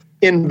up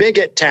in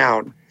bigot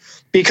town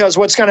because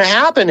what's going to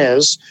happen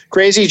is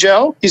Crazy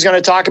Joe, he's going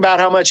to talk about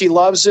how much he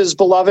loves his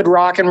beloved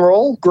rock and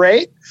roll.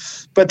 Great.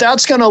 But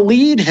that's going to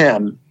lead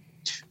him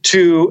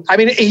to, I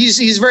mean,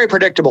 he's very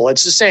predictable.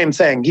 It's the same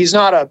thing. He's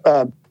not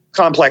a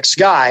complex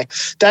guy.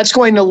 That's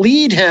going to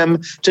lead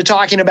him to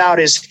talking about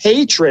his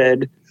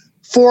hatred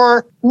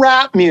for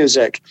rap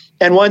music.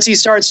 And once he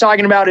starts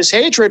talking about his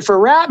hatred for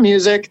rap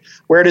music,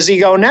 where does he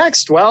go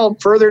next? Well,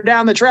 further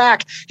down the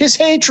track, his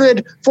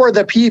hatred for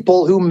the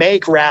people who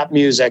make rap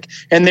music.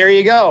 And there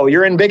you go.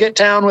 You're in bigot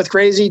town with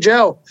Crazy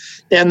Joe.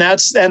 And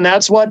that's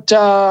what,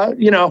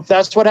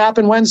 that's what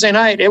happened Wednesday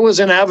night. It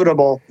was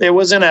inevitable.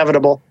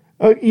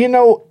 You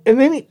know, and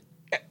then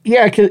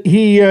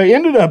he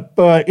ended up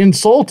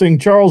insulting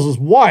Charles's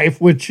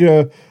wife, which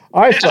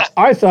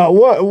I thought,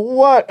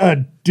 what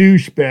a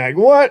douchebag,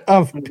 what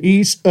a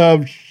piece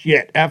of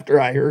shit. After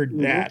I heard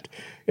that,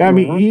 I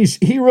mean,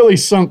 he really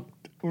sunk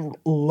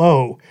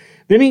low.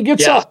 Then he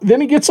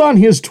gets on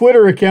his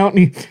Twitter account,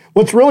 and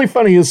what's really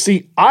funny is,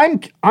 see, I'm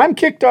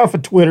kicked off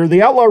of Twitter.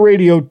 The Outlaw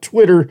Radio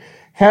Twitter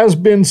has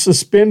been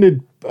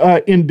suspended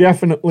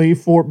indefinitely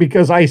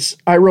because I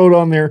wrote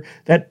on there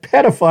that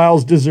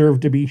pedophiles deserve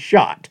to be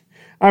shot.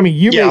 I mean,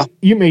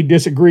 you may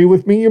disagree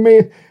with me, you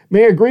may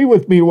agree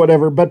with me,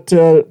 whatever, but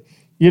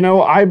you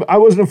know, I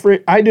wasn't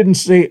afraid. I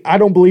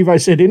don't believe I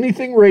said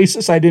anything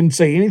racist. I didn't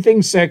say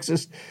anything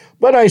sexist,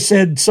 but I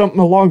said something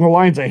along the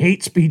lines of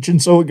hate speech,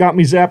 and so it got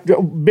me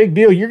zapped. Big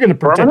deal. You're going to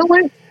protect.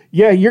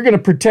 Yeah, you're going to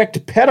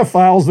protect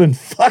pedophiles, then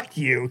fuck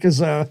you,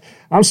 because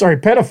I'm sorry,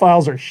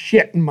 pedophiles are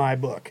shit in my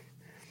book.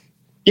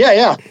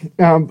 Yeah.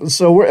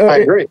 So I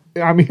agree.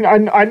 I mean,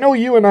 I know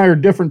you and I are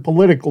different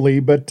politically,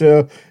 but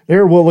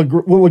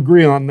we'll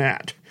agree on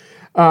that.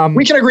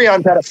 We can agree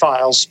on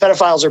pedophiles.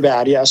 Pedophiles are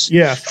bad, yes.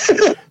 Yeah.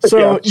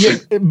 So,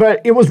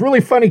 but it was really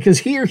funny because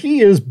here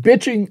he is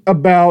bitching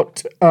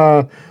about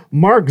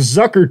Mark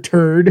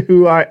Zuckerturd,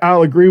 who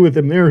I'll agree with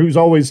him there, who's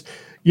always,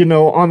 you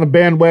know, on the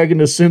bandwagon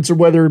to censor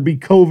whether it be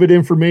COVID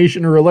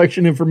information or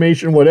election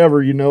information,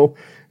 whatever, you know.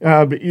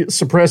 He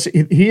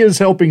is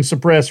helping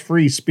suppress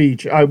free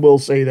speech. I will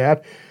say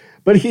that,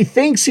 but he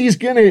thinks he's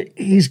gonna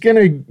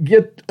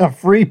get a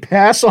free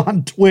pass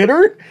on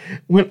Twitter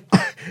when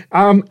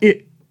I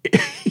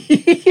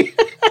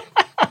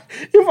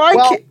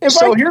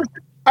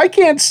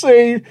can't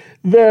say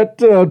that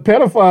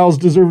pedophiles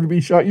deserve to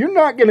be shot. You're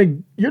not gonna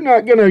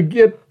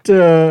get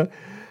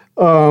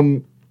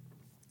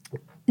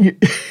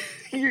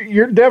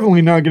you're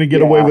definitely not gonna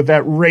get away with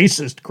that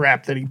racist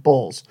crap that he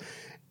pulls.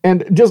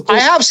 And I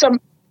have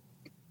some.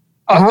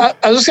 I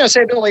was just going to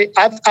say, Billy,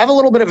 I have a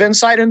little bit of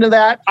insight into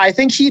that. I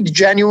think he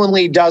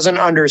genuinely doesn't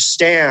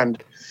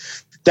understand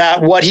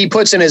that what he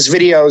puts in his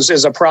videos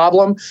is a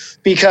problem,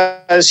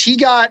 because he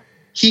got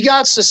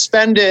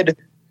suspended.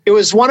 It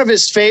was one of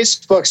his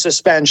Facebook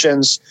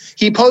suspensions.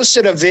 He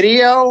posted a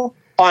video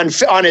on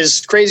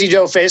his Crazy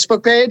Joe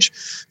Facebook page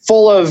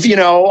full of, you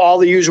know, all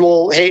the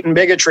usual hate and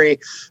bigotry.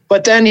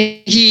 But then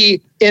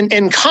he,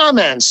 in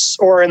comments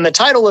or in the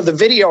title of the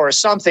video or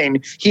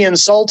something, he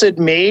insulted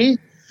me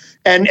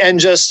and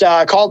just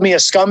called me a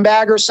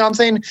scumbag or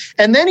something.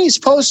 And then he's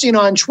posting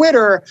on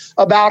Twitter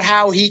about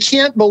how he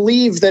can't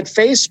believe that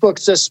Facebook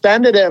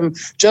suspended him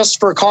just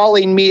for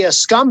calling me a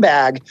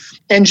scumbag.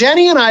 And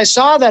Jenny and I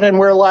saw that and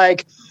we're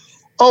like,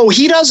 oh,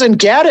 he doesn't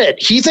get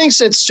it. He thinks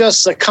it's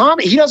just a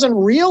comment. He doesn't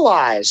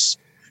realize.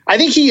 I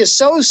think he is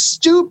so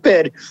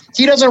stupid.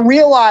 He doesn't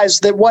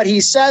realize that what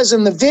he says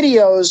in the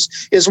videos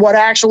is what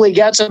actually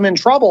gets him in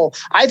trouble.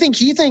 I think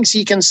he thinks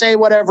he can say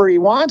whatever he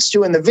wants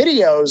to in the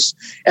videos,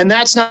 and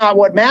that's not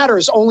what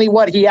matters. Only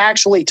what he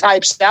actually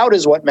types out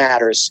is what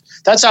matters.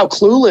 That's how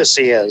clueless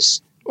he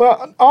is.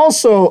 Well,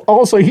 also,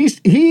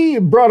 he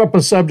brought up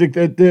a subject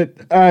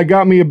that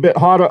got me a bit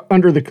hot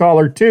under the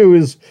collar too.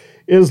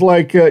 Is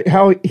like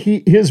how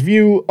his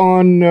view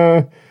on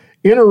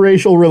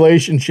interracial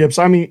relationships.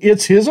 I mean,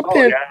 it's his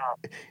opinion.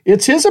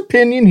 It's his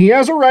opinion. He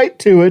has a right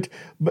to it,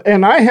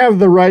 and I have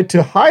the right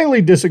to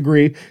highly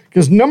disagree.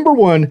 Because number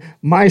one,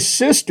 my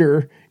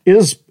sister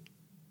is.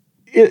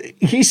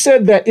 He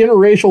said that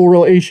interracial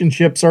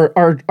relationships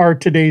are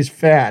today's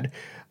fad.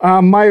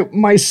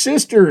 My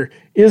sister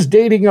is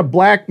dating a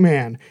black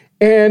man,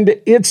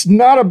 and it's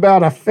not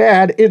about a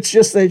fad. It's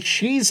just that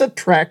she's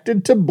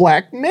attracted to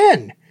black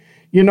men.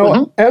 You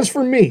know, as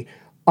for me,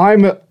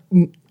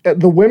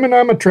 the women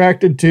I'm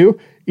attracted to,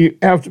 you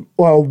have to,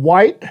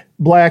 white,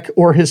 black,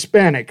 or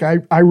Hispanic.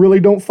 I really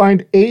don't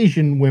find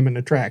Asian women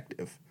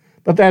attractive,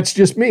 but that's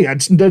just me.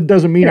 That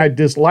doesn't mean I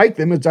dislike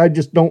them. I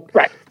just don't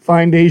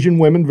find Asian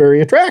women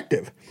very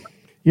attractive.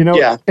 You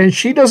know, and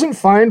she doesn't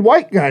find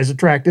white guys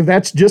attractive.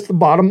 That's just the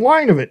bottom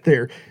line of it.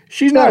 There,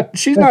 she's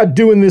not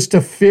doing this to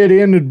fit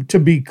in and to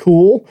be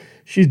cool.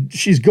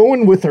 She's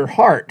going with her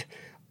heart.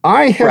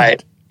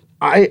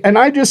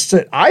 I just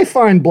said, I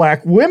find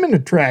black women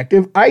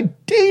attractive. I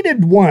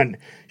dated one.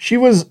 She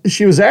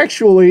was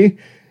actually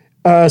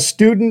a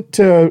student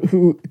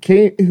who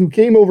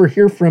came over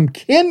here from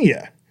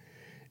Kenya.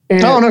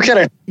 And, oh, no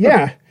kidding.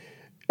 Yeah.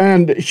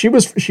 And she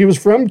was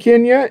from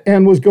Kenya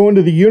and was going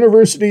to the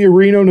University of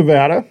Reno,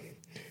 Nevada,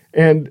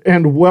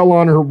 and well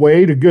on her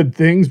way to good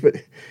things.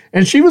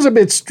 And she was a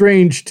bit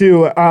strange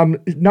too.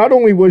 Not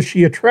only was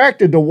she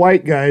attracted to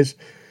white guys,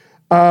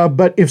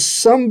 but if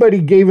somebody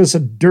gave us a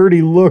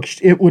dirty look,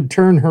 it would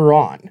turn her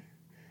on.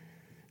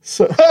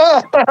 So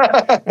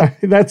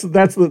that's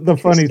the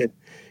funny thing.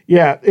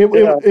 Yeah,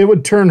 it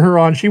would turn her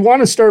on. She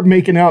want to start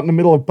making out in the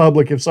middle of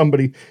public if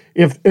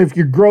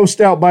you're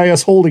grossed out by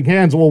us holding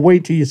hands, well,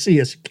 wait till you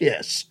see us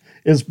kiss.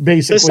 Is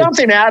basically there's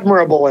something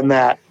admirable in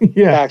that.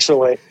 Yeah,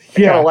 actually, I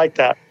kind of like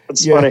that.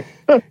 It's funny.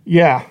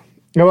 Yeah.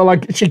 You know,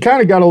 like she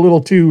kind of got a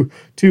little too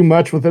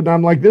much with it. And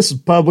I'm like, this is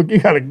public. You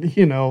got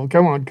to,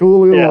 come on,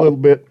 cool it a little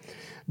bit.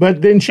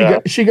 But then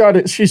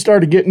she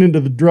started getting into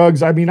the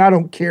drugs. I mean, I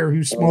don't care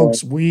who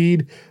smokes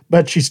weed,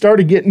 but she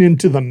started getting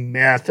into the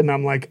meth, and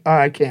I'm like,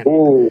 I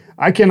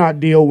cannot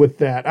deal with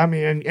that. I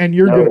mean, and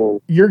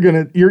you're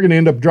gonna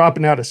end up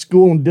dropping out of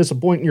school and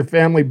disappointing your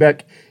family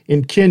back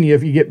in Kenya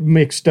if you get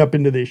mixed up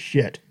into this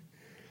shit.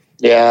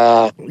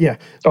 Yeah. Yeah.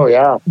 Oh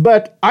yeah.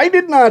 But I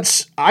did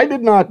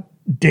not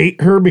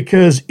date her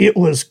because it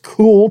was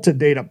cool to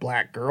date a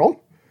black girl.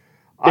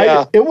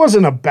 Yeah. It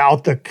wasn't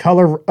about the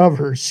color of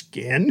her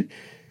skin.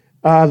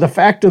 The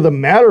fact of the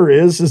matter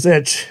is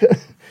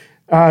that,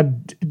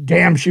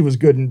 damn, she was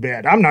good in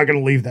bed. I'm not going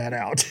to leave that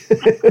out.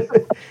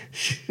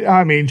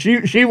 I mean,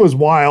 she was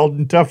wild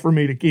and tough for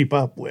me to keep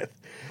up with,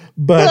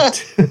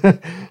 but,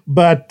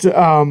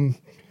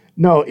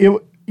 no,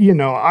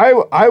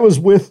 I was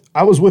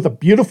with a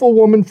beautiful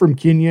woman from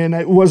Kenya, and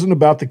it wasn't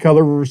about the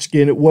color of her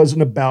skin. It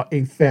wasn't about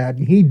a fad,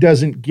 and he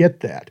doesn't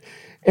get that.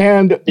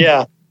 And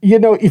yeah.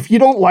 If you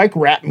don't like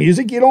rap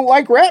music, you don't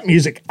like rap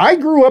music. I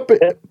grew up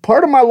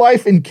part of my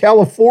life in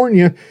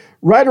California,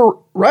 right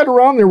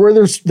around there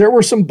where there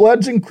were some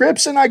Bloods and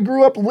Crips, and I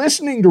grew up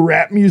listening to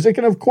rap music.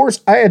 And of course,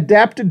 I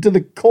adapted to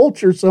the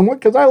culture somewhat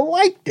because I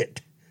liked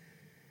it.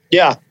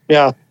 Yeah,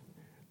 yeah.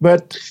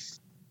 But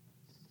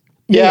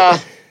yeah,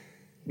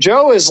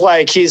 Joe is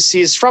like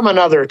he's from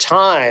another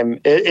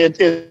time.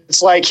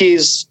 It's like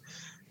he's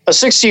a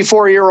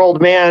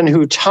 64-year-old man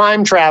who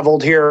time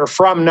traveled here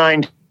from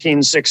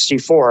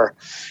 1964.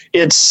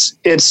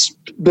 It's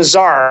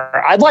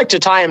bizarre. I'd like to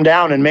tie him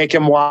down and make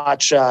him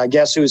watch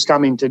Guess Who's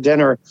Coming to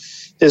Dinner.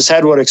 His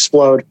head would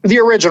explode. The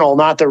original,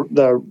 not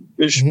the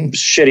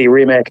shitty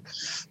remake.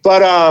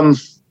 But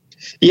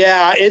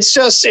yeah, it's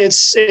just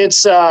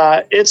it's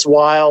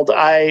wild.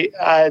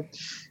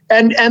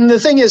 And the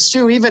thing is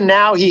too, even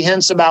now he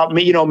hints about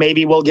me,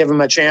 maybe we'll give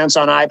him a chance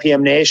on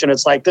IPM Nation.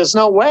 It's like, there's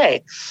no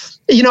way.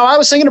 I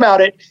was thinking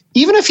about it.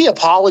 Even if he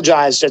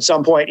apologized at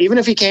some point, even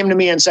if he came to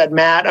me and said,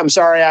 Matt, I'm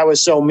sorry I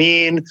was so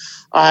mean.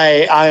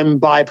 I'm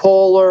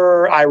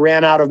bipolar. I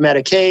ran out of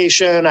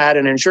medication. I had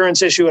an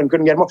insurance issue and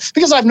couldn't get more.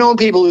 Because I've known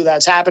people who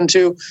that's happened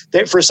to.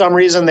 For some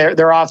reason,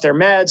 they're off their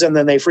meds and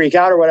then they freak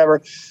out or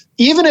whatever.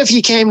 Even if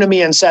he came to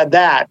me and said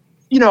that,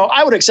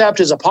 I would accept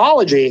his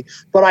apology,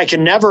 but I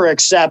can never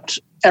accept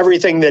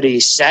everything that he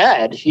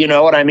said. You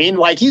know what I mean?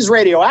 Like, he's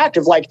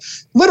radioactive. Like,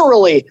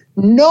 literally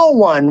no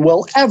one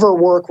will ever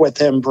work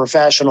with him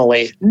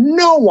professionally.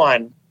 No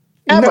one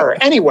ever,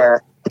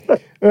 anywhere.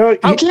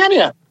 How can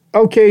you?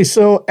 Okay,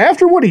 so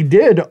after what he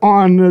did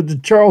on the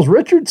Charles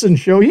Richardson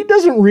show, he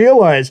doesn't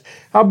realize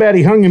how bad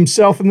he hung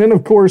himself. And then,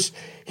 of course,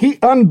 he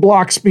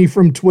unblocks me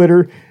from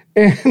Twitter.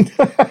 And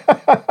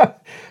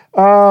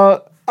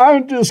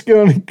I'm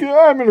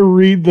gonna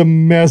read the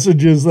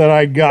messages that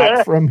I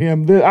got from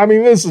him. I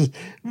mean,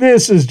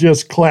 this is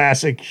just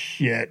classic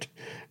shit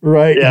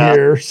right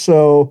here.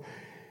 So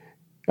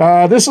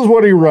this is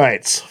what he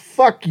writes.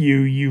 Fuck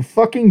you, you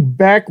fucking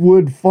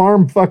backwood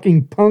farm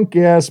fucking punk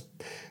ass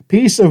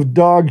piece of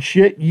dog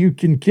shit. You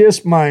can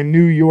kiss my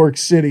New York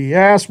City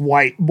ass,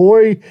 white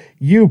boy.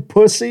 You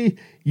pussy.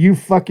 You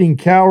fucking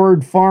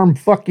coward farm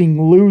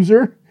fucking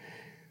loser.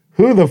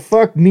 Who the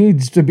fuck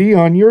needs to be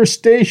on your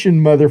station,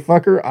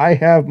 motherfucker? I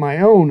have my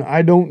own.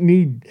 I don't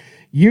need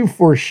you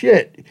for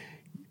shit.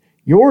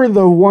 You're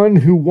the one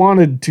who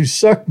wanted to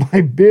suck my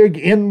big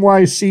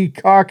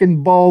NYC cock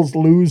and balls,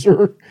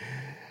 loser.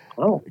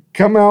 Oh.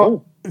 Come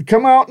out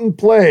and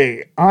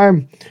play.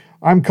 I'm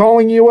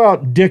calling you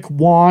out, Dick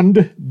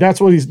Wand. That's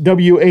what he's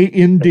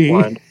WAND.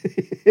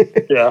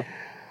 Yeah.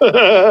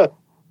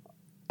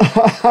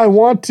 I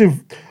want to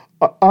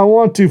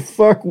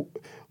fuck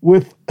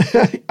with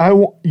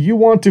you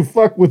want to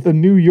fuck with a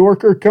New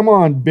Yorker? Come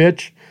on,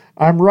 bitch.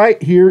 I'm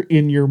right here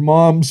in your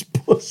mom's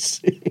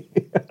pussy.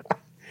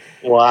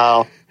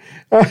 Wow.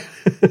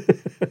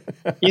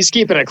 He's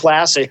keeping it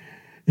classy.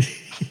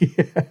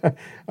 Yeah.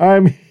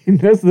 I mean,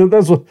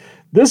 that's what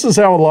this is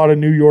how a lot of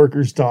New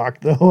Yorkers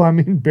talk, though. I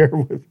mean, bear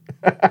with.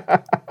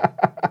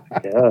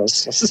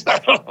 Yes. I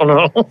don't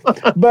know.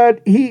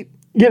 But he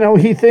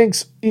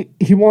thinks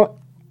he want.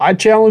 I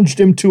challenged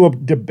him to a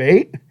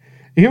debate.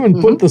 He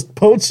even put this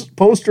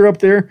poster up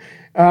there.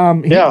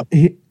 Now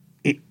he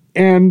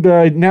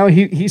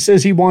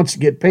says he wants to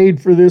get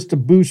paid for this to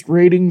boost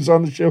ratings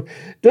on the show.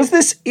 Does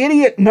this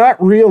idiot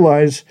not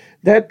realize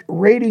that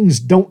ratings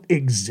don't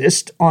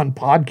exist on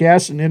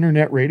podcasts and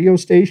internet radio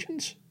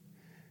stations?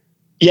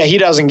 Yeah, he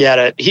doesn't get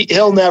it.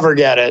 He'll never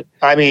get it.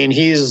 I mean,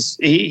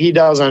 he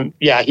doesn't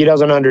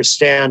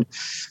understand.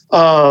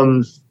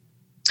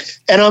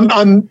 And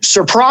I'm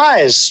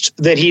surprised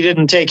that he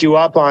didn't take you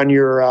up on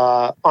your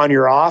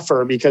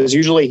offer, because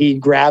usually he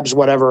grabs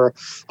whatever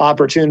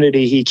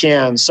opportunity he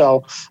can.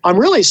 So I'm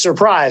really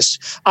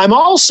surprised. I'm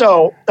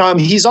also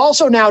he's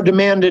also now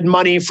demanded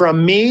money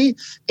from me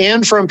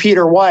and from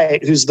Peter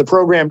White, who's the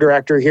program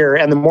director here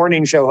and the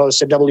morning show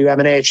host at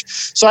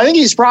WMNH. So I think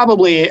he's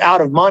probably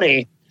out of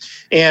money,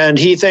 and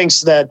he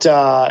thinks that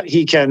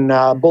he can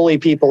bully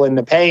people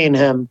into paying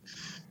him.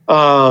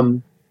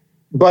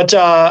 But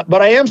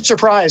I am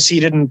surprised he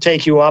didn't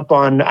take you up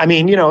on. I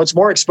mean, it's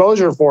more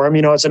exposure for him.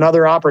 It's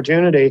another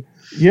opportunity.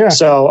 Yeah.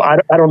 So I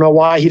don't know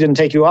why he didn't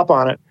take you up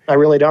on it. I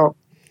really don't.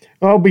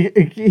 Well,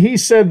 he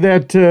said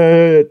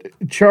that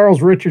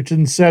Charles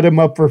Richardson set him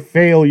up for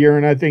failure,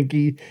 and I think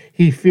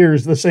he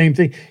fears the same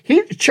thing.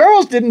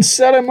 Charles didn't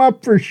set him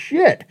up for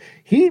shit.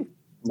 He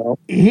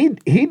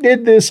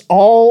did this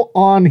all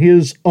on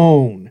his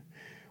own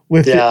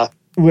with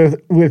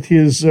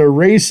his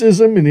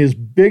racism and his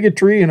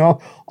bigotry and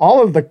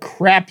all of the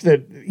crap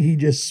that he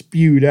just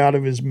spewed out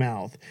of his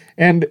mouth,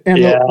 and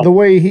the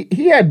way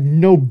he had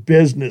no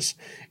business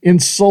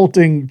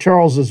insulting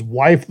Charles's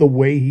wife the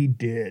way he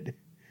did.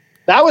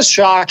 That was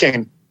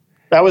shocking.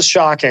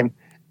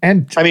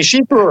 And I mean,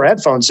 she threw her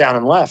headphones down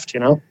and left,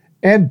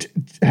 And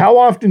how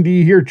often do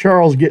you hear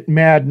Charles get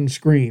mad and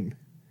scream?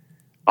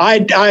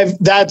 I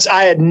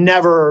had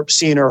never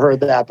seen or heard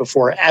that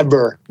before,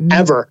 ever.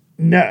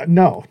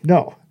 No.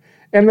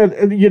 And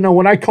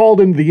when I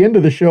called him at the end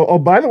of the show, oh,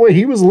 by the way,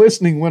 he was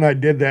listening when I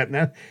did that.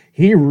 And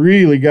he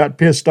really got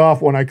pissed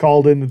off when I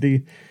called into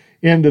the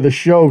end of the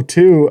show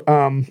too.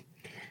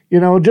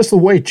 Just the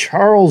way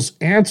Charles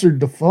answered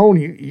the phone,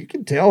 you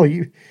can tell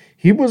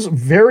he was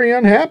very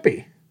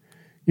unhappy.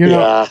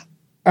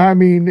 I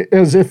mean,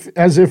 as if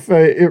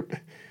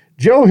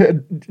Joe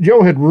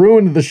had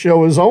ruined the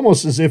show. Is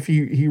almost as if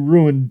he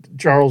ruined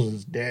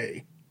Charles's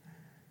day.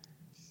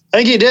 I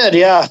think he did.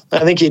 Yeah, I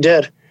think he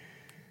did.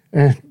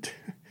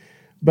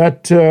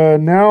 But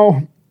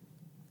now,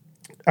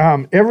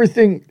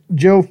 everything,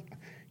 Joe.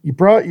 You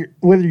brought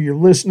whether you're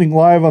listening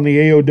live on the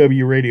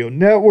AOW Radio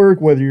Network,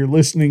 whether you're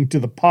listening to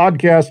the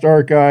podcast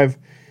archive,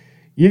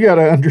 you got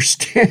to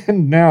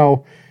understand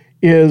now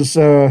is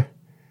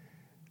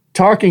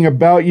talking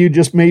about you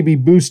just maybe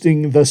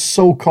boosting the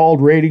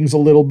so-called ratings a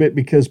little bit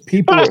because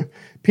people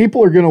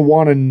are going to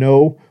want to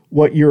know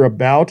what you're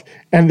about,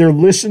 and they're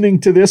listening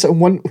to this.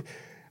 And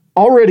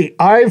already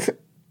I've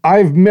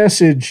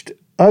messaged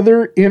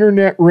other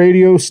internet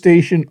radio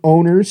station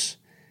owners,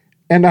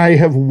 and I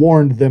have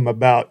warned them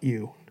about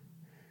you.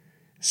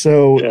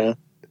 So,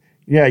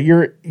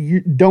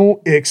 you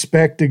don't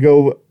expect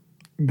to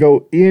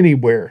go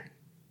anywhere.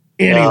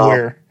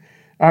 No.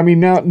 I mean,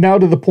 now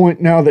to the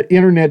point now that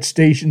internet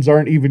stations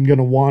aren't even going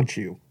to want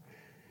you.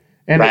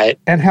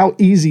 And how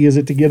easy is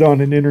it to get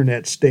on an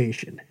internet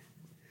station?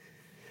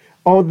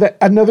 Oh,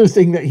 another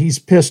thing that he's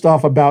pissed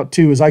off about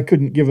too is I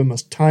couldn't give him a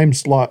time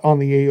slot on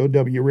the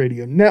AOW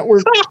Radio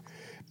Network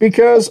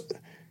because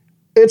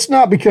it's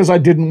not because I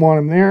didn't want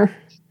him there.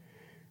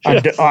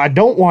 I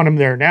don't want him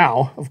there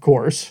now, of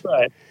course.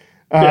 Right.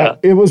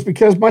 It was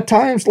because my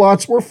time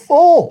slots were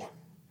full.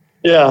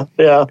 Yeah.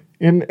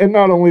 And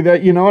not only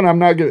that, and I'm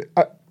not gonna.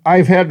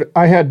 I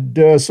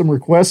had some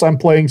requests. I'm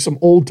playing some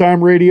old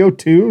time radio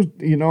too.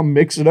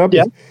 Mix it up.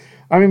 Yeah.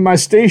 I mean, my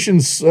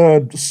station's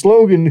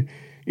slogan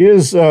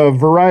is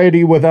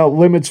variety without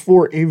limits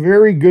for a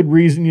very good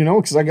reason.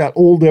 Because I got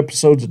old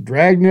episodes of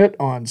Dragnet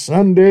on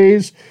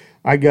Sundays.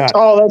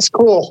 That's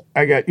cool.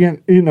 I got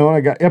I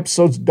got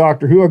episodes of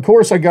Doctor Who. Of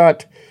course, I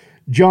got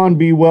John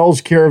B.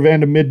 Wells' Caravan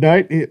to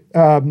Midnight,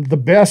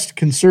 the best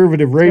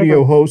conservative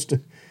radio host,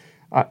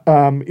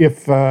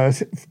 if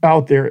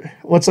out there.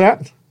 What's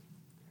that?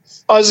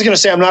 I was just going to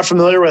say I'm not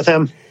familiar with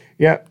him.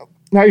 Yeah,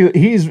 now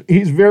he's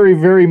very,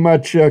 very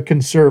much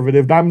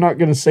conservative. I'm not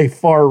going to say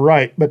far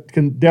right, but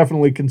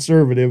definitely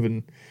conservative,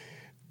 and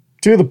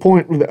to the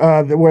point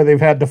where they've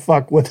had to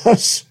fuck with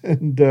us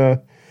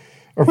and.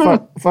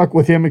 Fuck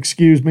with him,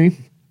 excuse me.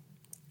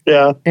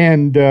 Yeah.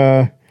 And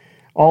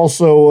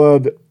also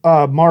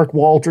Mark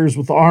Walters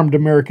with Armed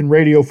American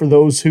Radio for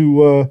those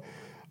who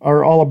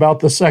are all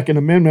about the Second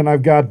Amendment.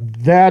 I've got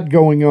that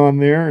going on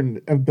there,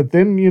 but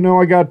then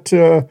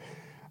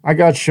I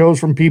got shows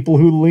from people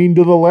who lean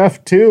to the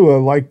left too,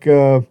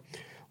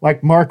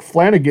 like Mark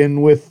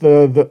Flanagan with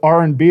the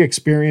R&B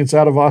Experience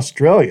out of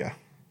Australia.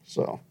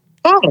 So.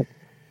 Oh.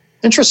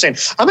 Interesting.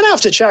 I'm going to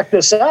have to check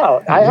this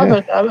out. I'm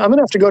going to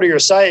have to go to your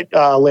site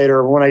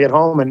later when I get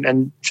home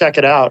and check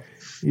it out.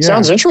 Yeah.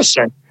 Sounds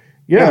interesting.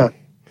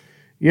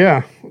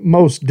 Yeah,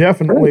 most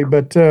definitely.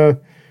 But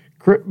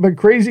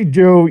Crazy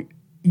Joe,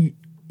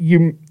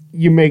 you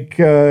make,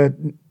 as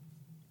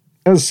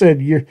I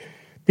said,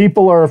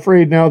 people are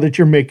afraid now that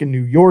you're making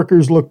New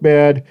Yorkers look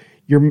bad.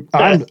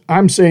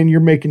 I'm saying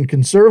you're making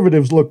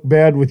conservatives look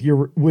bad with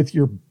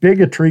your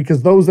bigotry,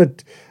 because those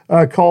that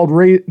called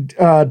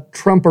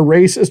Trump a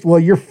racist, well,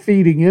 you're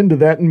feeding into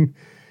that,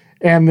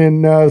 and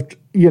then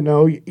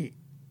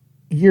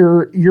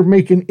you're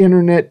making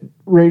internet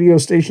radio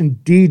station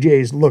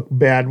DJs look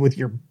bad with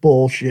your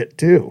bullshit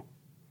too.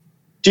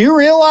 Do you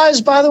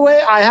realize, by the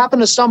way, I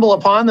happened to stumble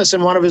upon this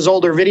in one of his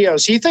older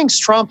videos. He thinks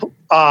Trump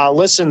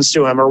listens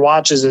to him or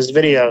watches his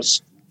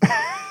videos.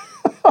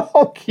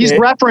 Okay. He's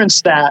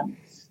referenced that.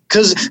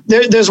 Because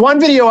there's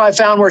one video I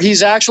found where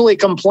he's actually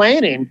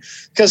complaining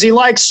because he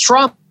likes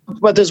Trump,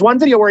 but there's one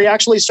video where he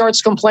actually starts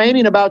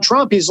complaining about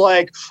Trump. He's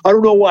like, I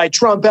don't know why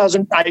Trump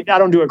hasn't, I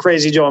don't do a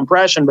Crazy Joe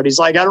impression, but he's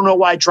like, I don't know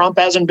why Trump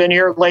hasn't been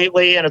here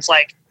lately. And it's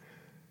like,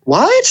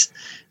 what?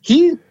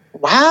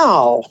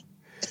 Wow.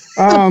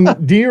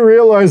 Do you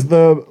realize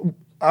the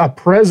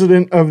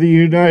president of the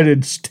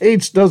United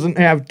States doesn't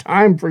have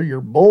time for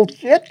your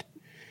bullshit?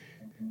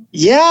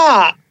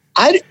 Yeah.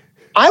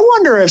 I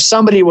wonder if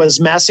somebody was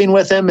messing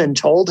with him and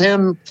told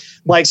him,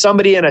 like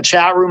somebody in a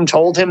chat room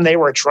told him they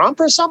were Trump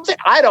or something.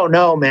 I don't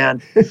know,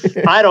 man.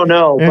 I don't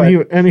know.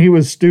 And he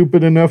was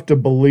stupid enough to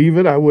believe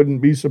it. I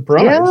wouldn't be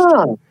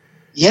surprised.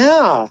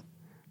 Yeah.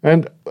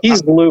 And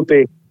he's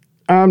loopy.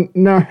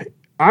 No,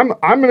 I'm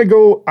going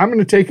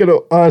to take it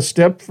a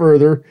step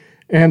further.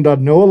 And I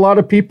know a lot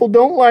of people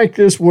don't like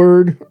this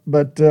word,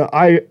 but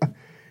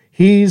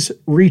he's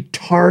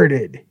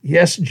retarded.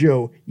 Yes,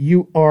 Joe,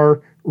 you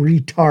are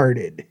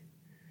retarded.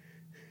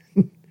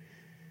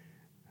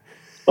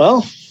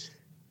 Well,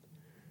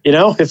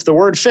 if the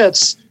word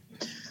fits.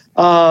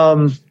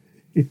 The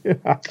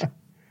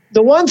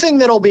one thing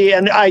that'll be,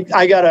 and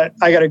I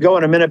gotta go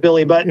in a minute,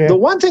 Billy, but the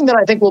one thing that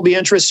I think will be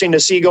interesting to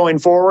see going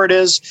forward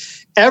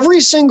is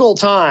every single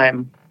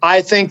time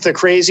I think the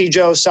Crazy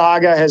Joe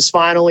saga has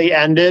finally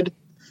ended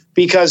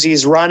because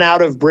he's run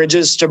out of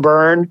bridges to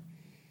burn,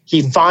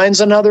 he finds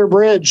another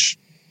bridge.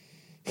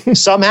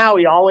 Somehow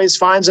he always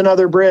finds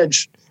another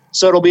bridge.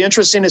 So it'll be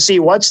interesting to see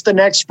what's the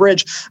next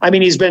bridge. I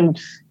mean, he's been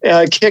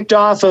kicked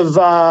off of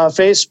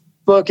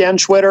Facebook and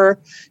Twitter.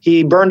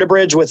 He burned a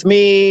bridge with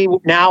me,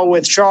 now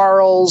with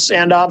Charles,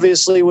 and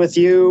obviously with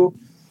you.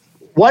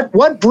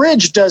 What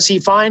bridge does he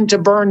find to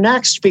burn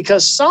next?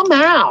 Because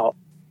somehow,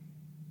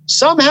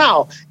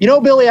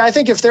 Billy, I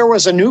think if there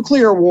was a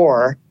nuclear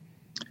war,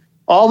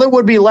 all that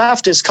would be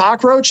left is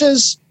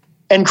cockroaches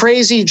and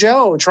Crazy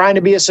Joe trying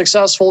to be a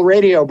successful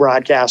radio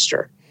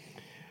broadcaster.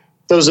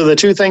 Those are the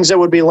two things that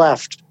would be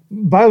left.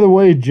 By the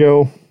way,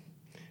 Joe,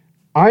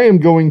 I am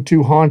going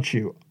to haunt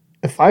you.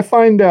 If I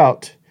find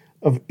out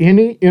of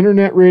any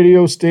internet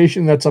radio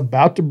station that's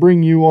about to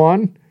bring you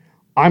on,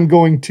 I'm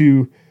going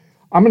to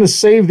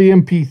save the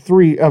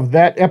MP3 of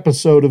that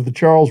episode of the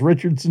Charles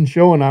Richardson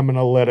Show, and I'm going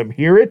to let them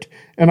hear it,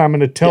 and I'm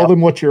going to tell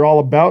them what you're all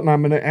about, and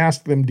I'm going to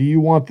ask them, do you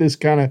want this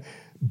kind of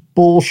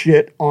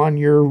bullshit on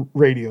your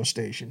radio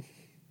station?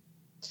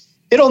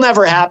 It'll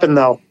never happen,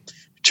 though.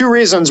 Two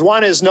reasons.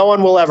 One is no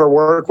one will ever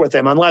work with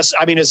him unless,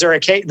 does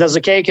the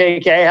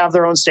KKK have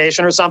their own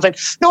station or something?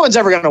 No one's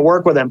ever going to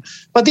work with him.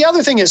 But the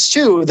other thing is,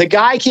 too, the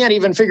guy can't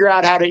even figure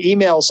out how to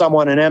email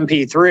someone an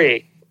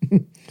MP3.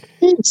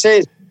 This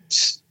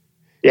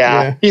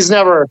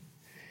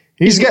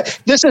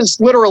is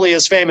literally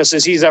as famous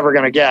as he's ever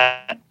going to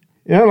get.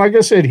 Yeah, like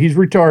I said, he's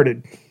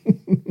retarded.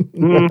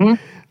 Mm-hmm.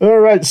 All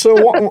right,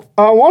 so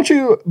why don't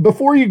you,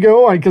 before you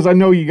go, because I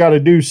know you got to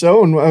do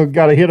so, and I've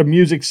got to hit a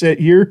music set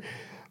here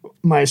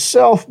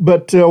myself,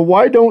 but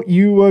why don't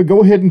you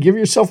go ahead and give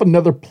yourself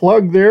another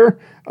plug there,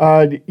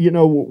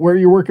 where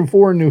you're working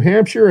for in New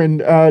Hampshire,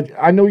 and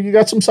I know you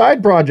got some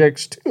side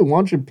projects too. Why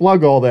don't you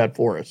plug all that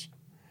for us?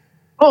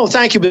 Oh,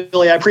 thank you,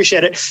 Billy. I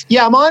appreciate it.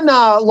 Yeah, I'm on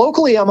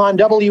locally. I'm on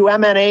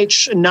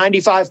WMNH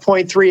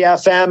 95.3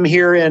 FM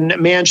here in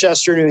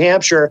Manchester, New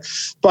Hampshire.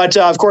 But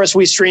of course,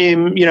 we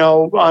stream,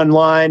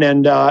 online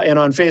and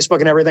on Facebook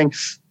and everything.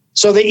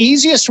 So the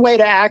easiest way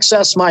to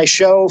access my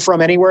show from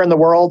anywhere in the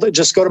world,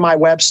 just go to my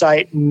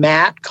website,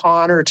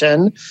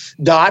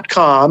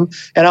 mattconnerton.com,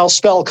 and I'll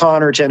spell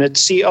Connerton.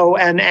 It's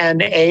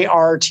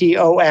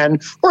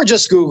CONNARTON, or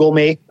just Google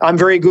me. I'm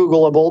very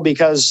Googleable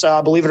because,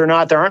 believe it or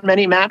not, there aren't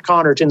many Matt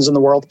Connertons in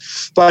the world.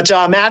 But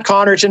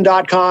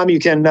mattconnerton.com, you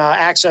can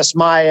access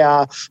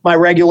my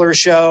regular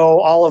show,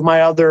 all of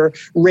my other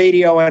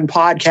radio and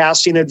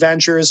podcasting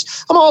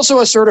adventures. I'm also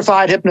a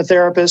certified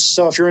hypnotherapist,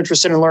 so if you're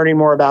interested in learning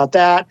more about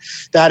that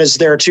is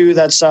there too.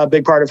 That's a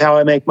big part of how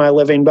I make my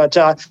living. But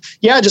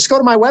just go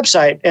to my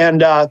website.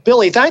 And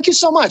Billy, thank you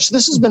so much.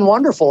 This has been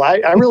wonderful. I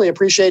really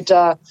appreciate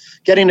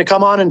getting to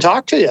come on and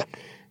talk to you.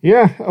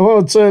 Yeah, well,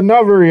 it's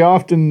not very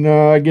often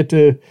I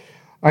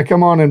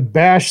come on and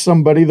bash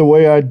somebody the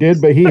way I did,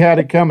 but he had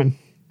it coming.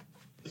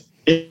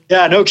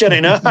 Yeah, no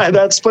kidding.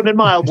 That's putting it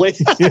mildly.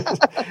 Yes.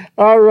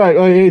 All right.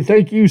 Well, hey,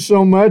 thank you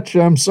so much.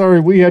 I'm sorry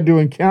we had to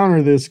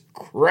encounter this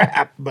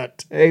crap,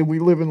 but hey, we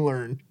live and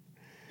learn.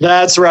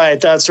 That's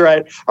right.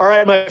 All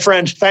right, my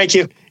friend. Thank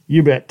you.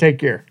 You bet. Take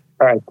care.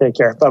 All right. Take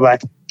care. Bye-bye.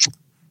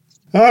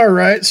 All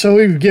right. So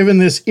we've given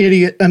this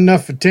idiot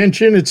enough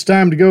attention. It's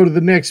time to go to the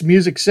next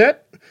music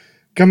set.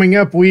 Coming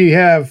up, we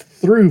have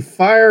Through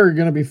Fire,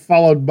 going to be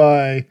followed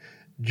by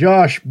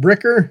Josh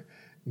Bricker,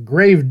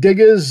 Grave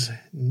Diggers,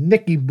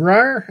 Nikki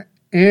Breyer,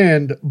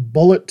 and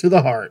Bullet to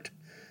the Heart.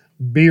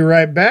 Be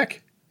right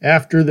back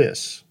after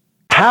this.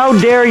 How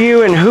dare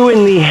you, and who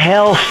in the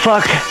hell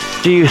fuck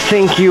do you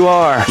think you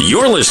are?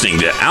 You're listening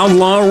to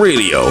Outlaw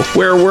Radio,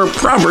 where we're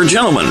proper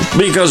gentlemen,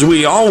 because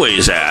we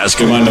always ask,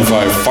 "Do you mind if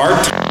I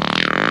fart?"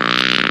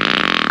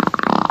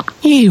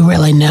 You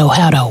really know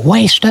how to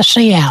waste a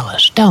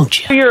Cialis, don't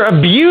you? You're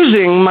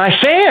abusing my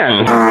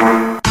fans.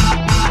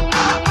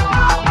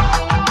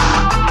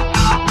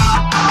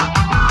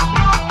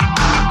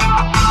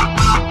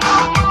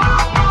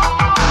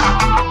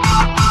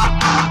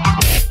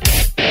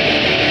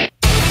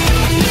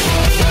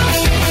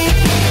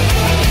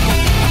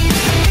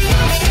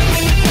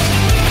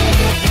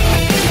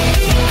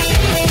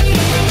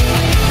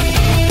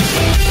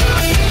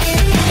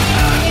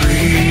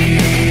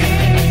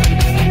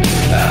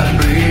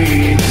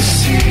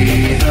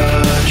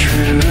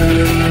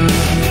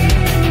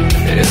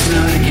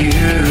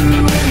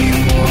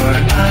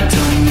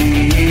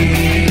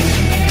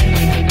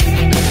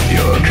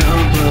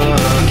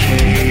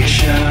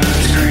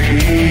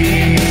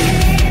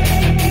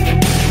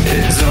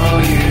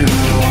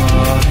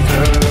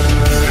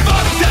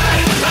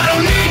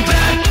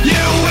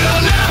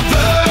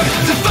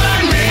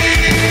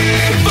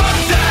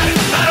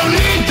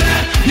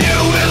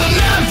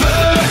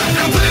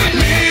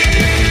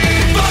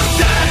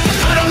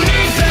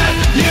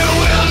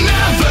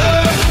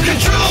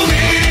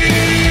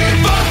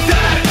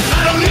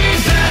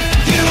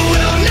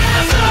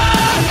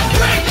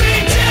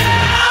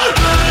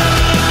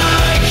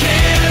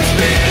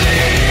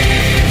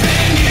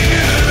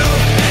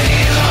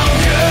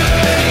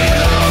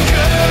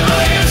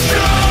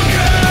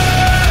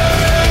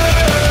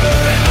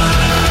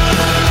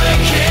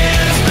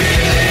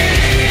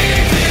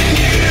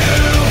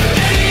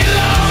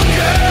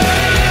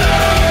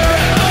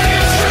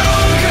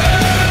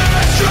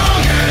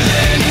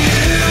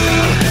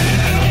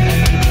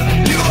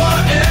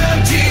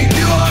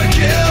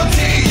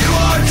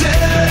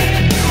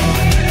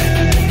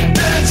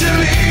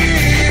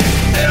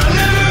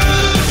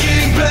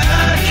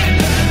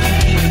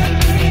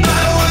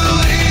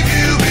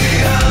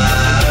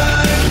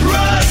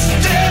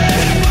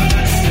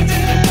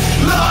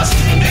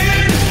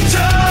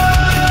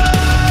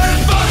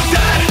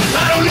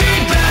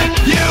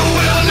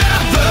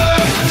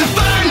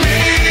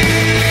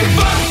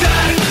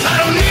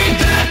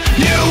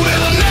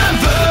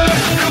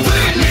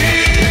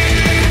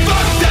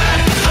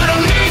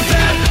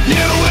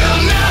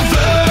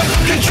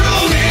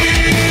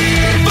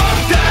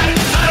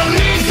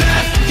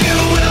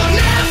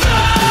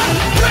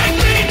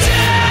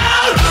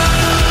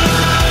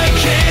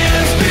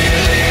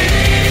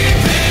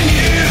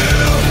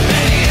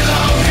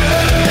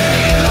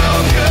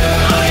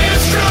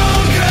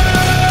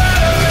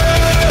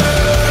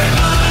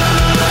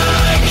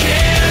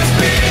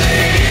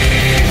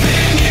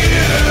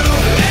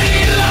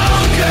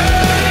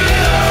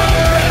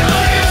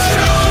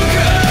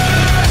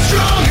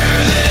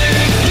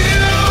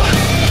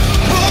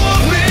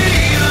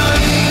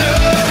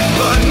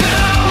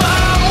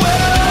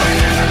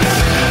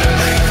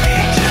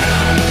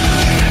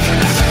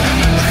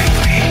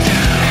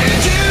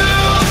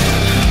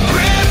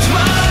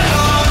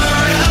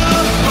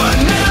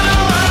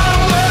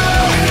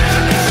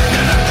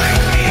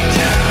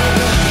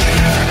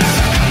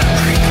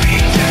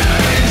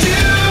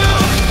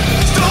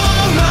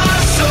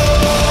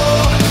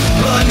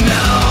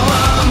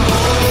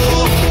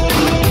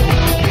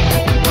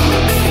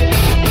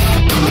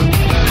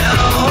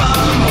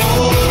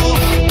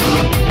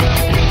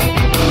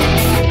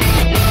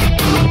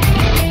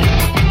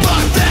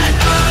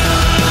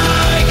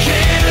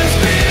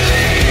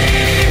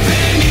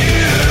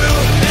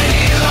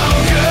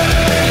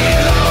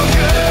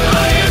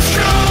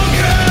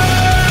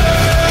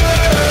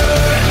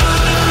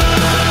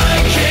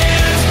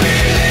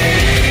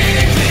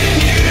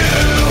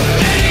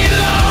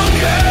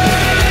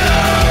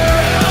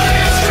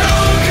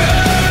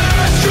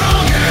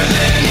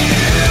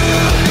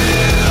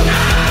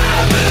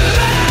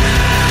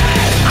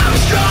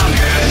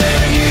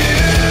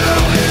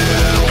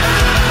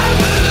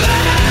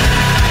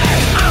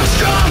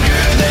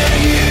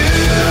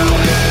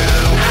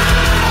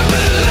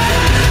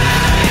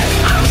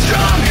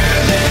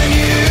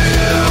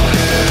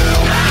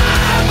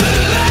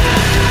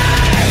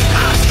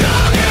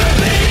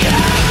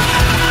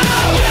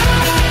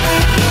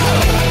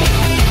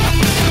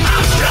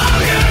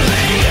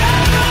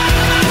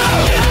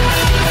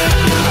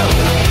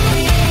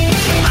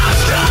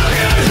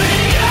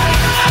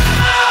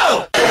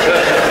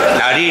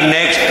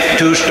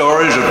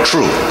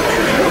 true.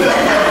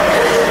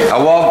 I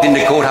walked in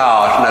the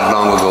courthouse not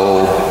long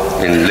ago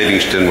in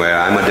Livingston, where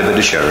I'm a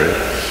deputy sheriff,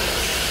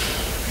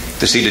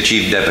 to see the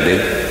chief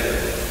deputy.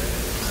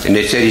 And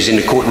they said he's in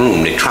the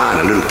courtroom. They're trying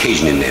a little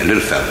Cajun in there, a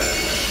little fella.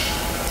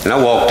 And I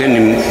walked in,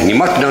 and he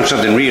must have done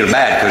something real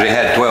bad because they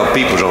had 12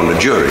 people on the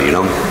jury, you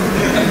know.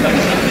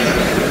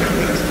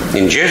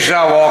 And just as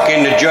I walk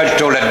in, the judge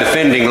told that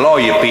defending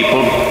lawyer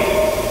people,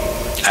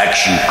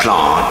 ask you,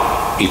 Clown,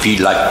 if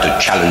he'd like to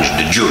challenge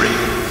the jury.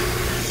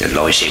 The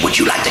lawyer said, would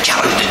you like to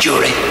challenge the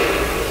jury?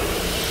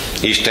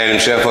 He stand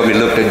himself up, he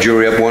looked the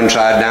jury up one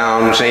side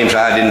down, the same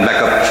side, then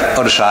back up the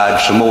other side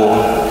some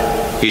more.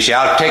 He said,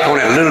 I'll take on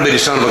that little bitty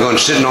son of a gun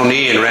sitting on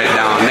the end right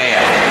down there.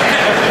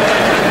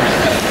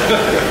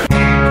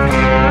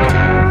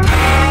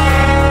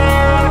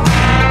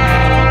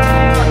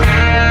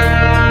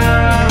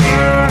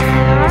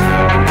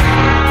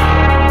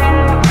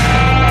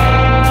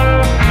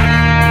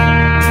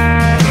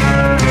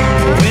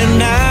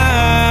 When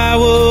I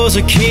was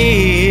a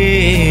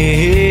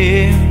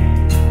kid,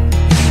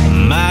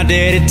 my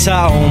daddy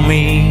taught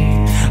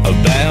me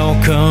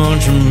about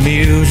country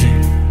music,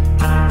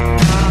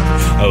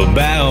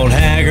 about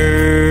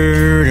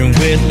Haggard and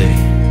Whitley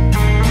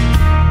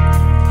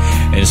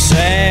and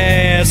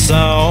sad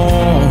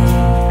songs.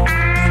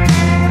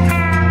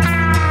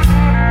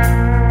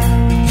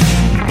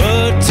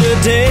 But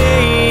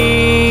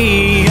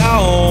today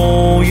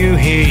all you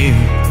hear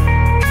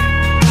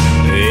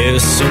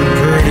is some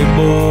pretty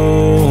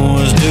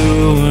boys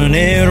doing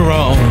it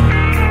wrong.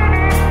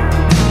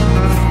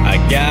 I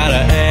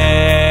gotta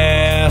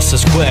ask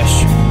this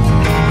question: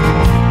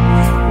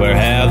 where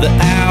have the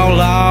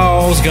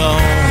outlaws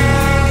gone?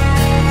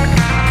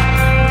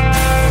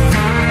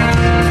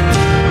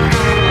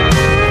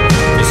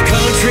 This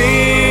country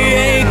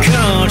ain't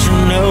country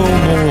no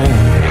more.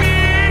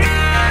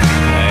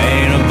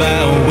 Ain't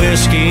about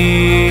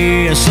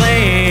whiskey and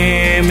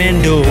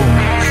slamming doors.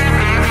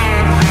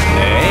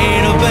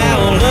 Ain't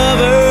about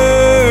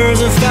lovers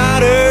and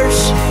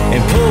fighters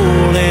and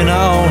pulling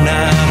all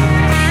night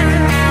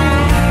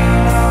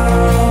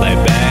like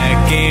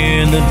back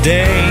in the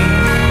day.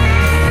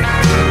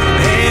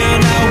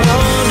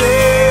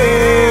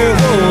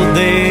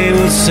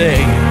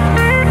 Say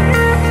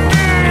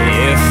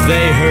if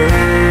they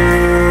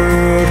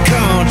heard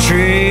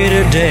country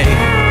today,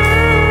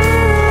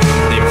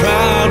 they'd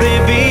probably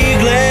be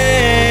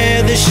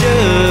glad they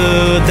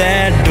shut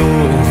that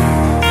door.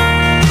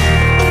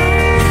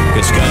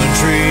 'Cause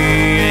country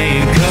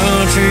ain't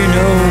country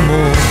no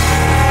more.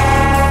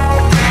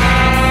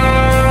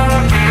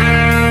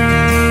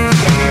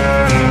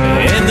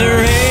 And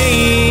there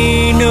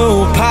ain't no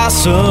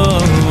possum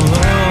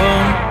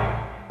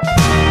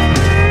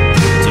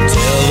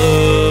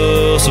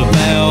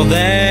about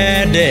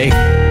that day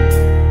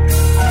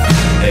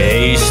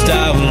he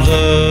stopped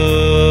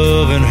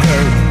loving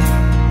her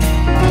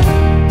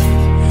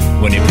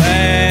when he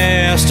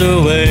passed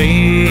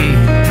away.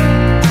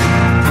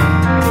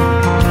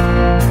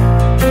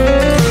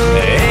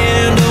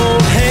 And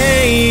old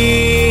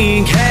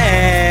Hank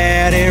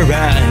had it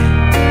right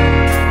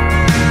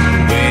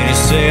when he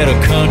said a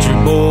country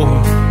boy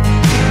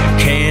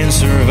can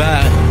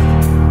survive.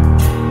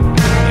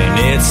 And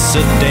it's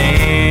a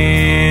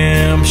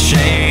damn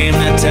shame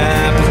that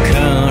type of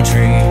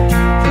country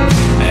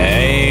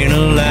ain't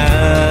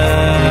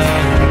alive.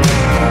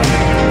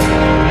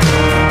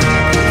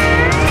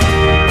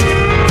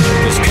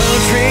 This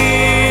country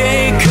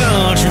ain't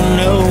country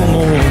no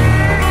more.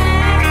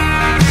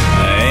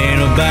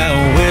 Ain't about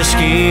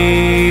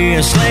whiskey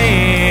and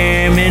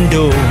slamming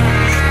doors.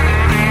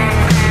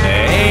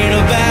 Ain't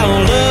about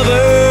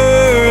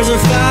lovers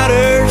and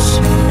fighters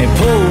and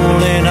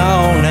pulling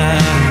all night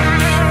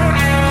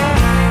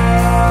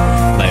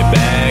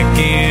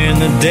in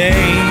the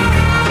day.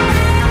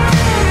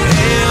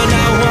 And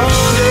I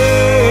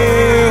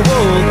wonder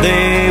what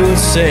they would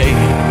say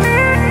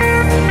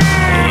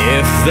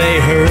if they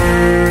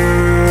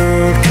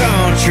heard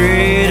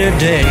country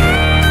today.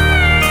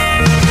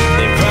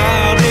 They'd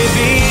probably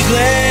be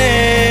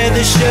glad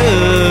they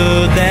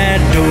shut that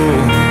door.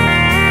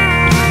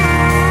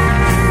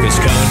 'Cause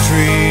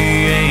country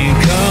ain't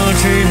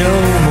country no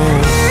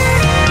more.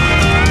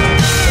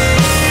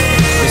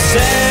 The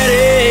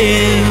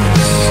saddest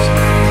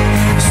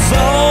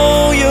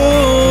song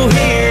you'll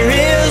hear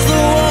is the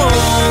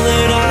one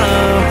that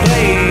I'm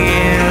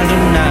playing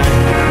tonight.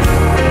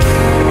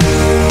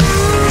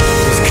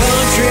 This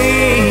country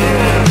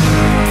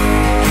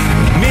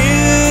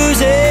music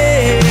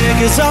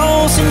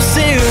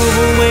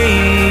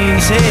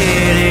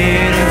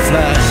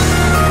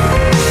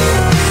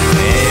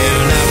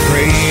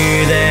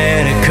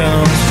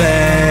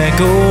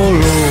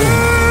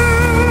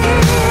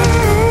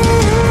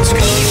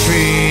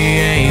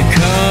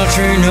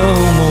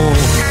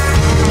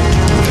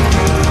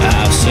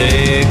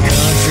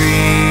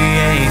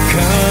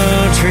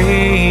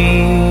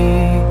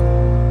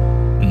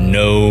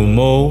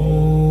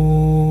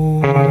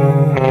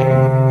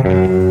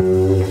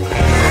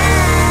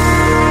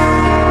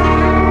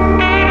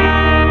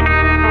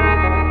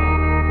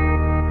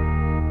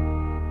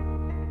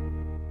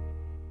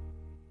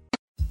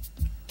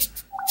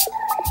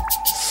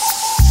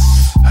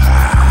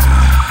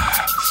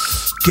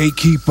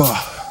Gatekeeper,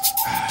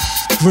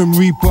 Grim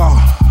Reaper,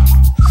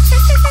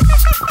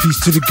 peace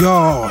to the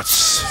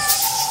gods.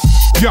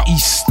 Yo,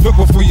 East, look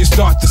before you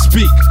start to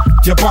speak.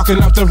 You're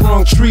barking up the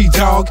wrong tree,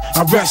 dog.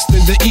 I rest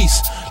in the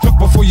East. Look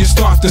before you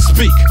start to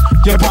speak.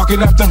 You're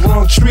barking up the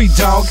wrong tree,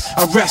 dog.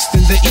 I rest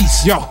in the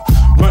East. Yo,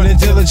 running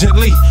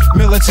diligently,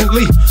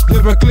 militantly,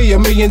 lyrically,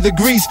 1,000,000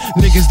 degrees.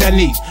 Niggas that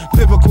need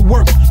lyrical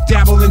work,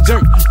 dabble in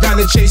dirt, down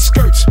and chase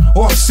skirts,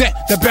 offset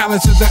the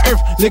balance of the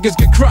earth. Niggas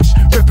get crushed,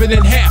 ripping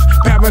in half.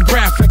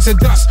 Paragraph, flecks of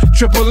dust,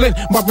 triple in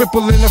my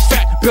ripple in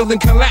effect. Building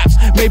collapse,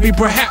 maybe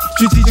perhaps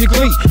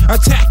strategically a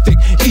tactic,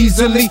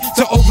 easily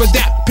to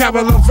overlap.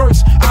 Parallel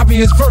verse,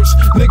 obvious verse.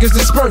 Niggas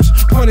disperse,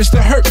 punish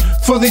the hurt.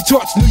 Fully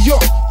torch New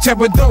York,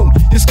 Terror Dome.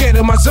 You're scared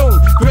of my zone.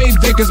 Grave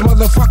diggers,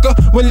 motherfucker.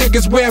 When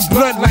niggas wear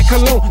blood like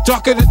cologne.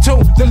 Darker the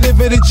tone,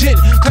 deliver the gin.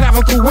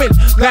 Clavicle win,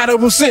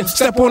 lateral sin.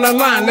 Step on the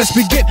line, let's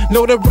begin.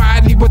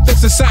 Notoriety with the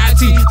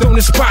society. Don't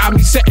inspire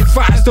me, setting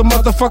fires. The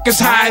motherfuckers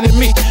hiding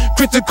me.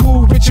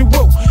 Critical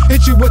ritual,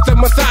 hit you with the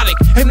methodic,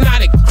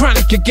 hypnotic,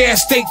 chronic. Your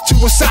gas state to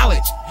a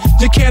solid.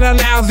 You can't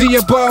allow the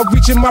above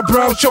reaching my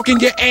bro, choking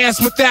your ass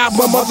without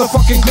my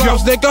motherfucking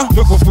gloves, nigga.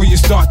 Look before you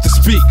start to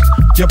speak.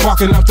 You're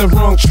barking up the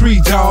wrong tree,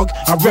 dog.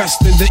 I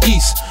rest in the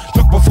East.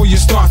 Look before you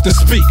start to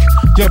speak.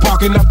 You're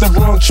barking up the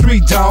wrong tree,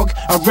 dog.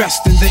 I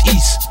rest in the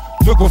East.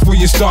 Look before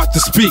you start to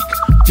speak.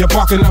 You're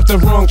barking up the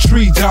wrong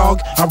tree,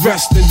 dog. I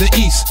rest in the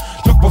East.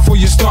 Look before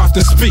you start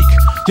to speak.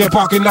 You're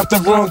barking up the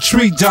wrong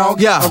tree,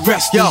 dog. I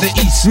rest in the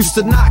East. Used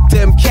to knock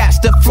them cats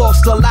that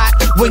floss a lot.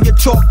 When you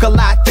talk a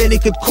lot, then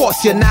it could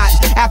cost you not.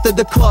 After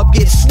the club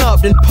gets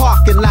snubbed in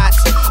parking lots,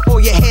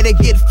 or your head to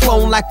get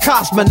flown like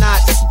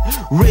cosmonauts.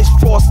 Wrist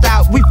forced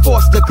out, we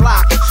force the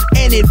Glock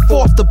and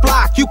enforce the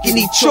block. You can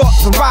eat chalk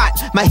and rot.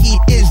 My heat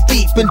is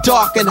deep and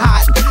dark and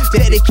hot.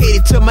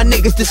 Dedicated to my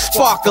niggas that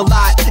spark a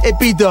lot. It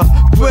be the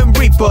Grim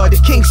Reaper,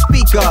 the King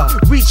Speaker.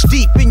 Reach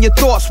deep in your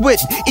thoughts with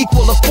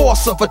equal the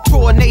force of a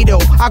tornado.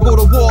 I go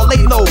to war,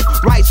 lay low,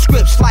 write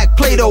scripts like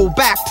Plato.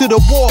 Back to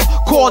the war,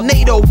 call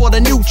NATO for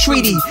the new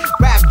treaty.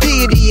 Rap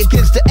deity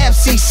against the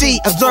FCC.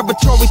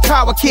 Observatory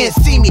tower can't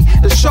see me.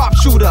 The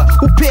sharpshooter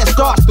who pierce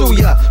darts through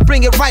ya.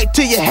 Bring it right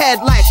to your head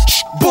like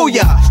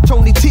booyah.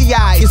 Tony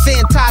T.I. is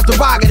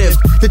anti-derogative.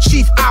 The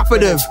chief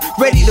operative,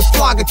 ready to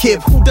flog a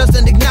kid who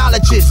doesn't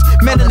acknowledge his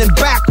melanin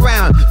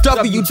background.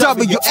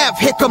 WWF,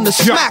 here come the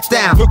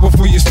smackdown. Look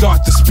before you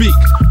start to speak.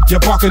 You're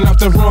barking up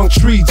the wrong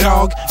tree,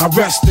 dog. I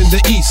rest in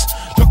the East.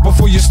 Look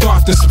before you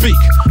start to speak.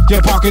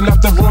 You're barking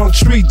up the wrong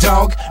tree,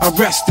 dog. I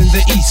rest in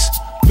the East.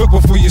 Look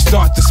before you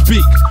start to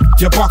speak.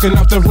 You're barking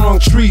up the wrong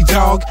tree,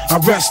 dog. I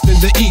rest in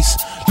the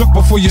East. Look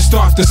before you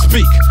start to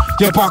speak.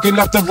 You're barking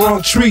up the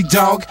wrong tree,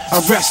 dog. I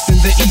rest in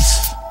the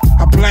East.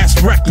 I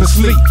blast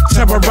recklessly,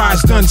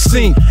 terrorized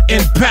unseen.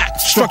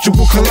 Impact,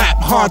 structural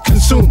collapse, hard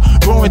consume.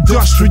 Raw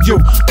industrial,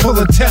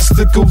 pulling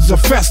testicles, a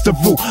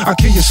festival. I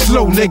kill you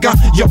slow, nigga.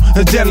 Yo,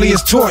 the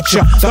deadliest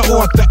torture, the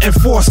author,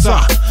 enforcer.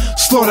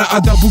 Slaughter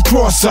a double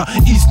crosser,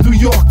 East New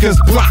Yorkers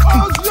block.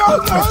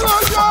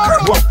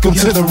 Welcome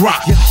to the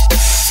rock.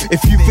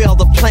 If you fail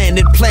to plan,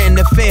 then plan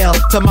to fail.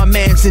 To my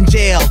mans in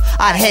jail,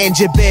 I'd hand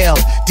you bail.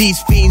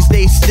 These fiends,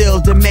 they still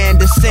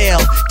demand a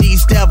sale.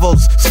 These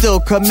devils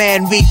still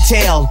command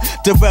retail.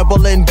 The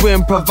rebel and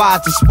grim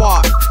provides a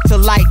spark to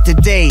light the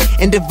day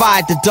and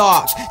divide the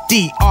dark.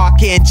 The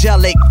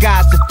archangelic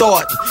guides the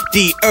thought.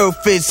 The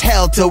earth is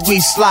hell till we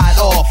slide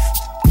off.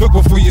 Look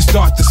before you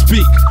start to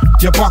speak.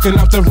 You're barking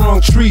up the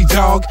wrong tree,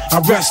 dog. I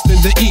rest in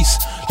the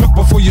East. Look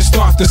before you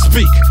start to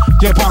speak.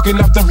 You're barking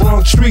up the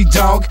wrong tree,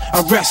 dog.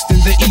 I rest in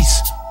the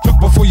East. Look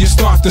before you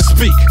start to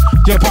speak.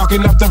 You're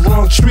barking up the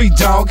wrong tree,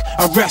 dog.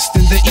 I rest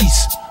in the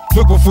East.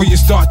 Look before you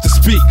start to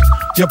speak.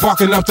 You're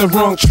barking up the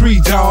wrong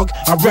tree, dog.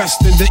 I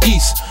rest in the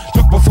East.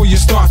 Look before you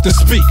start to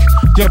speak.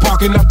 You're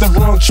barking up the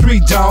wrong tree,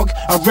 dog.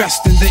 I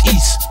rest in the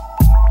East.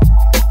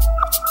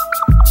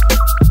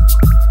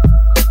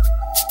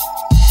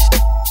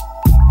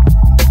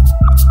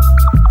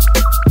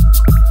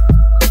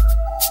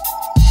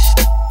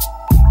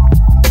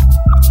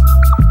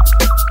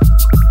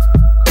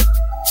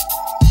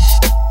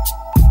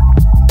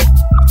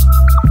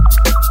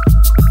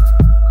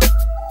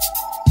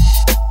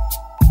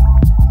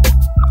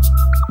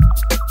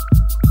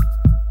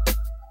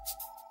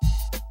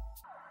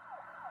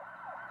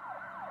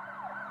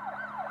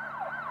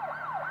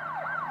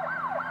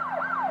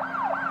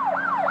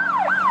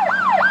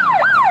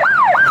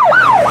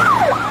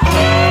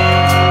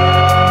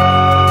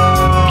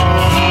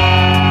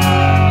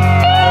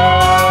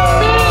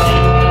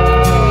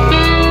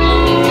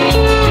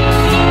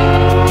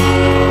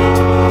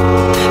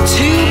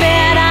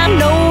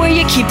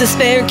 The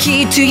spare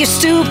key to your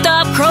souped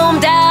up,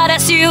 chromed out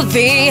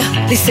SUV.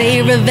 They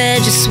say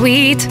revenge is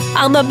sweet.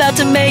 I'm about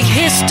to make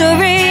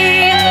history.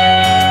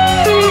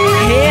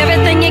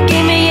 Everything you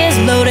gave me is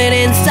loaded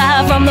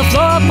inside, from the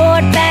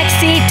floorboard,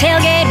 backseat,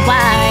 tailgate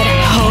wide.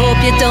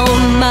 Hope you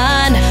don't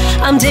mind,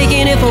 I'm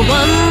taking it for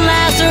one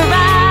last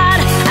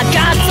ride. I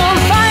got some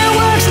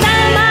fireworks,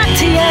 dynamite,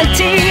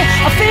 TNT.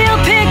 I feel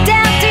picked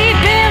out deep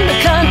in the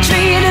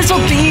country. This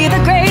will be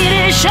the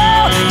greatest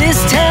show this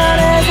town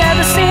has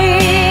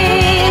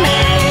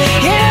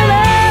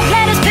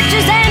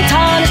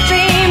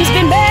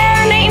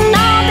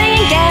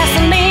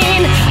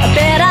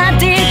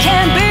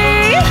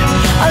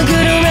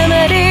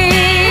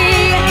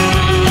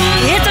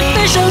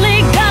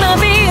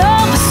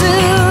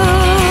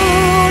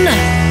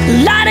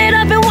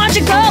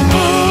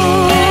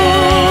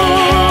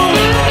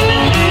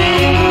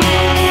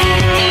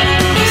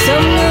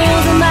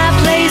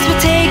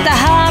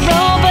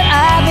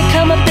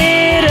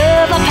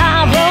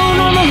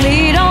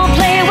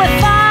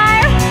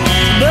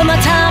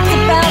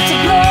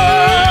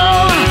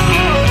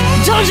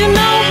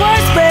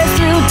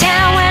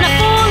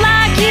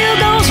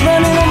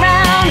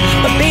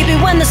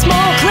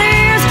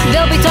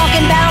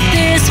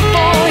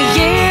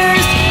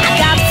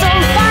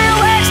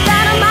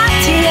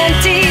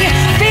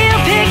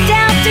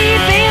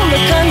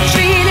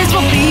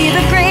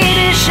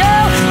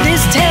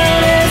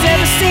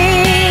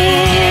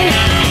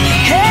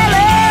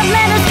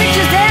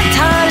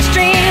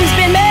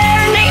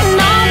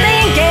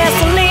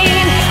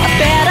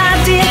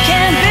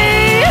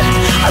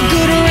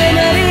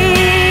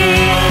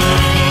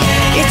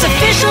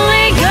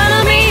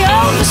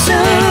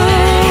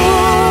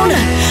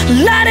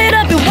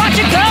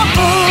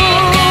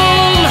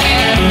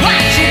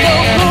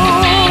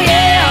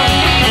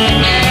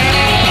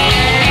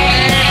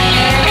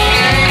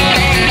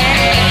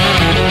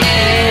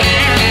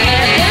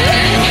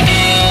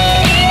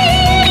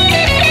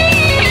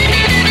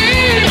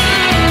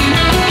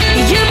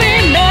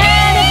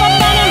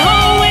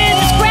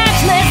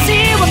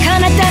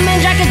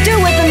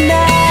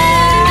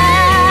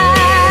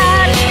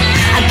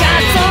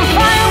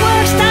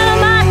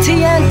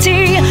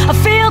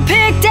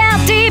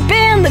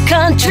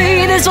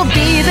This will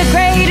be the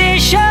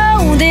greatest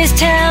show this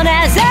town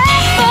has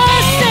ever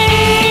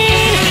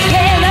seen.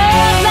 Yeah,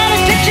 love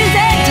letters, pictures,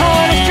 and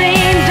tortoise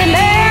streams, and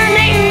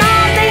marinating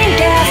all day in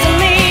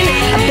gasoline.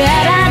 A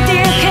bad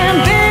idea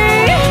can be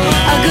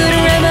a good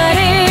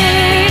remedy.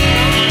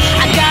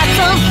 I got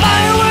some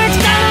fireworks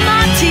down on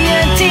my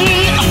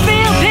TNT. I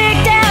feel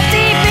picked out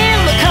deep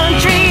in the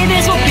country.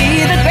 This will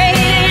be the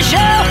greatest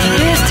show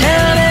this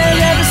town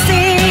has ever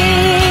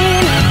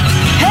seen.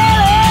 Hey,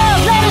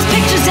 love letters,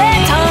 pictures,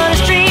 and tortoise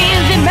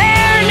streams, and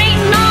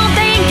marinating all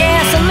day in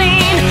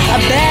gasoline. A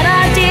bad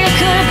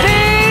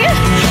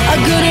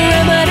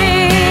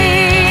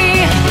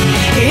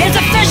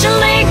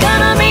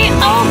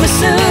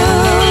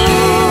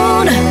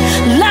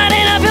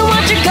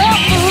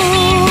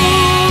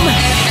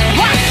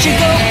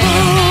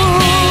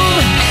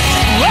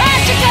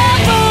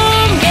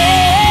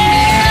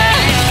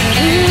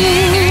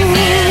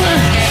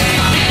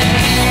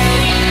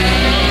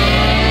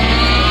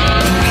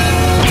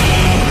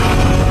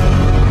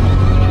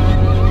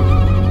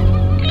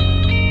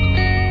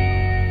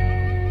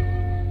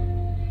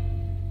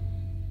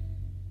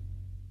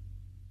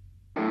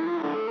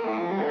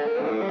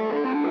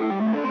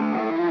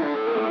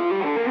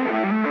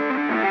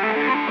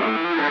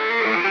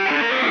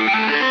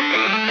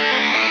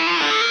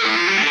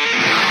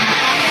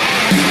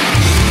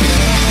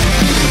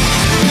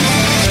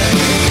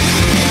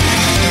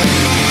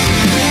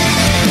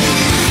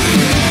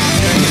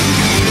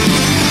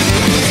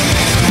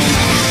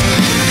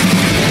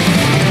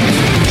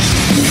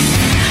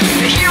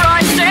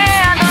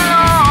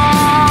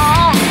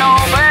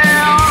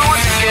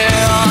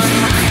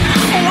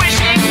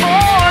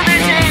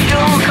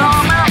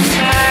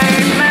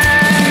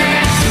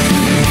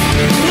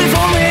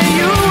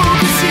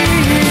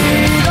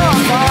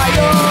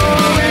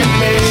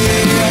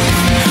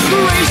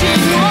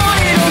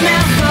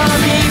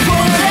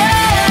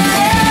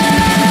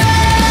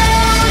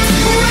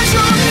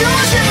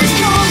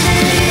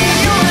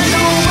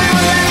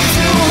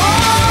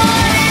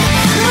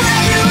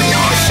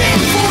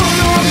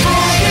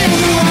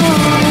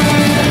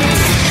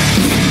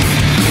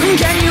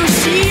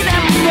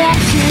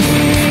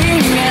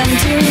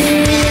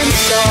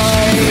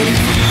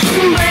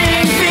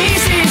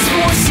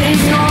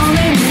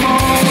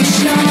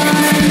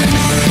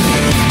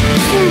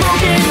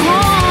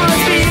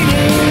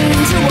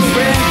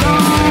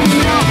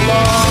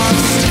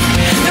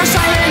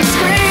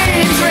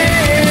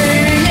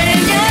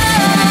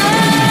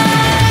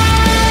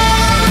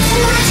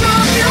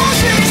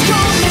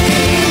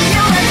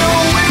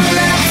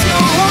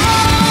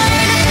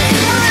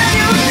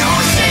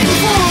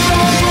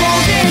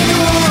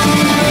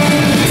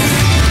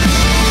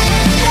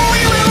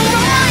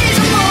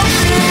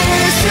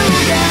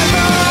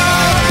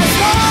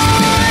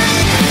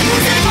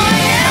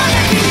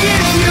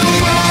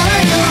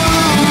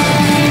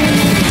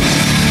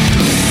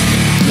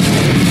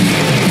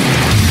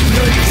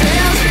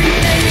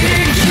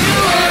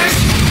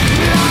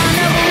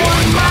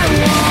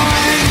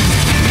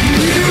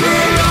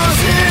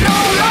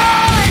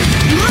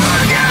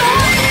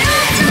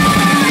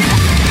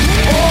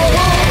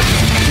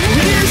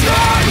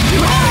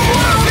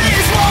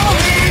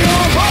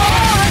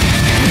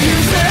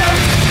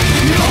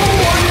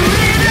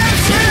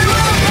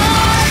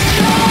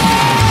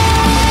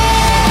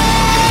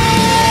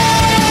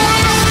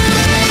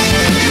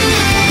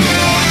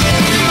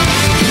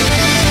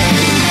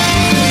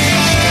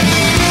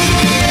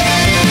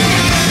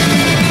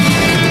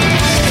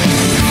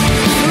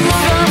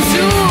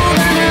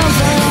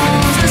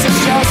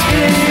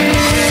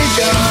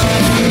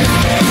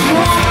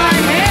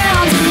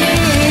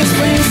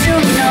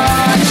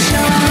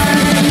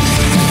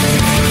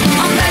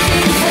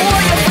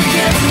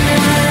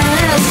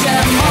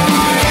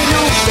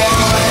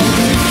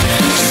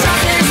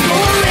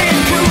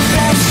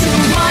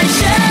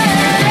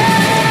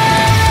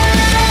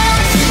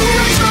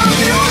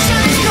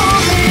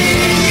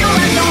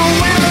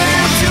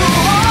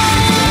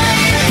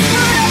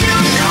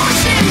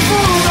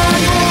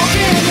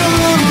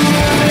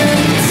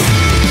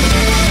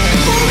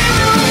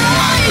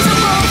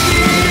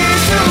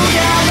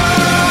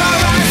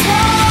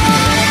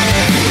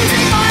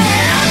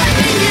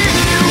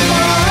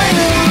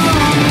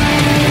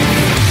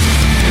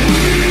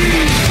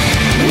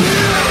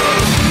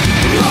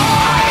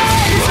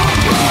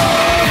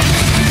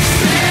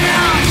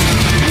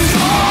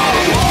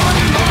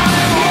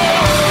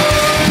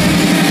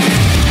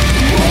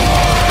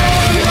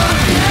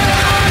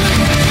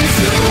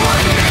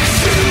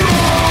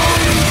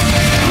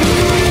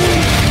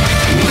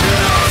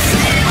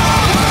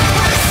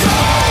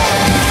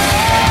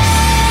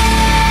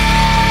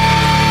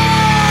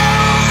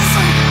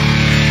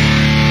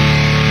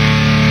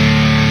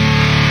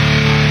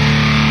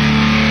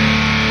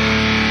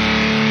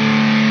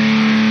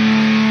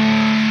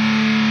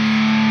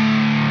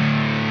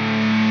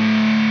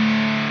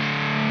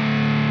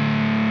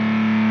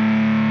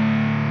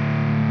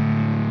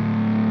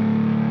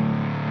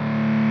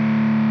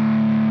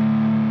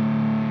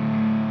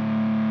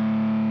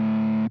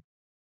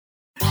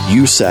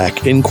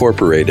USAC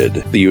Incorporated,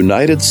 the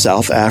United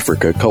South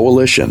Africa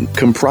Coalition,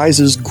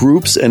 comprises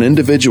groups and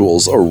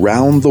individuals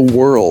around the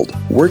world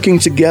working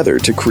together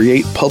to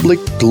create public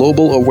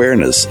global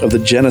awareness of the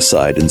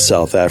genocide in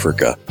South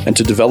Africa and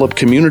to develop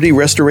community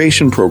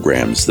restoration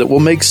programs that will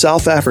make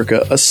South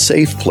Africa a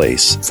safe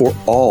place for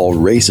all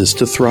races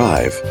to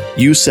thrive.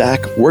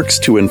 USAC works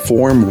to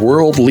inform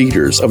world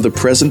leaders of the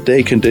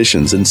present-day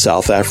conditions in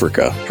South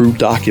Africa through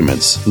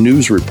documents,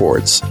 news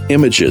reports,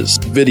 images,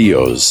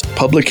 videos,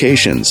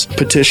 publications,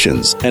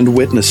 petitions, and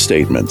witness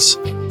statements.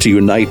 To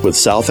unite with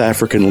South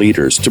African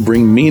leaders to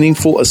bring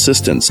meaningful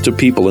assistance to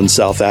people in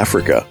South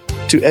Africa,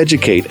 to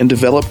educate and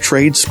develop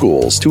trade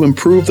schools to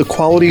improve the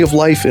quality of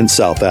life in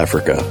South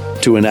Africa,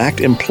 to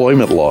enact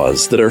employment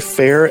laws that are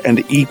fair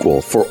and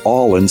equal for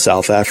all in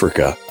South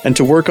Africa, and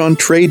to work on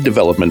trade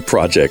development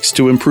projects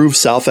to improve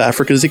South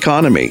Africa's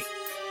economy.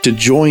 To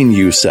join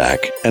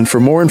USAC, and for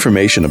more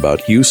information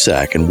about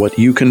USAC and what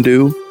you can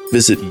do,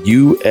 visit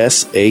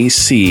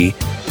usac.center.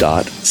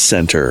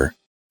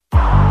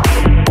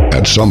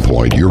 At some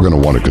point, you're going to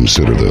want to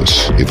consider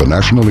this. If a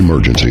national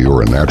emergency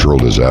or a natural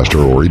disaster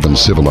or even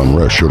civil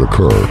unrest should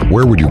occur,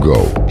 where would you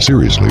go?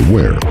 Seriously,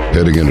 where?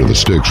 Heading into the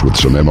sticks with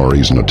some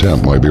MREs in a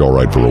tent might be all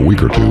right for a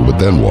week or two, but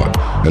then what?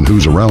 And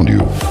who's around you?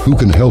 Who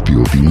can help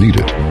you if you need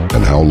it?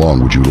 And how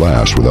long would you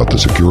last without the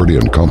security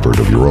and comfort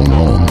of your own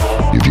home?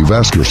 If you've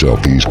asked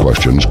yourself these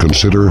questions,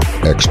 consider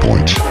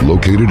X-Point.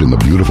 Located in the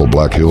beautiful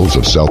Black Hills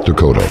of South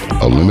Dakota,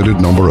 a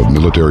limited number of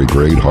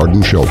military-grade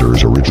hardened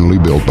shelters originally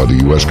built by the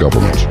U.S.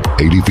 government.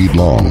 80 feet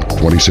long,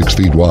 26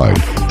 feet wide,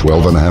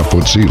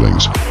 12.5-foot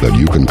ceilings that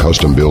you can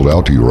custom build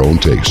out to your own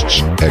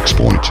tastes.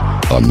 X-Point,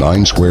 a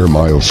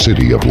 9-square-mile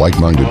city of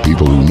like-minded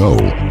people who know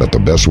that the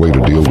best way to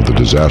deal with a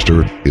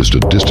disaster is to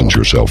distance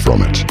yourself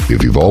from it.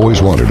 If you've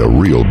always wanted a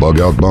real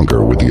bug-out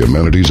bunker with the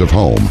amenities of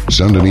home,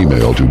 send an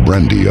email to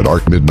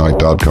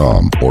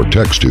brendy@arcmidnight.com or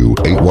text to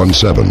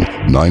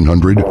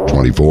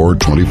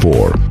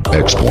 817-900-2424.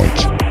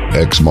 X-Point.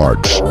 X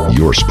marks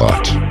your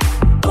spot.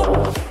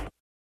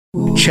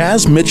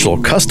 Chaz Mitchell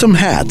Custom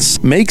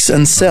Hats makes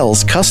and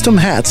sells custom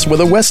hats with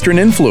a Western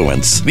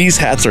influence. These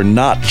hats are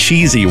not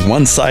cheesy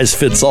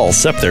one-size-fits-all,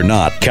 except they're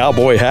not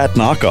cowboy hat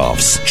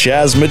knockoffs.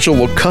 Chaz Mitchell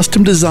will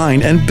custom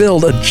design and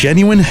build a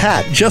genuine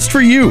hat just for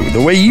you,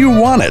 the way you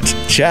want it.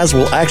 Chaz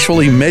will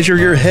actually measure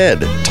your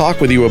head, talk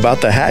with you about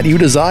the hat you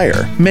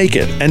desire, make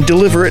it, and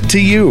deliver it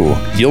to you.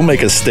 You'll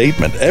make a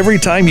statement every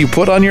time you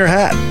put on your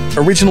hat.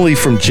 Originally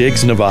from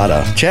Jigs,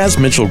 Nevada, Chaz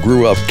Mitchell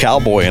grew up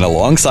cowboying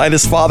alongside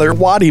his father,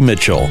 Waddy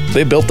Mitchell.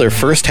 They built their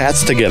first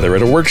hats together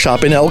at a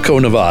workshop in Elko,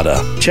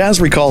 Nevada. Chaz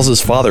recalls his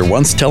father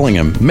once telling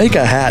him, "Make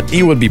a hat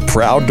he would be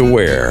proud to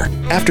wear."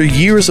 After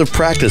years of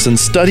practice and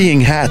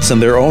studying hats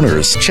and their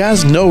owners,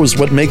 Chaz knows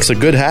what makes a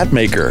good hat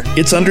maker.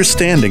 It's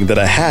understanding that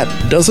a hat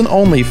doesn't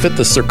only fit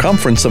the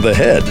circumference of the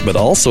head, but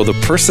also the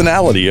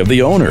personality of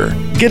the owner.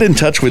 Get in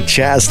touch with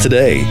Chaz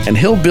today, and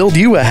he'll build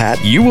you a hat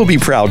you will be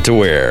proud to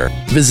wear.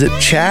 Visit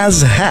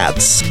Chaz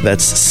Hats,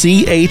 that's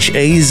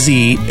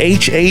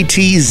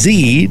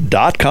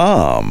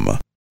CHAZHATZ.com.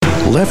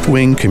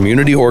 Left-wing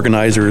community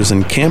organizers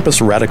and campus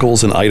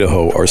radicals in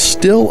Idaho are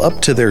still up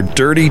to their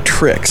dirty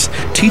tricks,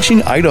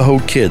 teaching Idaho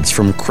kids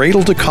from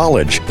cradle to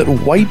college that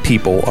white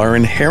people are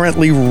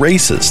inherently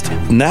racist.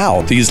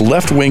 Now, these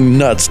left-wing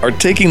nuts are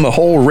taking the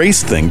whole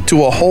race thing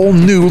to a whole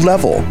new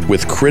level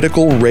with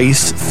critical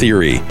race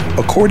theory.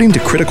 According to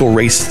critical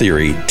race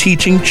theory,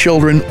 teaching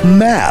children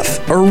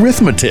math,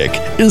 arithmetic,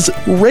 is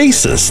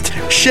racist.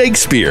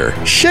 Shakespeare,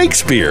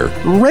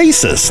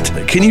 racist.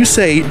 Can you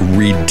say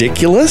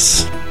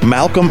ridiculous?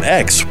 Malcolm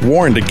X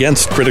warned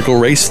against critical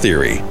race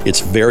theory. It's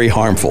very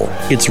harmful.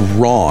 It's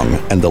wrong,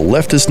 and the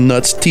leftist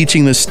nuts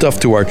teaching this stuff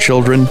to our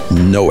children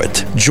know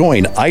it.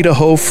 Join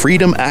Idaho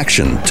Freedom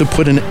Action to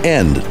put an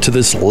end to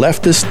this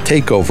leftist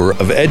takeover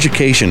of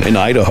education in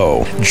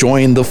Idaho.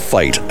 Join the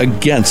fight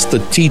against the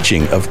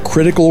teaching of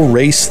critical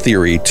race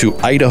theory to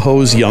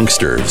Idaho's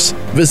youngsters.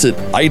 Visit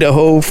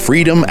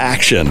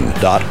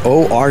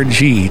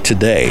IdahoFreedomAction.org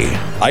today.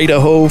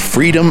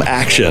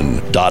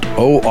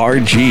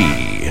 IdahoFreedomAction.org.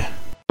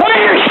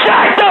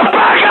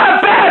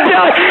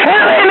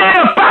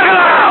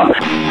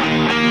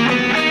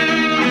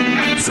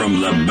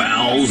 From the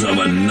bowels of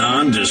a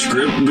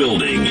nondescript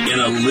building in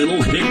a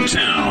little hick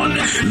town,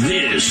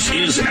 this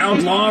is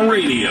Outlaw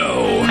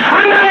Radio.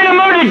 I'm not in the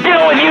mood to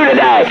deal with you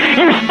today,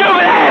 you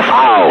stupid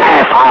asshole!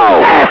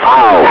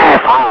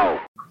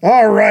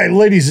 All right,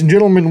 ladies and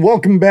gentlemen,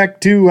 welcome back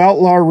to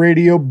Outlaw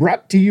Radio,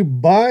 brought to you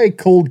by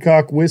Cold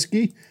Cock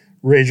Whiskey.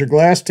 Raise your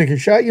glass, take a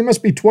shot. You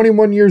must be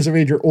 21 years of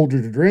age or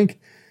older to drink.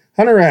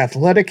 Hunter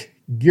Athletic,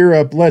 Gear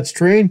Up, Let's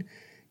Train.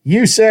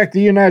 USAC,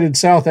 the United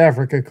South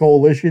Africa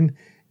Coalition,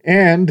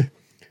 and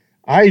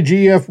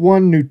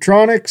IGF-1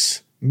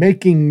 Neutronics,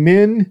 making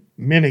men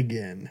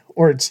again.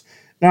 Or it's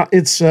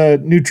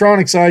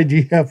Neutronics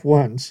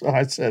IGF-1, so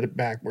I said it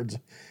backwards.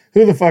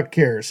 Who the fuck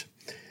cares?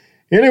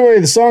 Anyway,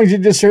 the songs you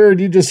just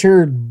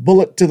heard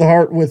Bullet to the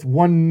Heart with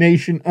One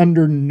Nation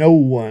Under No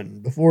One.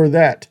 Before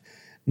that,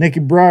 Nikki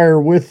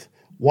Brier with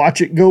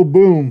Watch It Go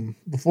Boom.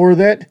 Before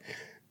that,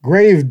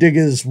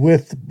 Gravediggers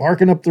with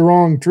Barking Up the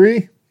Wrong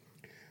Tree.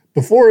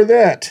 Before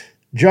that,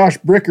 Josh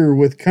Bricker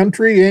with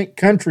Country Ain't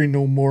Country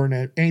No More,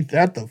 and ain't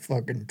that the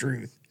fucking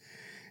truth.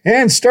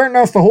 And starting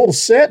off the whole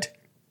set,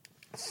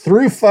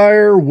 Through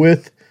Fire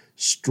with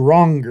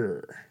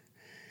Stronger.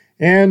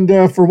 And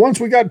for once,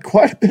 we got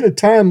quite a bit of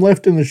time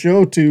left in the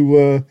show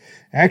to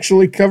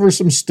actually cover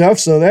some stuff,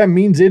 so that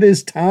means it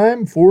is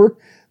time for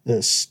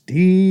the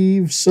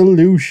Steve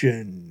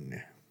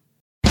Solution.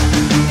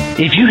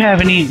 If you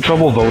have any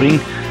trouble voting,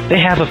 they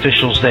have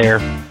officials there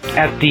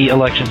at the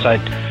election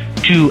site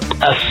to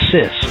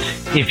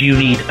assist if you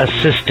need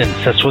assistance.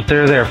 That's what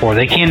they're there for.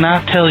 They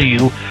cannot tell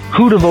you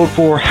who to vote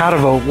for, how to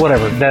vote,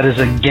 whatever. That is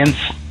against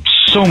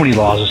so many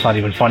laws, it's not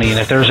even funny. And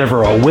if there's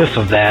ever a whiff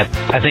of that,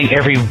 I think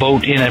every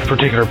vote in a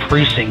particular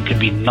precinct could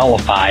be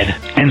nullified.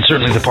 And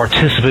certainly the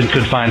participant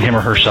could find him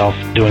or herself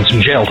doing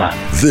some jail time.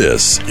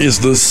 This is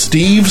the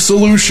Steve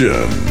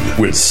Solution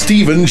with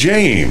Stephen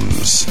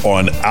James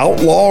on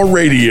Outlaw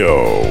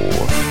Radio.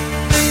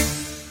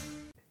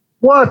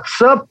 What's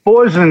up,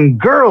 boys and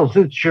girls?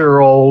 It's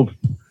your old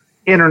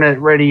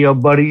internet radio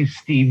buddy,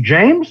 Steve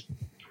James.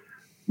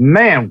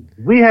 Man,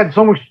 we had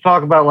so much to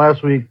talk about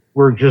last week.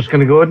 We're just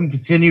going to go ahead and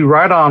continue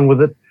right on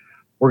with it.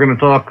 We're going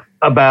to talk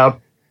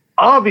about,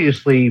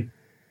 obviously,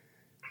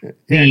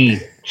 the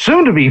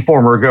soon-to-be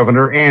former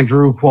governor,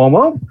 Andrew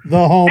Cuomo.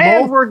 The homo.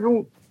 And we're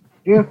going,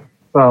 yeah,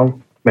 well,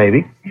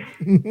 maybe.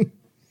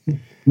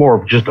 More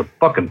of just a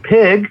fucking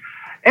pig.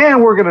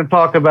 And we're going to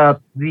talk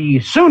about the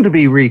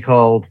soon-to-be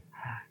recalled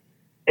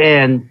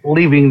and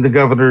leaving the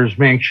governor's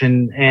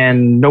mansion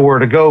and nowhere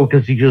to go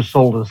because he just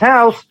sold his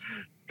house,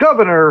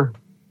 Governor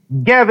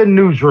Gavin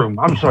Newsom.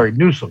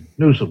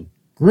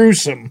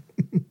 Gruesome.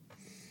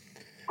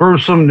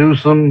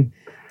 Newsom.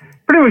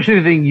 Pretty much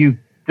anything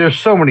there's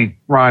so many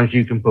rhymes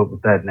you can put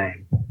with that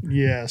name.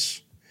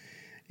 Yes.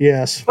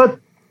 But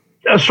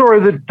a story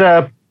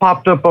that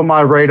popped up on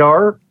my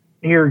radar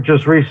here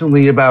just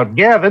recently about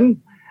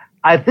Gavin,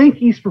 I think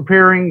he's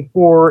preparing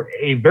for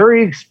a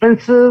very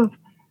expensive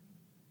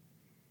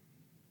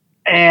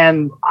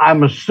and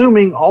I'm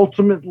assuming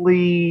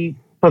ultimately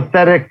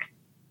pathetic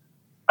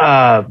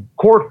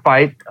court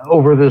fight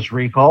over this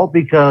recall,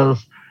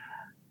 because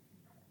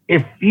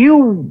if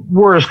you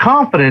were as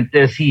confident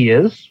as he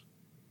is,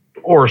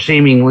 or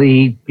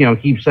seemingly,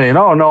 keep saying,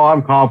 oh no,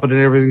 I'm confident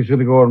everything's going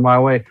to go in my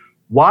way,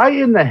 why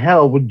in the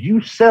hell would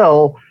you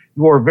sell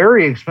your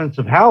very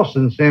expensive house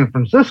in San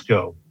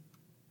Francisco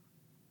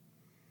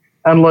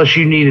unless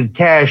you needed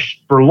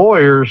cash for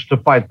lawyers to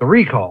fight the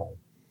recall?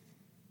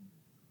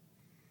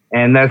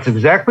 And that's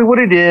exactly what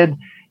he did.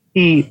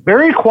 He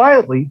very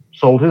quietly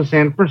sold his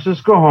San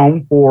Francisco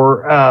home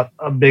for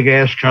a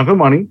big-ass chunk of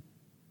money,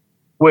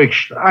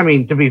 which, I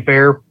mean, to be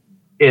fair,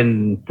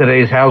 in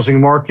today's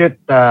housing market,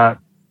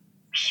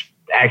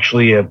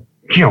 actually a,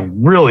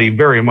 really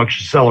very much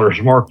a seller's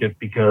market,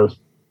 because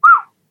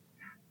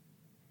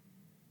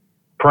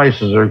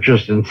prices are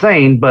just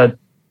insane. But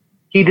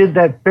he did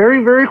that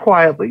very, very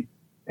quietly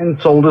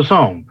and sold his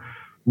home.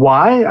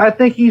 Why? I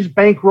think he's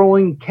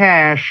bankrolling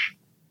cash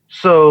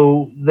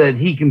so that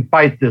he can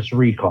fight this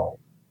recall.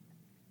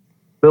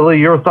 Billy,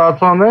 your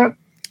thoughts on that?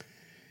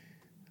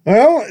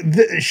 Well,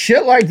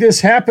 shit like this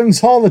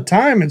happens all the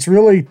time. It's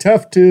really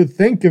tough to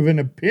think of an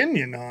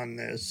opinion on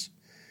this.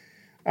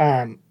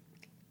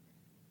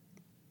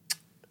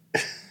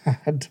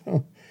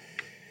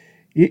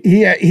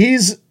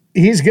 He's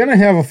going to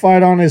have a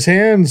fight on his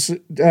hands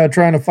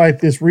trying to fight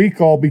this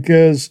recall,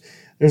 because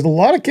there's a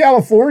lot of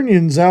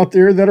Californians out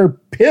there that are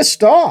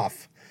pissed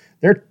off.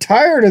 They're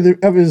tired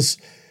of his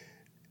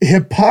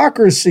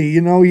hypocrisy.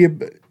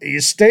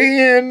 You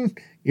stay in,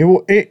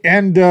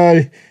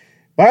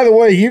 by the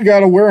way, you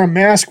got to wear a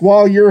mask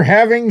while you're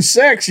having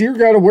sex. You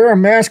got to wear a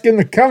mask in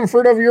the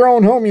comfort of your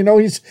own home.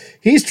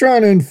 He's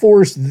trying to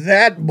enforce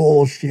that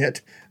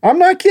bullshit. I'm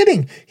not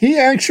kidding. He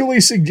actually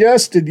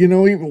suggested,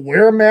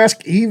 wear a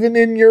mask even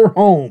in your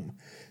home.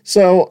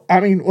 So,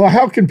 I mean, well,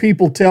 how can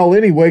people tell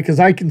anyway?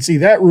 Because I can see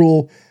that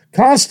rule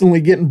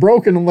constantly getting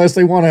broken unless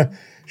they want to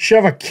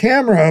shove a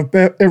camera up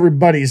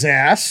everybody's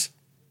ass.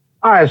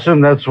 I assume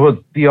that's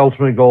what the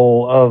ultimate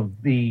goal of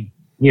the,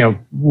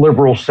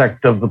 liberal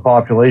sect of the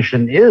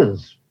population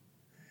is.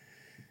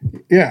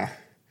 Yeah.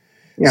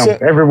 So,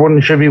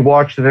 everyone should be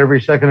watched at every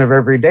second of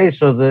every day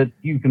so that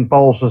you can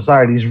follow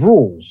society's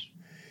rules.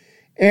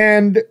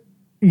 And,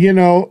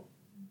 you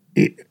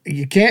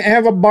can't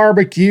have a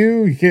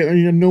barbecue. You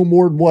can't, no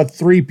more than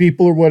 3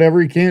 people or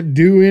whatever. You can't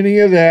do any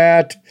of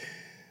that.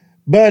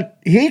 But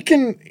he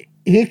can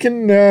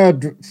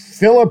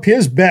fill up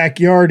his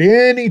backyard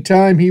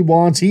anytime he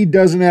wants. He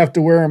doesn't have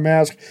to wear a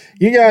mask.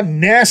 You got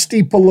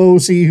nasty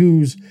Pelosi,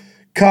 who's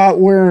caught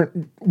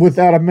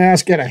without a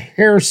mask at a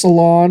hair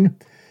salon.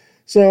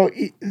 So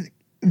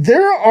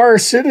there are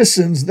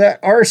citizens that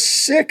are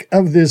sick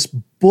of this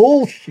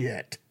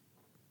bullshit.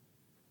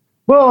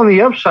 Well, on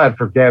the upside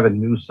for Gavin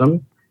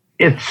Newsom,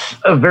 it's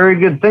a very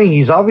good thing.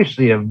 He's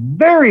obviously a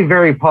very,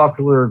 very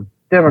popular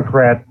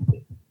Democrat,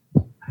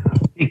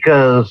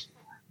 because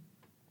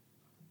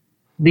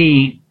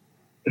the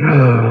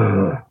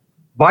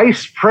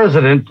Vice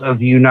President of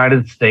the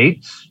United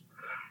States,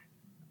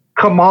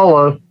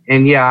 Kamala,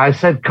 and yeah, I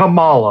said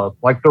Kamala,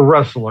 like the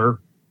wrestler,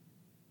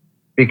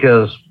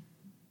 because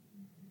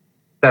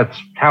that's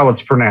how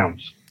it's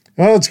pronounced.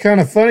 Well, it's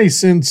kind of funny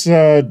since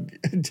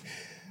fucking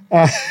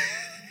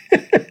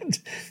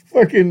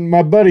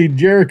my buddy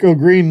Jericho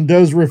Green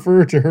does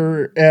refer to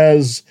her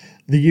as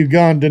the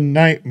Ugandan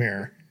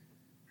Nightmare.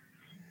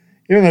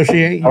 Even though she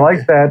ain't. I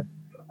like that.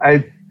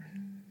 I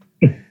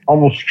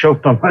almost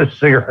choked on my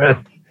cigarette,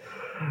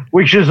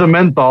 which is a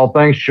menthol.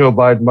 Thanks, Joe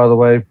Biden, by the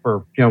way,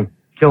 for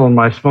killing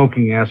my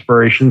smoking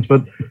aspirations.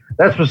 But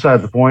that's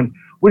beside the point.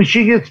 When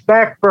she gets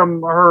back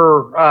from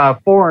her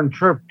foreign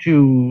trip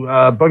to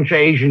a bunch of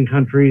Asian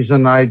countries,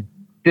 and I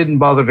didn't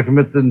bother to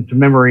commit them to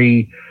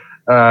memory,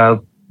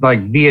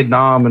 like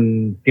Vietnam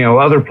and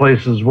other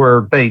places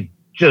where they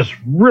just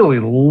really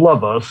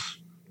love us.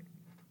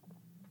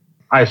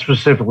 I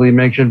specifically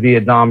mentioned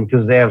Vietnam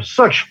because they have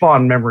such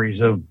fond memories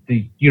of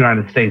the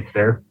United States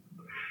there.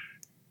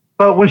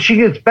 But when she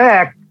gets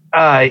back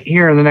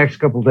here in the next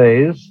couple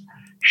days,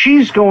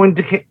 she's going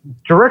to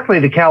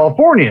directly to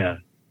California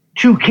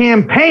to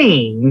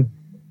campaign,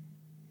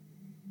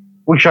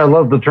 which I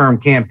love the term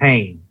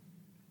campaign.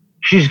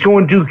 She's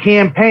going to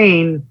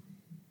campaign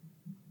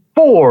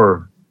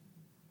for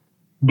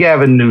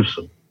Gavin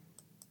Newsom,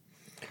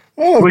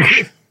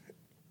 which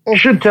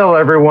should tell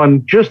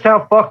everyone just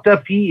how fucked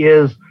up he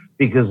is,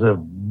 because if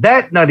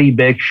that nutty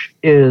bitch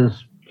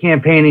is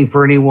campaigning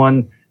for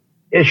anyone,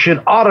 it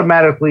should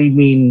automatically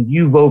mean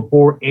you vote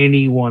for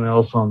anyone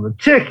else on the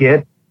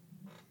ticket.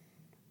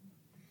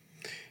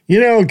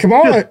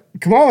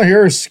 Kamala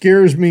Harris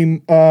scares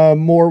me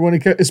more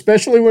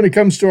especially when it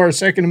comes to our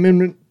Second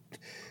Amendment.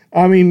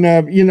 I mean,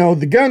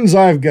 the guns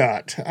I've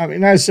got. I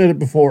mean, I said it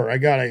before.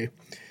 I've got a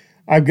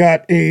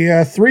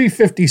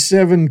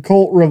 357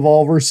 Colt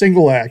revolver,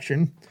 single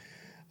action.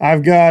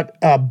 I've got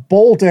a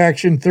bolt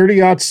action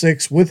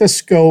 30-06 with a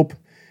scope,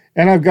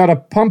 and I've got a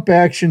pump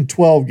action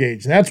 12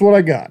 gauge. That's what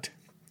I got.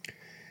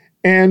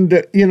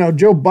 And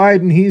Joe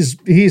Biden,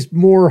 he's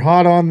more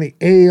hot on the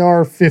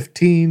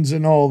AR-15s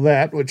and all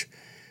that, which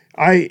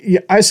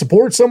I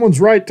support someone's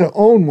right to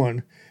own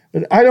one,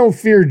 but I don't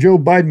fear Joe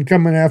Biden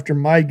coming after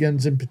my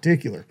guns in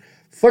particular.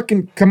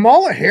 Fucking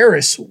Kamala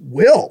Harris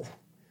will.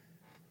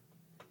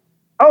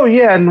 Oh,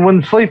 yeah, and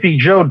when Sleepy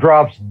Joe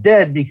drops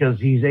dead because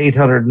he's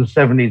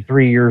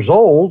 873 years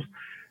old,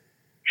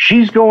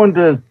 she's going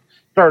to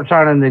start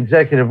signing the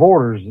executive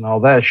orders and all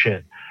that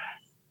shit.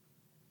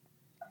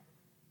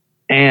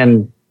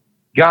 And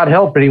God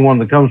help anyone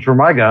that comes for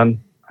my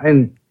gun.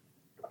 And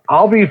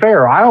I'll be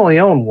fair, I only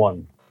own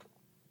one.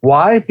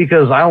 Why?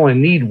 Because I only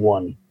need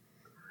one.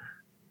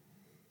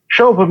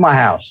 Show up at my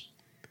house.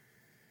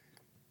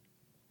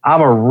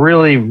 I'm a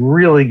really,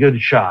 really good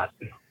shot.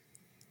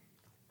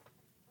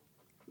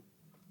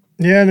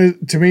 Yeah,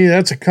 and to me,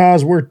 that's a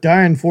cause worth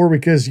dying for,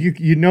 because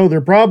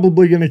they're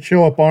probably going to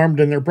show up armed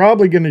and they're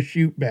probably going to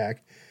shoot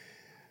back.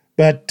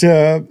 But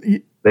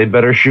they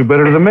better shoot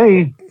better than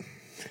me.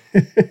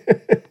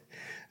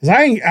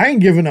 I ain't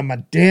giving them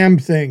a damn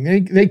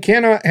thing. They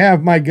cannot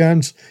have my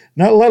guns,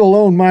 not let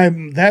alone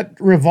that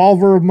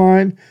revolver of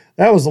mine.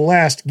 That was the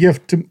last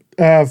gift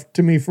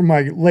to me from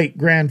my late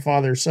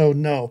grandfather. So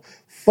no,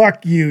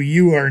 fuck you.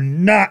 You are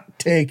not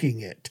taking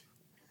it.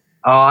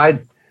 I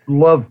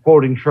love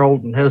quoting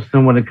Charlton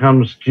Heston when it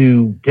comes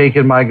to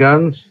taking my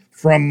guns.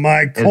 From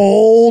my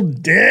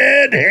cold,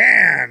 dead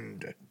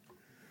hand.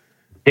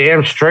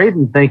 Damn straight,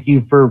 and thank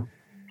you for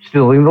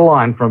stealing the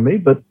line from me,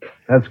 but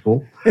that's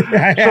cool.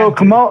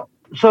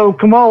 So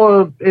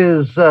Kamala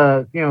is,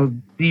 the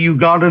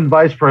Ugandan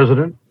vice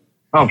president.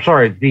 Oh, I'm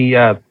sorry,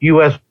 the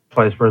U.S.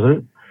 vice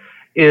president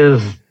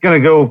is going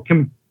to go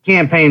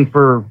campaign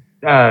for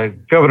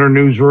Governor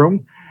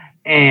Newsom,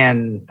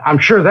 and I'm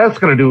sure that's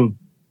going to do.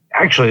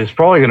 Actually, it's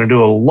probably going to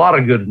do a lot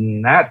of good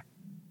in that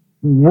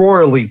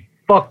royally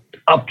fucked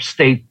up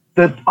state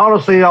that,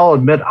 honestly, I'll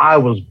admit I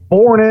was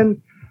born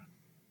in.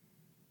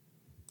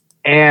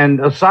 And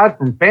aside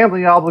from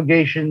family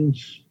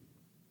obligations,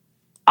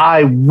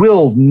 I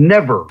will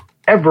never,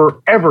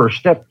 ever, ever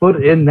step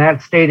foot in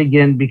that state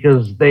again,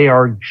 because they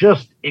are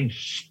just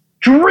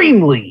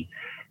extremely,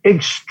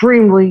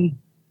 extremely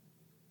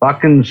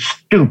fucking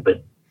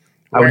stupid.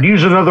 I would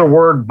use another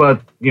word,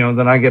 but,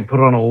 then I get put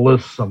on a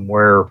list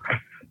somewhere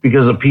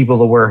because of people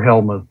that wear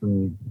helmets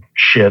and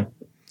shit.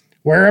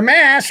 Wear a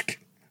mask.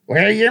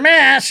 Wear your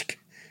mask.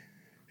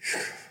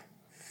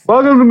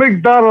 Welcome to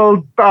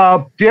McDonald's.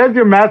 Do you have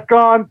your mask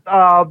on?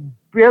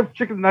 We have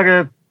chicken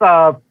nuggets,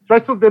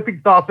 special dipping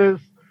sauces.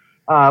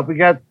 We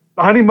got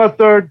honey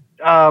mustard,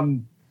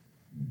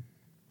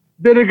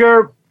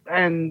 vinegar,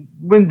 and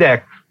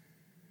Windex.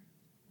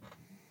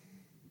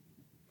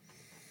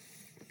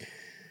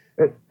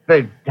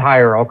 They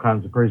hire all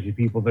kinds of crazy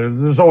people.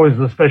 There's always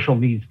the special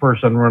needs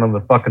person running the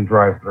fucking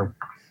drive-thru.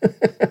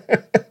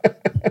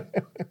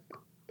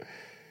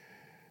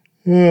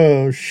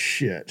 Oh,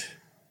 shit.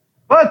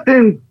 But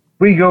then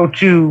we go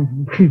to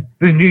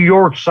the New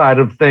York side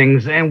of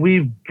things, and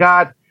we've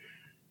got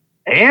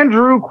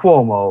Andrew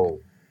Cuomo.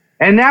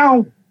 And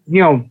now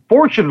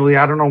fortunately,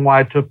 I don't know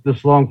why it took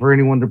this long for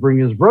anyone to bring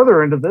his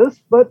brother into this,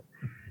 but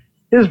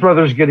his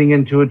brother's getting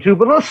into it too.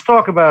 But let's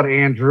talk about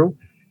Andrew.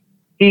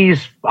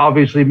 He's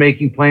obviously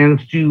making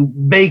plans to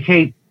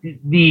vacate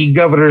the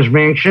governor's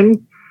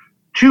mansion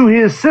to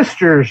his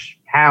sister's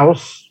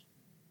house,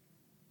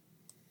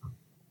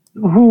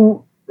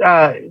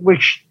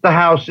 which the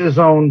house is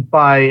owned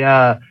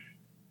by,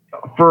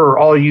 for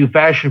all you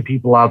fashion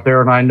people out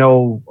there, and I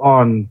know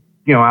on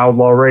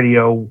Outlaw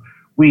Radio,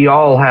 we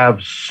all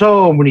have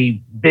so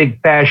many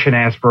big fashion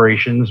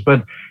aspirations,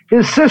 but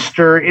his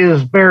sister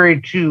is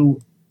married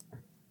to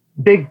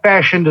big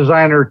fashion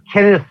designer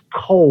Kenneth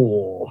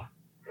Cole.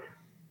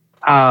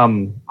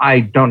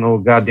 I don't know a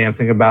goddamn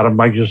thing about him.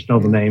 I just know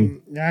the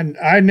name.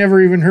 I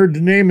never even heard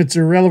the name. It's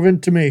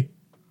irrelevant to me.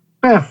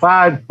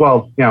 I'm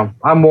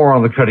more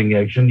on the cutting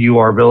edge than you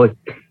are, Billy.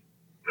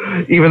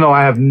 Even though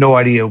I have no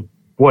idea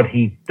what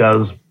he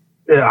does.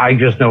 I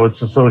just know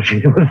it's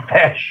associated with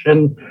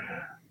fashion.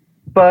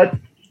 But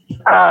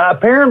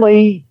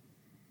apparently,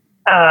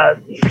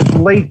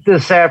 late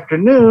this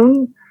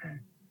afternoon,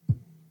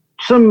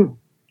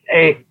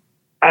 I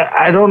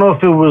don't know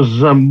if it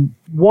was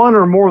one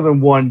or more than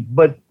one,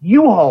 but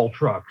U-Haul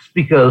trucks,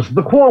 because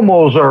the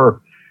Cuomos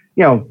are,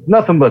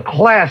 nothing but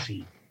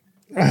classy.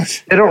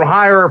 They don't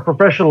hire a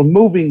professional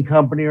moving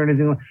company or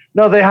anything.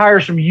 No, they hire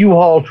some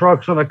U-Haul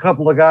trucks and a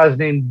couple of guys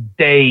named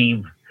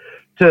Dave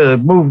to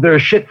move their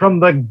shit from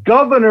the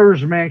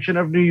governor's mansion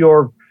of New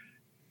York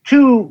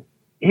to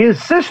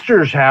his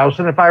sister's house.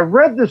 And if I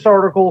read this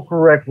article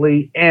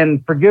correctly,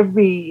 and forgive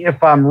me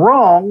if I'm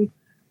wrong,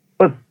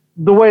 but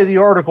the way the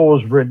article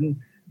was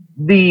written,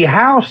 the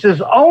house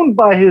is owned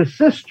by his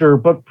sister,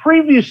 but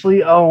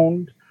previously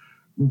owned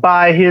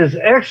by his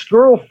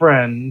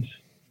ex-girlfriend.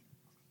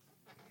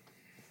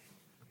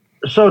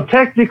 So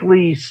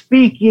technically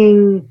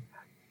speaking,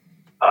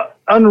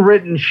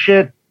 unwritten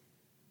shit,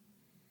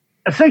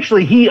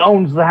 essentially he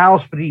owns the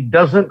house, but he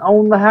doesn't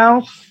own the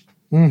house.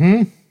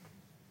 Mm-hmm.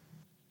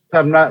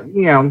 I'm not,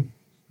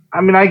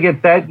 I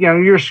get that.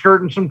 You're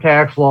skirting some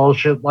tax laws,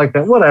 shit like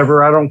that.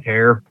 Whatever, I don't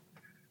care.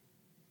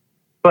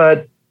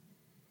 But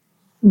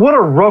what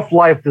a rough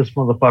life this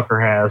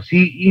motherfucker has.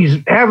 He's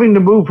having to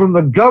move from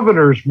the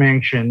governor's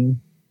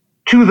mansion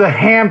to the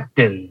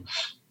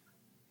Hamptons.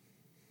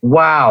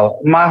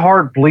 Wow, my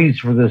heart bleeds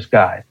for this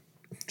guy.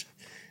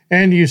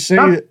 And you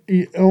say,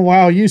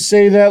 you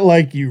say that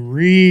like you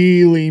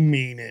really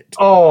mean it.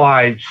 Oh,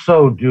 I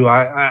so do.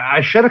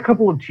 I shed a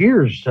couple of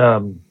tears.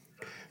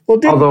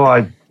 Although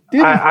I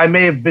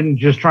may have been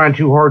just trying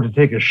too hard to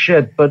take a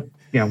shit, but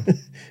yeah.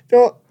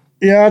 Well,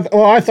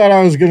 I thought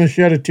I was going to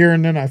shed a tear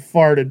and then I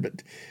farted.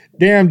 But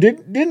damn,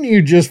 didn't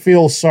you just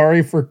feel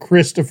sorry for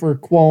Christopher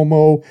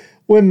Cuomo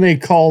when they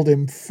called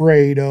him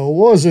Fredo?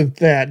 Wasn't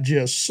that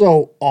just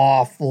so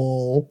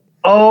awful?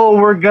 Oh,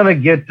 we're going to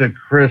get to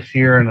Chris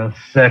here in a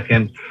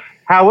second.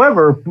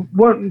 However,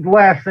 one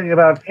last thing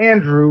about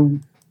Andrew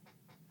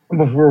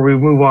before we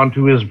move on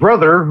to his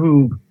brother,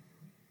 who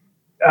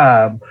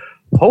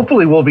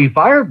hopefully will be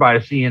fired by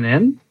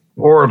CNN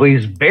or at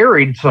least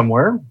buried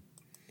somewhere.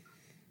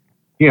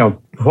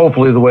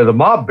 Hopefully the way the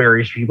mob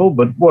buries people,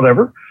 but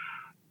whatever.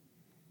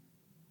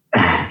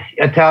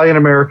 Italian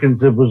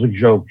Americans, it was a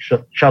joke.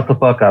 Shut the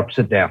fuck up.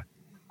 Sit down.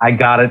 I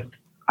got it.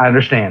 I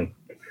understand.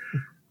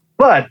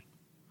 But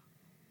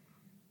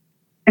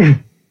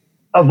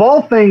of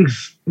all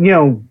things,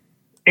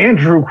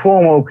 Andrew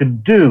Cuomo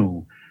could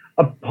do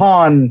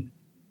upon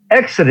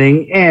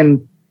exiting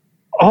and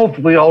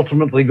hopefully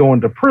ultimately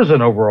going to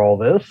prison over all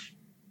this,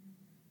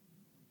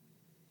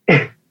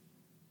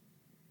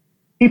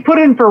 he put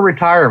in for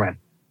retirement.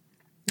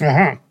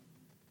 Uh-huh.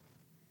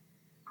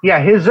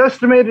 Yeah, his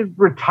estimated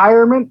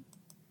retirement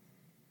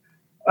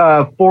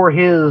for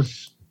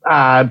his,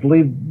 I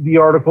believe the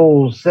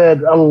article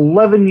said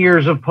 11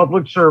 years of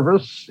public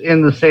service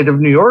in the state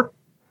of New York.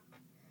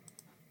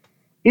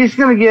 He's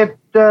going to get,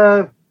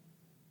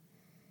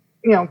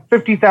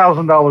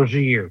 $50,000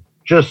 a year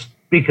just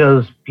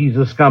because he's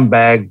a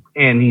scumbag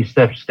and he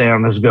steps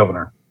down as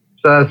governor.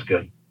 So that's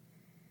good.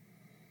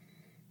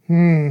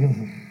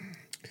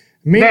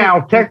 Now,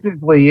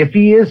 technically, if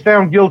he is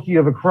found guilty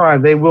of a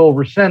crime, they will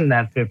rescind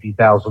that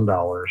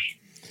 $50,000.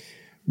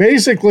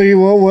 Basically,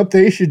 well, what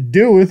they should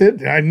do with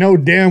it, I know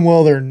damn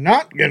well they're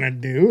not going to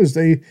do, is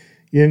they,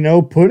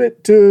 put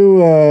it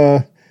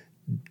to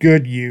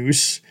good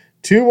use,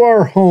 to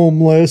our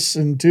homeless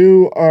and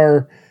to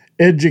our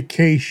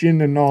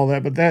education and all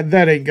that. But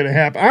that ain't going to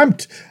happen.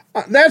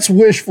 That's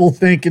wishful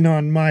thinking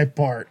on my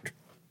part.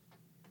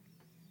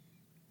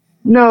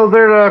 No,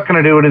 they're not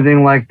going to do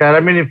anything like that. I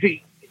mean, if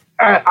he...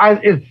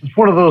 it's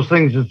one of those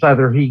things. It's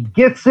either he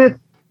gets it,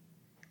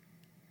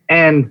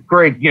 and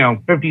great,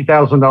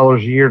 $50,000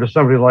 a year to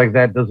somebody like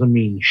that doesn't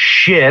mean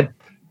shit.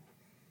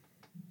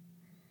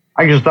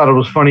 I just thought it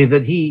was funny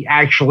that he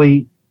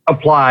actually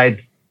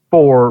applied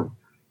for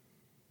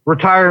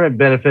retirement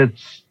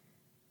benefits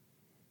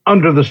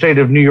under the state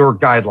of New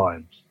York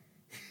guidelines.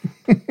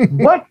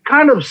 What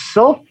kind of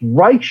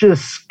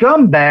self-righteous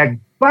scumbag?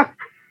 Fuck.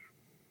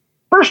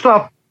 First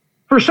off,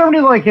 for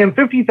somebody like him,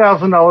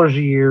 $50,000 a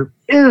year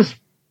is,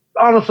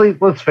 honestly,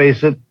 let's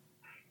face it,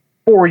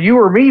 for you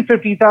or me,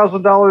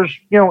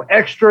 $50,000,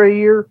 extra a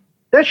year,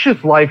 that's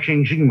just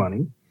life-changing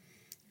money.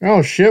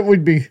 Oh, shit,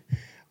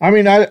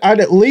 I'd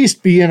at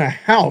least be in a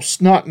house,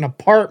 not an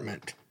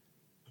apartment.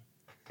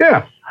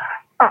 Yeah.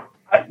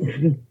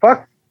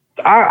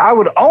 I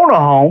would own a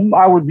home.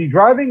 I would be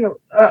driving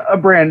a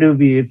brand new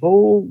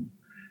vehicle.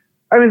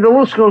 I mean, the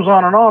list goes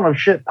on and on of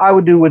shit I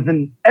would do with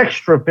an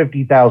extra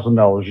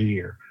 $50,000 a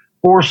year.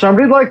 For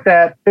somebody like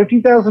that,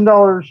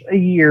 $50,000 a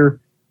year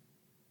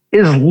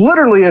is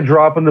literally a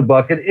drop in the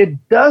bucket.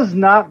 It does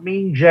not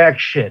mean jack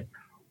shit.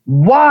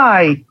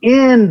 Why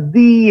in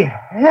the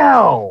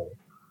hell,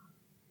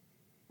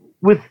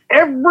 with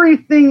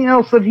everything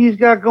else that he's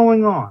got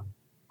going on,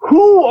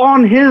 who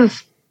on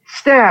his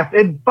staff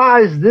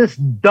advised this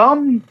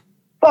dumb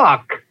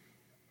fuck,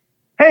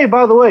 hey,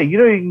 by the way, you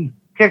can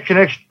catch an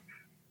extra,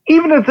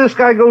 even if this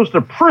guy goes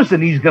to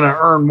prison, he's going to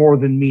earn more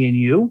than me and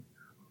you.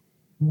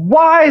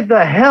 Why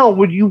the hell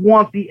would you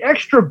want the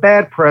extra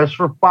bad press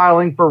for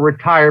filing for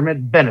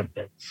retirement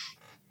benefits?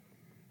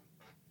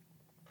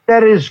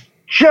 That is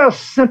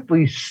just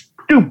simply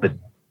stupid.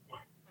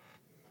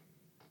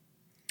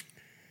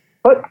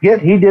 But yet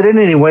he did it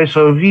anyway,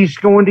 so he's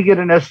going to get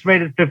an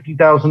estimated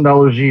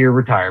 $50,000 a year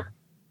retirement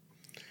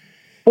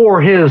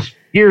for his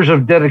years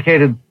of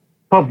dedicated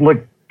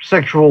public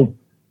sexual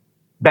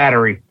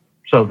battery.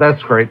 So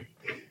that's great.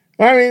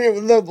 I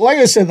mean, like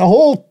I said, the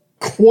whole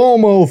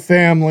Cuomo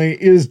family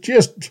is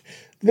just,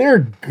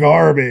 they're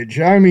garbage.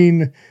 I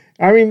mean,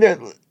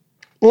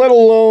 let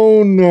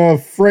alone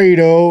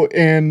Fredo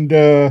and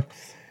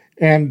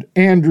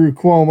Andrew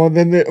Cuomo.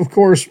 Then, of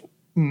course,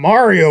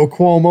 Mario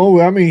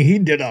Cuomo. I mean, he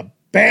did a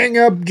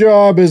bang-up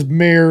job as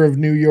mayor of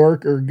New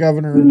York or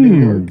governor of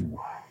New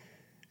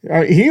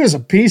York. He was a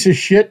piece of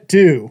shit,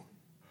 too.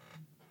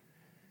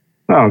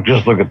 Oh,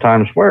 just look at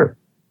Times Square.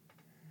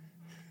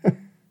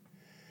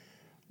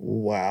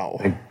 Wow.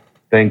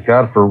 Thank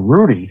God for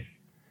Rudy.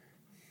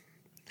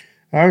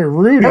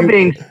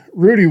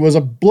 Rudy was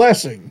a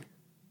blessing.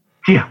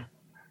 Yeah.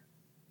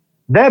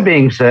 That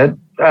being said,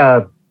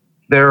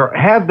 there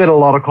have been a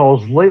lot of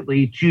calls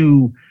lately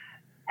to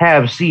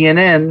have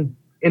CNN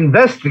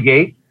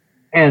investigate,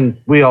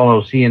 and we all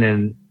know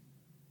CNN,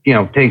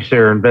 takes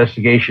their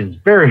investigations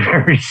very,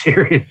 very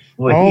seriously.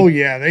 Oh,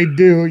 yeah, they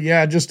do.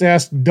 Yeah, just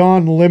ask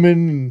Don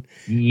Lemon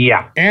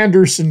and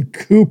Anderson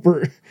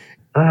Cooper.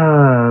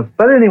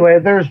 But anyway,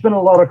 there's been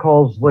a lot of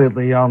calls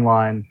lately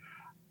online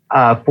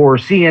for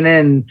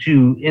CNN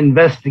to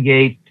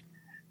investigate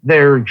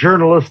their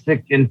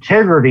journalistic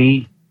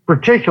integrity,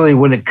 particularly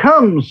when it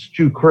comes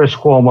to Chris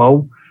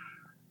Cuomo,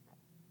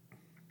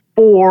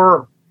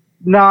 for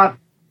not,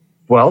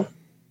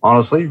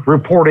 honestly,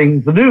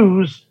 reporting the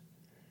news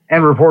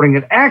and reporting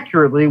it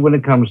accurately when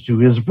it comes to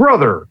his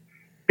brother.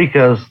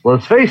 Because,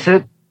 let's face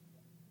it,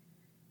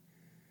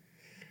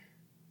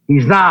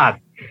 he's not.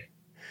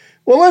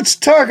 Well, let's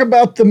talk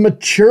about the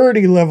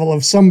maturity level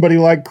of somebody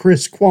like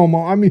Chris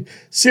Cuomo. I mean,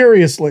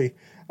 seriously.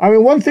 I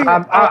mean, one thing...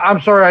 I'm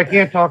sorry, I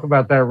can't talk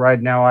about that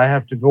right now. I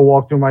have to go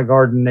walk through my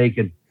garden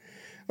naked.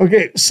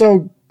 Okay,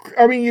 so,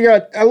 I mean, you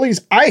got, at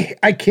least,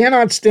 I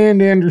cannot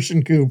stand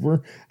Anderson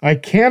Cooper. I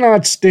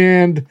cannot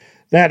stand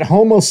that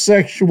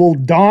homosexual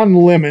Don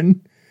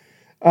Lemon.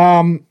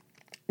 Well,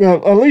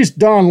 at least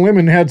Don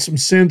Lemon had some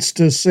sense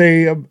to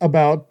say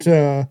about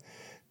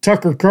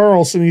Tucker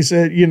Carlson. He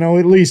said,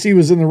 at least he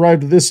was in the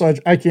right to this side.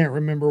 I can't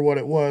remember what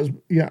it was.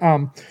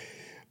 Yeah.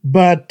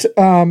 But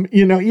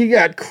you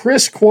got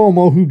Chris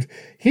Cuomo, who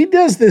he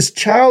does this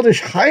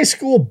childish high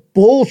school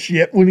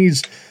bullshit when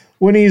he's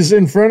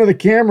in front of the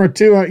camera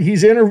too. He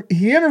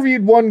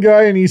interviewed one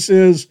guy and he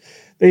says,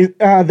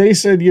 they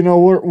said,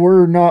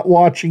 we're not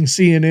watching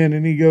CNN.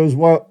 And he goes,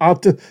 well,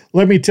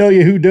 let me tell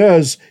you who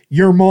does.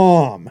 Your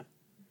mom.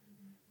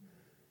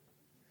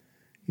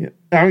 Yeah.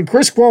 I mean,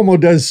 Chris Cuomo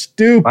does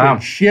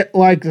stupid shit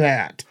like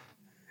that.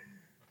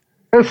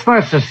 It's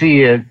nice to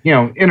see it,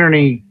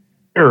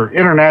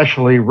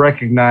 internationally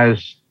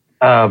recognized.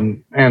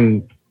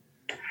 And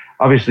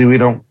obviously we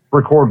don't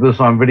record this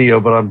on video,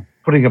 but I'm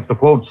putting up the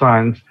quote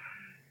signs.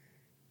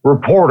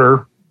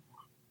 Reporter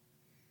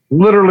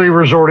literally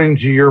resorting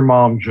to your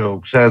mom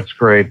jokes. That's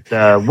great.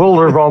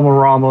 Wilder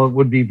Valderrama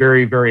would be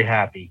very, very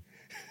happy.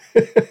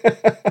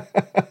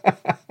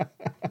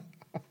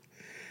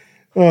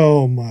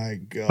 Oh my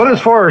God. But as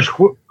far as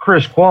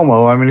Chris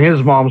Cuomo, I mean,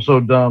 his mom's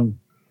so dumb.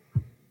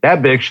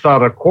 That bitch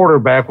thought a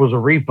quarterback was a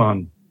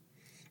refund.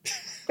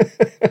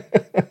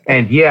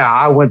 And yeah,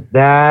 I went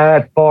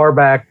that far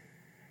back,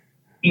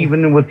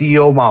 even with the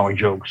old Maui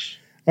jokes.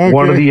 Okay.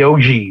 One of the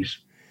OGs.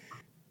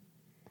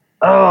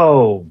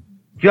 Oh,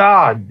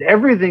 God.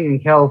 Everything in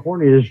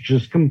California is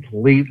just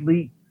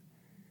completely...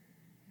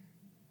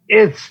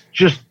 It's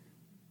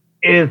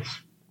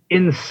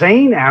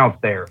insane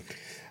out there.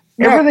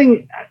 Yeah.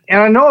 Everything...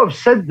 And I know I've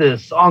said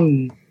this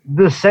on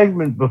this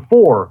segment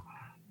before,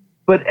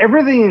 but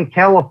everything in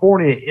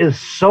California is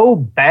so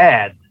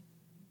bad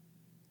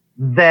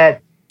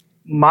that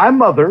my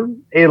mother,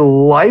 a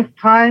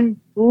lifetime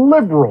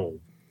liberal,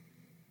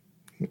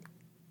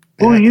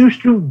 who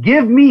used to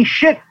give me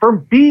shit for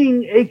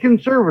being a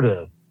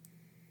conservative.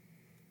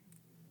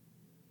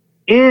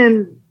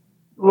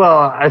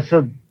 I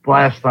said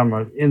last time,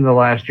 in the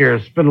last year,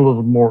 it's been a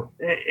little more,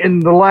 in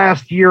the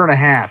last year and a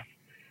half,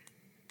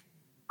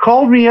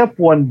 called me up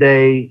one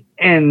day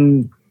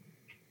and,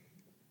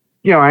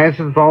 I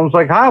answered the phone. I was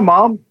like, "Hi,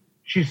 Mom."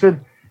 She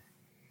said,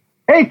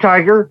 "Hey,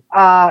 Tiger,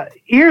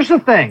 here's the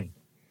thing."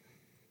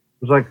 I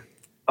was like,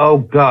 "Oh,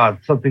 God,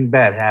 something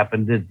bad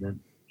happened, didn't it?"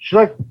 She's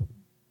like,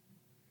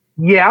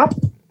 "Yeah."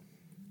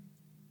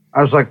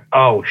 I was like,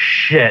 "Oh,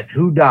 shit,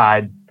 who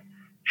died?"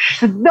 She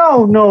said,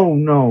 No,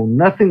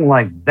 nothing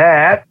like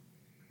that.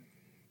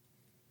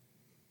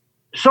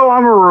 So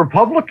I'm a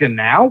Republican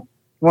now.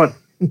 What?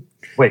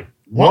 Wait,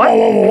 what?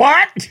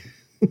 What?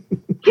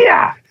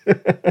 Yeah.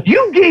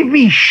 You gave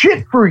me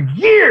shit for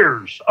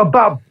years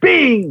about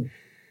being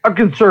a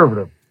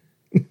conservative.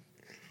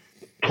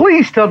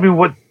 Please tell me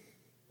what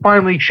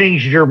finally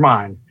changed your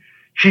mind.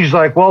 She's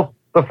like, "Well,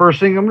 the first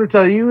thing I'm going to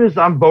tell you is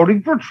I'm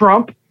voting for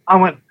Trump." I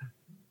went,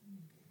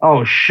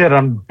 "Oh, shit,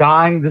 I'm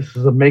dying. This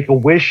is a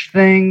Make-A-Wish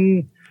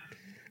thing.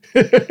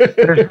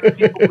 There's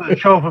people that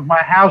show up at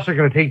my house are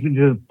going to take me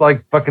to,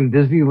 like, fucking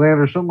Disneyland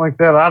or something like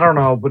that. I don't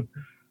know." But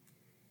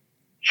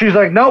she's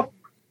like, "Nope,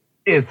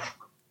 it's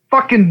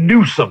fucking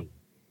Newsom."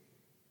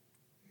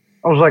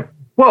 I was like,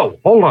 "Whoa,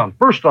 hold on.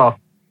 First off,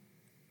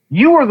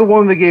 you are the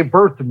one that gave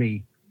birth to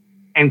me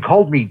and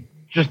called me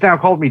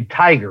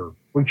Tiger,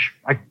 which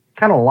I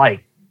kind of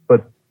like,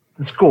 but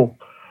it's cool.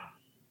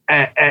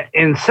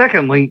 And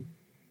secondly,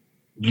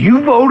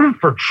 you voted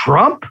for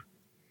Trump?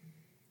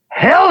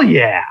 Hell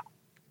yeah."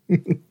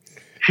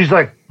 She's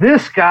like,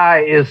 "This guy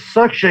is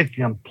such a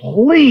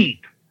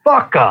complete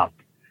fuck up.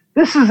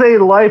 This is a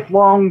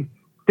lifelong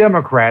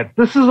Democrat.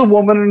 This is a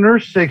woman in her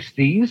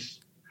 60s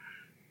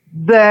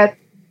that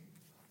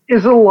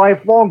is a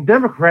lifelong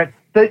Democrat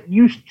that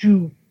used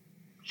to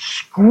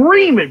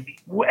scream at me.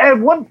 At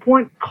one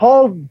point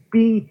called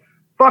me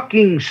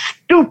fucking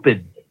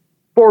stupid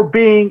for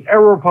being a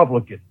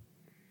Republican.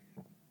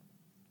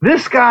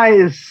 This guy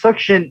is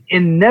such an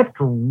inept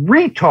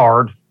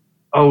retard."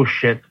 Oh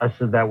shit, I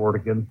said that word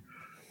again.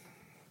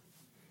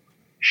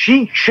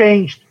 She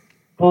changed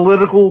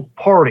political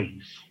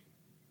parties.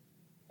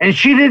 And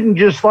she didn't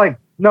just like,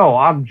 "No,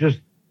 I'm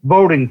just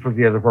voting for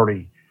the other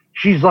party."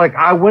 She's like,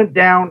 "I went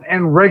down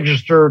and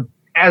registered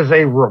as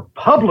a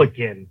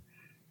Republican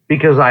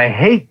because I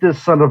hate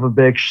this son of a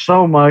bitch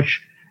so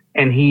much,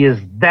 and he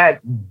is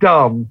that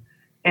dumb,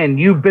 and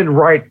you've been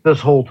right this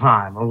whole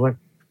time." I was like,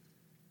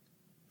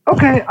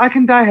 "Okay, I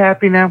can die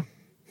happy now."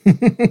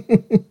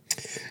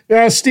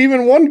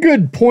 Stephen, one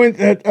good point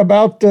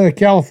about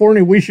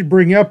California we should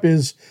bring up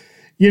is,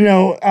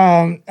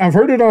 I've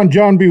heard it on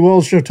John B.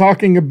 Wells' show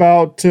talking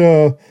about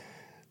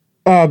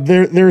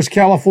there's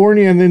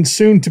California and then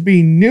soon to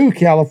be New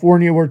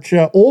California, which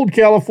old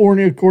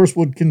California, of course,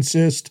 would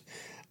consist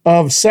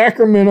of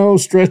Sacramento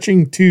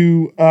stretching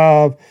to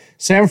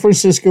San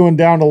Francisco and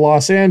down to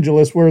Los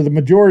Angeles, where the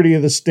majority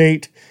of the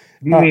state.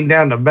 You mean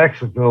down to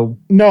Mexico?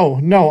 No.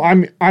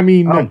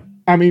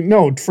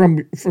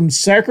 From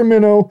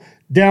Sacramento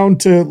down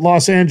to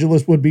Los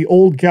Angeles would be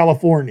old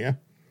California.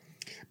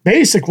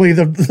 Basically,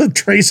 the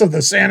trace of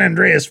the San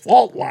Andreas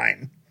Fault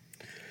line.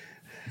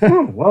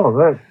 Oh,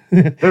 well,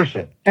 there's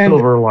a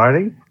silver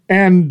lining.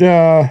 And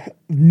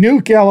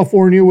New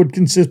California would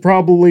consist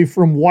probably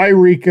from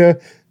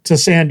Wairika to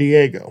San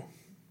Diego.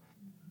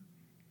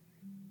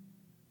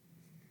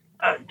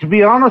 To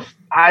be honest,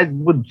 I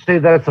would say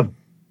that's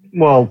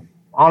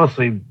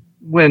honestly,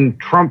 when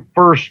Trump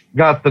first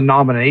got the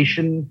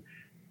nomination,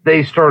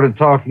 they started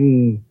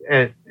talking,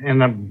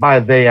 and by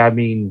they, I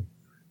mean,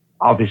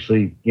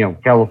 obviously,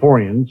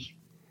 Californians,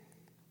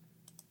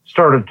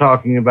 started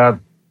talking about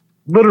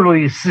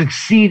literally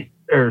seceding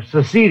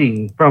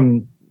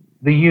from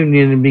the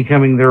Union and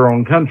becoming their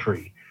own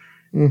country.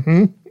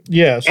 Mm-hmm.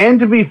 Yes. And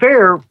to be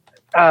fair,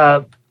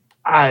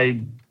 I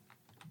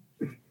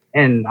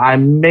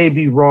may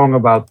be wrong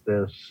about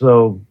this,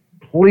 so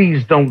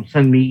please don't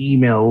send me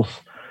emails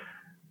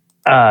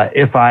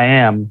if I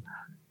am.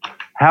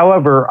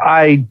 However,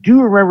 I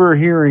do remember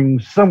hearing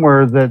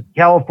somewhere that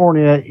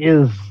California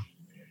is,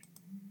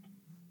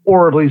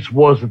 or at least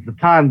was at the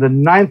time, the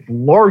 9th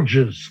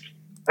largest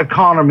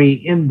economy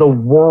in the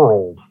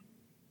world.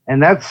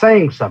 And that's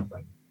saying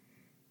something.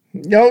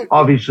 No.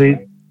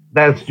 Obviously,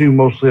 that's due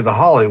mostly to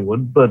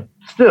Hollywood, but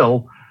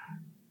still,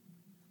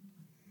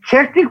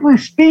 technically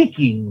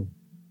speaking,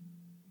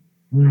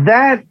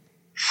 that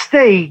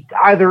state,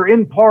 either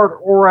in part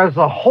or as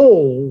a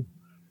whole,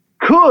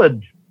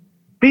 could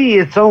be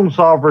its own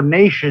sovereign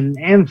nation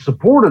and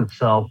support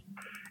itself.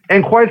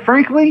 And quite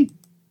frankly,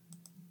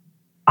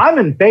 I'm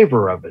in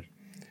favor of it.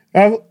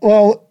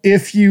 Well,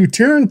 if you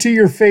turn to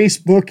your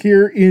Facebook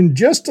here in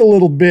just a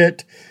little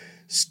bit,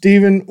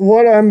 Stephen,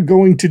 what I'm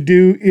going to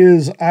do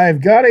is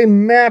I've got a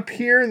map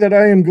here that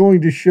I am going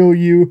to show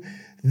you.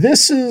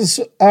 This is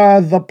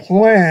the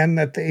plan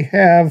that they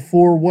have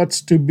for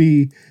what's to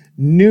be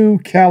New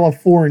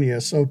California.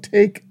 So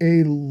take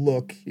a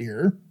look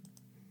here.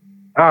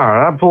 All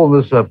right, I'm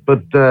pulling this up.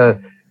 But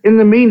in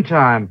the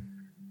meantime,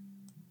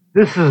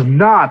 this is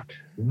not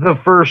the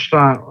first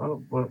time.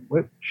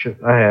 What shit?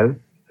 I had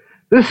it.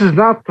 This is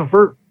not the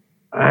first.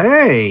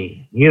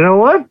 Hey, you know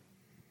what?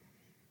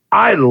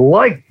 I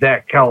like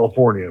that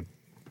California.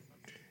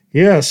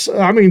 Yes, with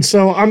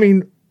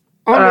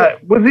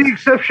the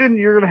exception,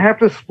 you're going to have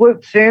to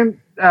split San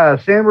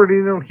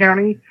Bernardino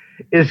County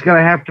is going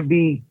to have to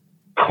be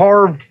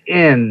carved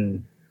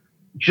in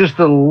just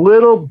a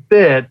little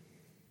bit.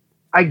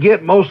 I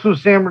get most of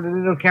San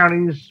Bernardino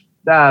County's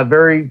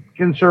very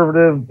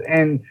conservative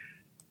and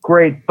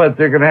great, but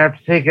they're going to have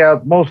to take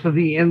out most of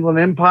the Inland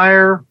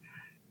Empire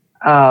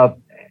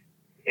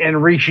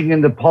and reaching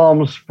into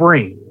Palm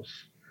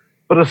Springs.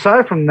 But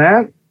aside from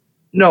that,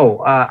 no,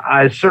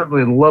 I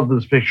certainly love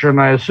this picture,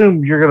 and I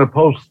assume you're going to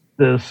post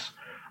this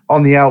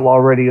on the Outlaw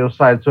Radio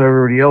side so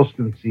everybody else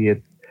can see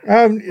it.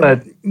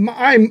 But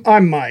I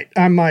might.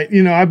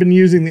 I've been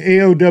using the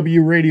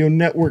AOW Radio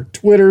Network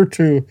Twitter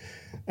to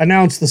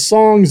announce the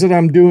songs that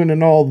I'm doing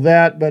and all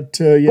that. But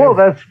well,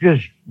 that's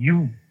because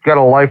you got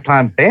a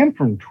lifetime ban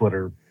from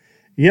Twitter.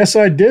 Yes,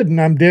 I did, and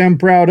I'm damn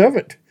proud of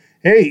it.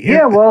 Hey,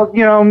 yeah, well,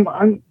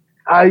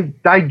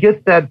 I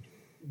get that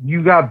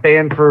you got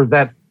banned for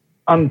that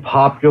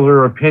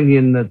unpopular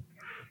opinion that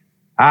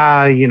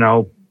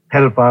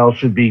pedophiles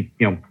should be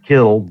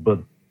killed, but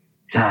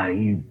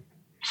you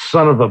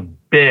son of a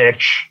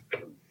bitch.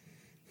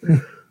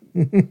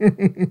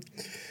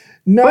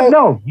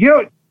 No,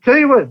 tell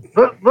you what,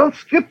 let's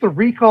skip the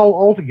recall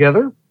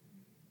altogether.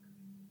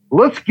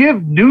 Let's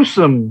give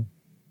Newsom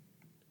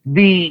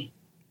the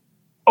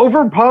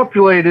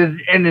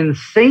overpopulated and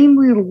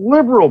insanely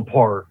liberal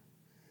part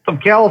of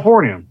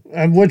California.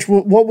 And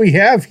what we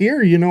have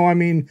here,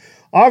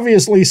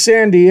 obviously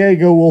San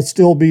Diego will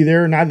still be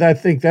there, and I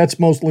think that's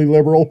mostly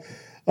liberal.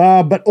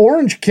 But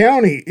Orange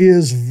County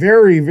is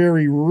very,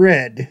 very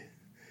red.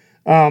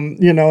 And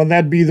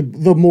that'd be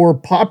the more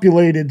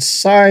populated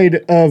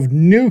side of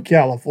New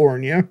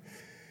California.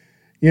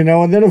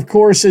 And then, of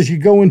course, as you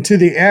go into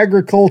the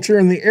agriculture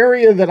and the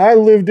area that I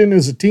lived in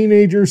as a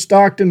teenager,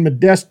 Stockton,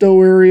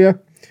 Modesto area,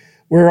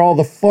 where all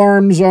the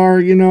farms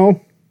are,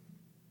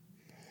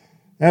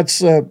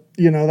 that's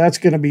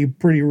going to be a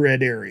pretty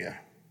red area.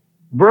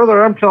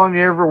 Brother, I'm telling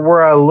you,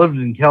 everywhere I lived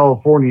in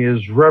California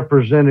is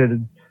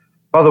represented.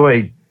 By the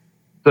way,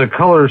 the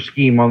color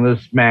scheme on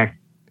this map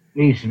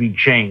needs to be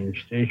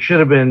changed. It should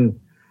have been,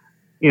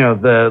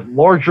 the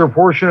larger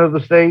portion of the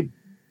state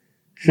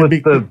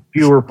the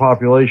fewer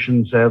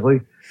population,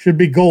 sadly. Should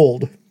be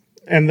gold.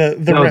 And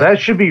that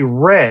should be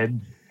red,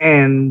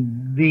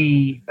 and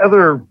the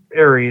other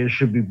areas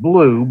should be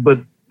blue, but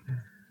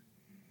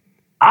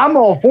I'm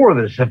all for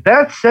this. If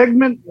that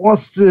segment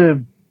wants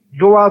to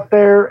go out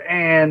there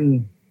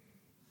and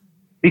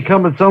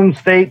become its own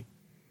state,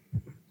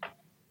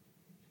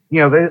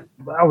 I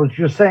was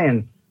just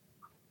saying,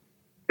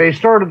 they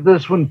started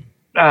this when,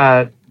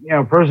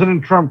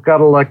 President Trump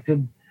got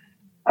elected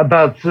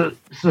about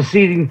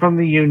seceding from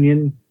the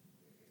Union.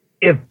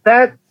 If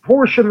that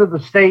portion of the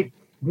state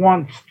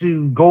wants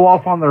to go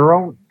off on their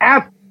own,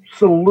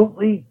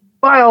 absolutely,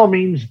 by all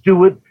means,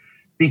 do it,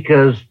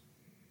 because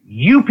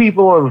you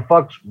people are the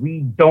fucks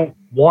we don't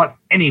want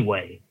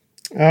anyway.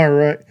 All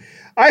right.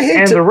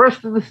 The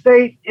rest of the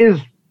state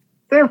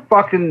they're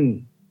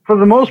fucking, for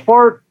the most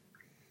part,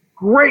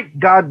 great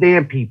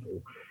goddamn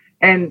people.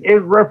 And it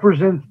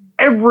represents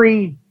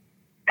every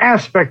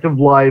aspect of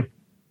life.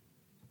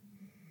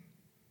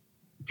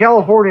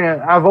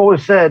 California, I've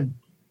always said,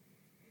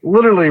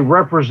 literally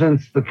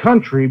represents the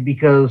country,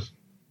 because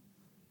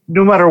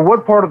no matter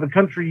what part of the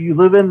country you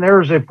live in, there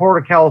is a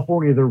part of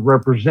California that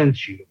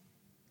represents you.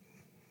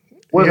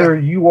 Whether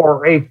you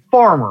are a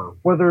farmer,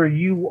 whether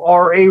you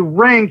are a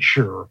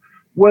rancher,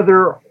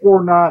 whether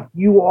or not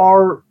you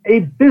are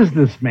a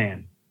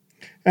businessman,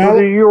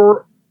 whether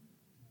you're...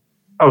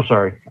 Oh,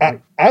 sorry.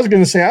 I was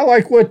going to say, I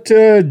like what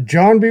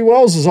John B.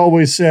 Wells has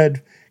always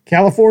said.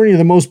 California,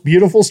 the most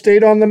beautiful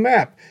state on the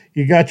map.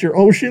 You got your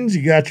oceans,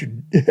 you got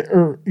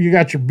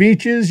your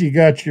beaches, you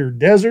got your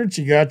deserts,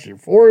 you got your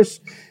forests,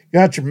 you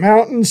got your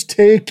mountains.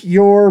 Take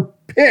your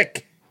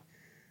pick.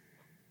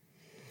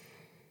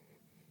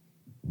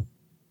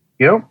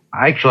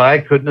 Actually, I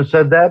couldn't have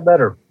said that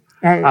better.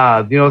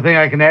 The only thing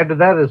I can add to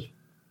that is,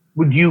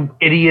 would you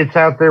idiots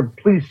out there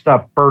please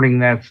stop burning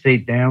that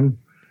state down?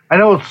 I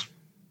know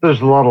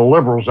there's a lot of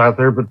liberals out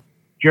there, but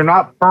you're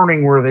not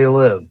burning where they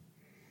live.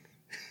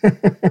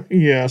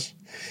 Yes.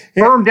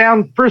 Burn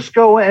down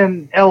Frisco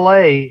and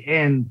L.A.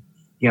 and,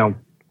 then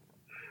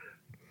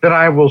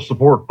I will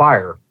support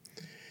fire.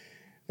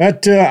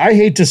 That I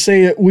hate to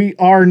say it, we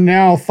are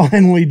now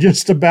finally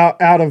just about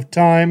out of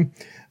time.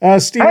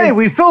 Stephen, hey,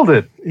 we filled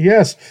it.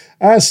 Yes.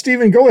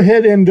 Stephen, go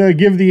ahead and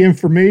give the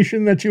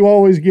information that you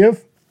always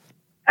give.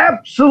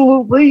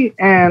 Absolutely.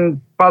 And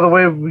by the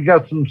way, we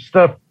got some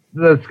stuff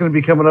that's going to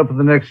be coming up in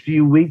the next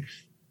few weeks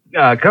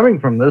coming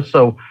from this.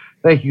 So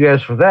thank you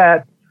guys for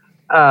that.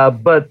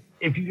 But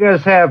if you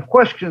guys have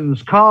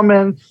questions,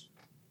 comments,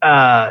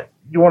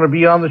 you want to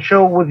be on the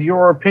show with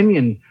your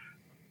opinion,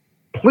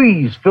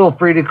 please feel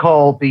free to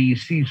call the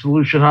Steve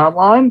Solution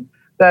hotline.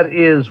 That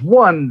is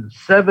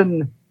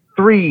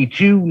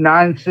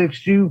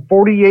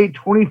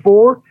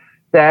 1-732-962-4824.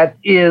 That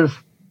is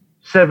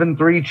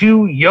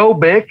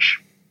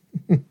 732-YO-BITCH.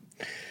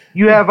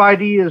 You have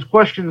ideas,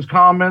 questions,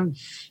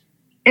 comments,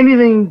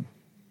 anything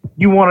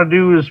you want to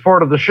do as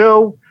part of the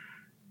show,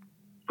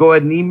 go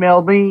ahead and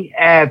email me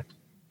at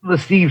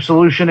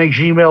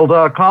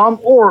thestevesolution@gmail.com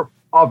or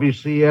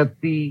obviously at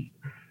the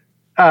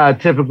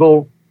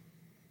typical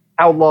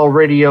Outlaw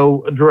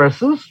Radio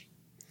addresses.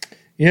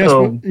 Yes,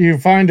 so, you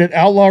find it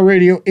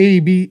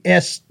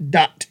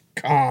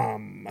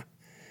outlawradioabs.com.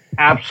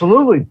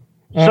 Absolutely.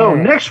 So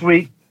next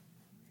week,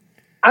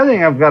 I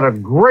think I've got a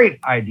great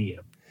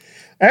idea.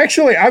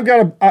 Actually, I've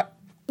got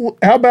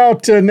how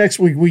about next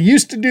week? We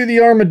used to do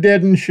the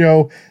Armageddon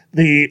show.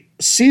 The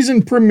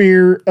season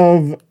premiere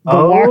of The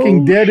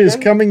Walking Dead is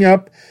coming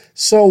up.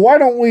 So why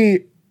don't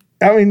we,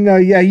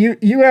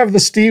 you have the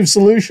Steve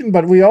Solution,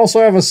 but we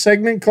also have a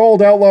segment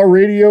called Outlaw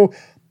Radio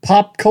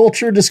Pop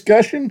Culture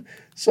Discussion.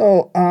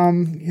 So, I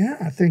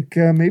think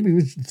maybe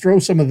we should throw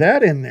some of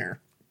that in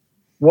there.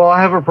 Well,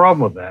 I have a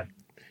problem with that.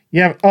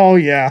 Yeah. Oh,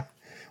 yeah.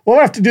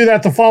 We'll have to do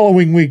that the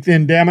following week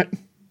then, damn it.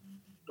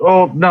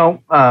 Oh,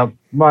 no.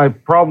 My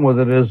problem with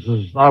it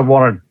is I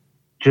wanted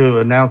to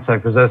announce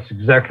that because that's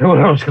exactly what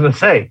I was going to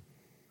say.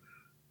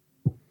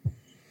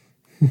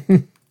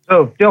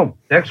 So,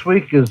 next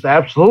week is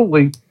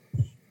absolutely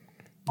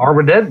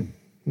Armageddon.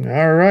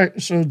 All right.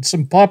 So,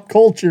 some pop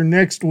culture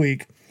next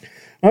week.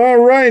 All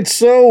right.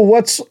 So,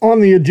 what's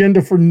on the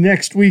agenda for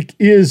next week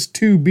is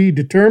to be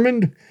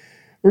determined.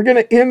 We're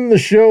going to end the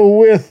show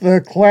with a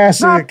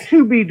classic. Not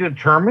to be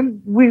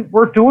determined.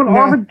 We're doing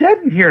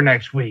Armageddon here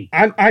next week.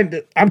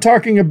 I'm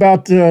talking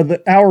about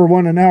the hour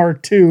 1 and hour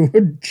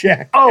 2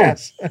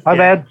 Jackass. Oh, my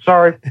bad.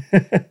 Sorry.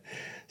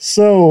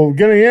 So,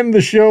 going to end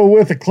the show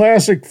with a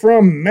classic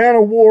from Man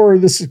of War.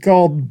 This is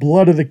called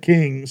Blood of the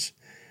Kings.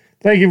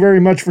 Thank you very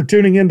much for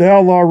tuning into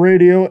Outlaw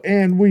Radio,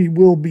 and we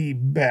will be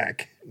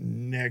back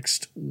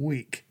next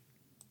week.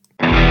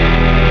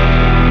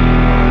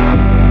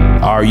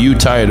 Are you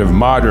tired of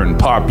modern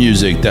pop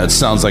music that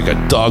sounds like a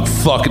dog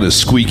fucking a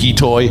squeaky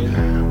toy?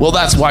 Well,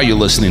 that's why you're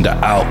listening to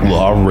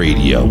Outlaw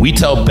Radio. We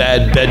tell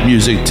bad bed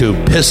music to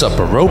piss up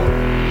a rope.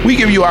 We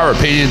give you our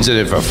opinions, and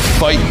if a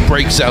fight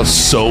breaks out,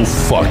 so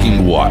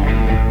fucking what?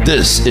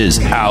 This is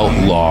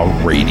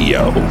Outlaw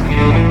Radio.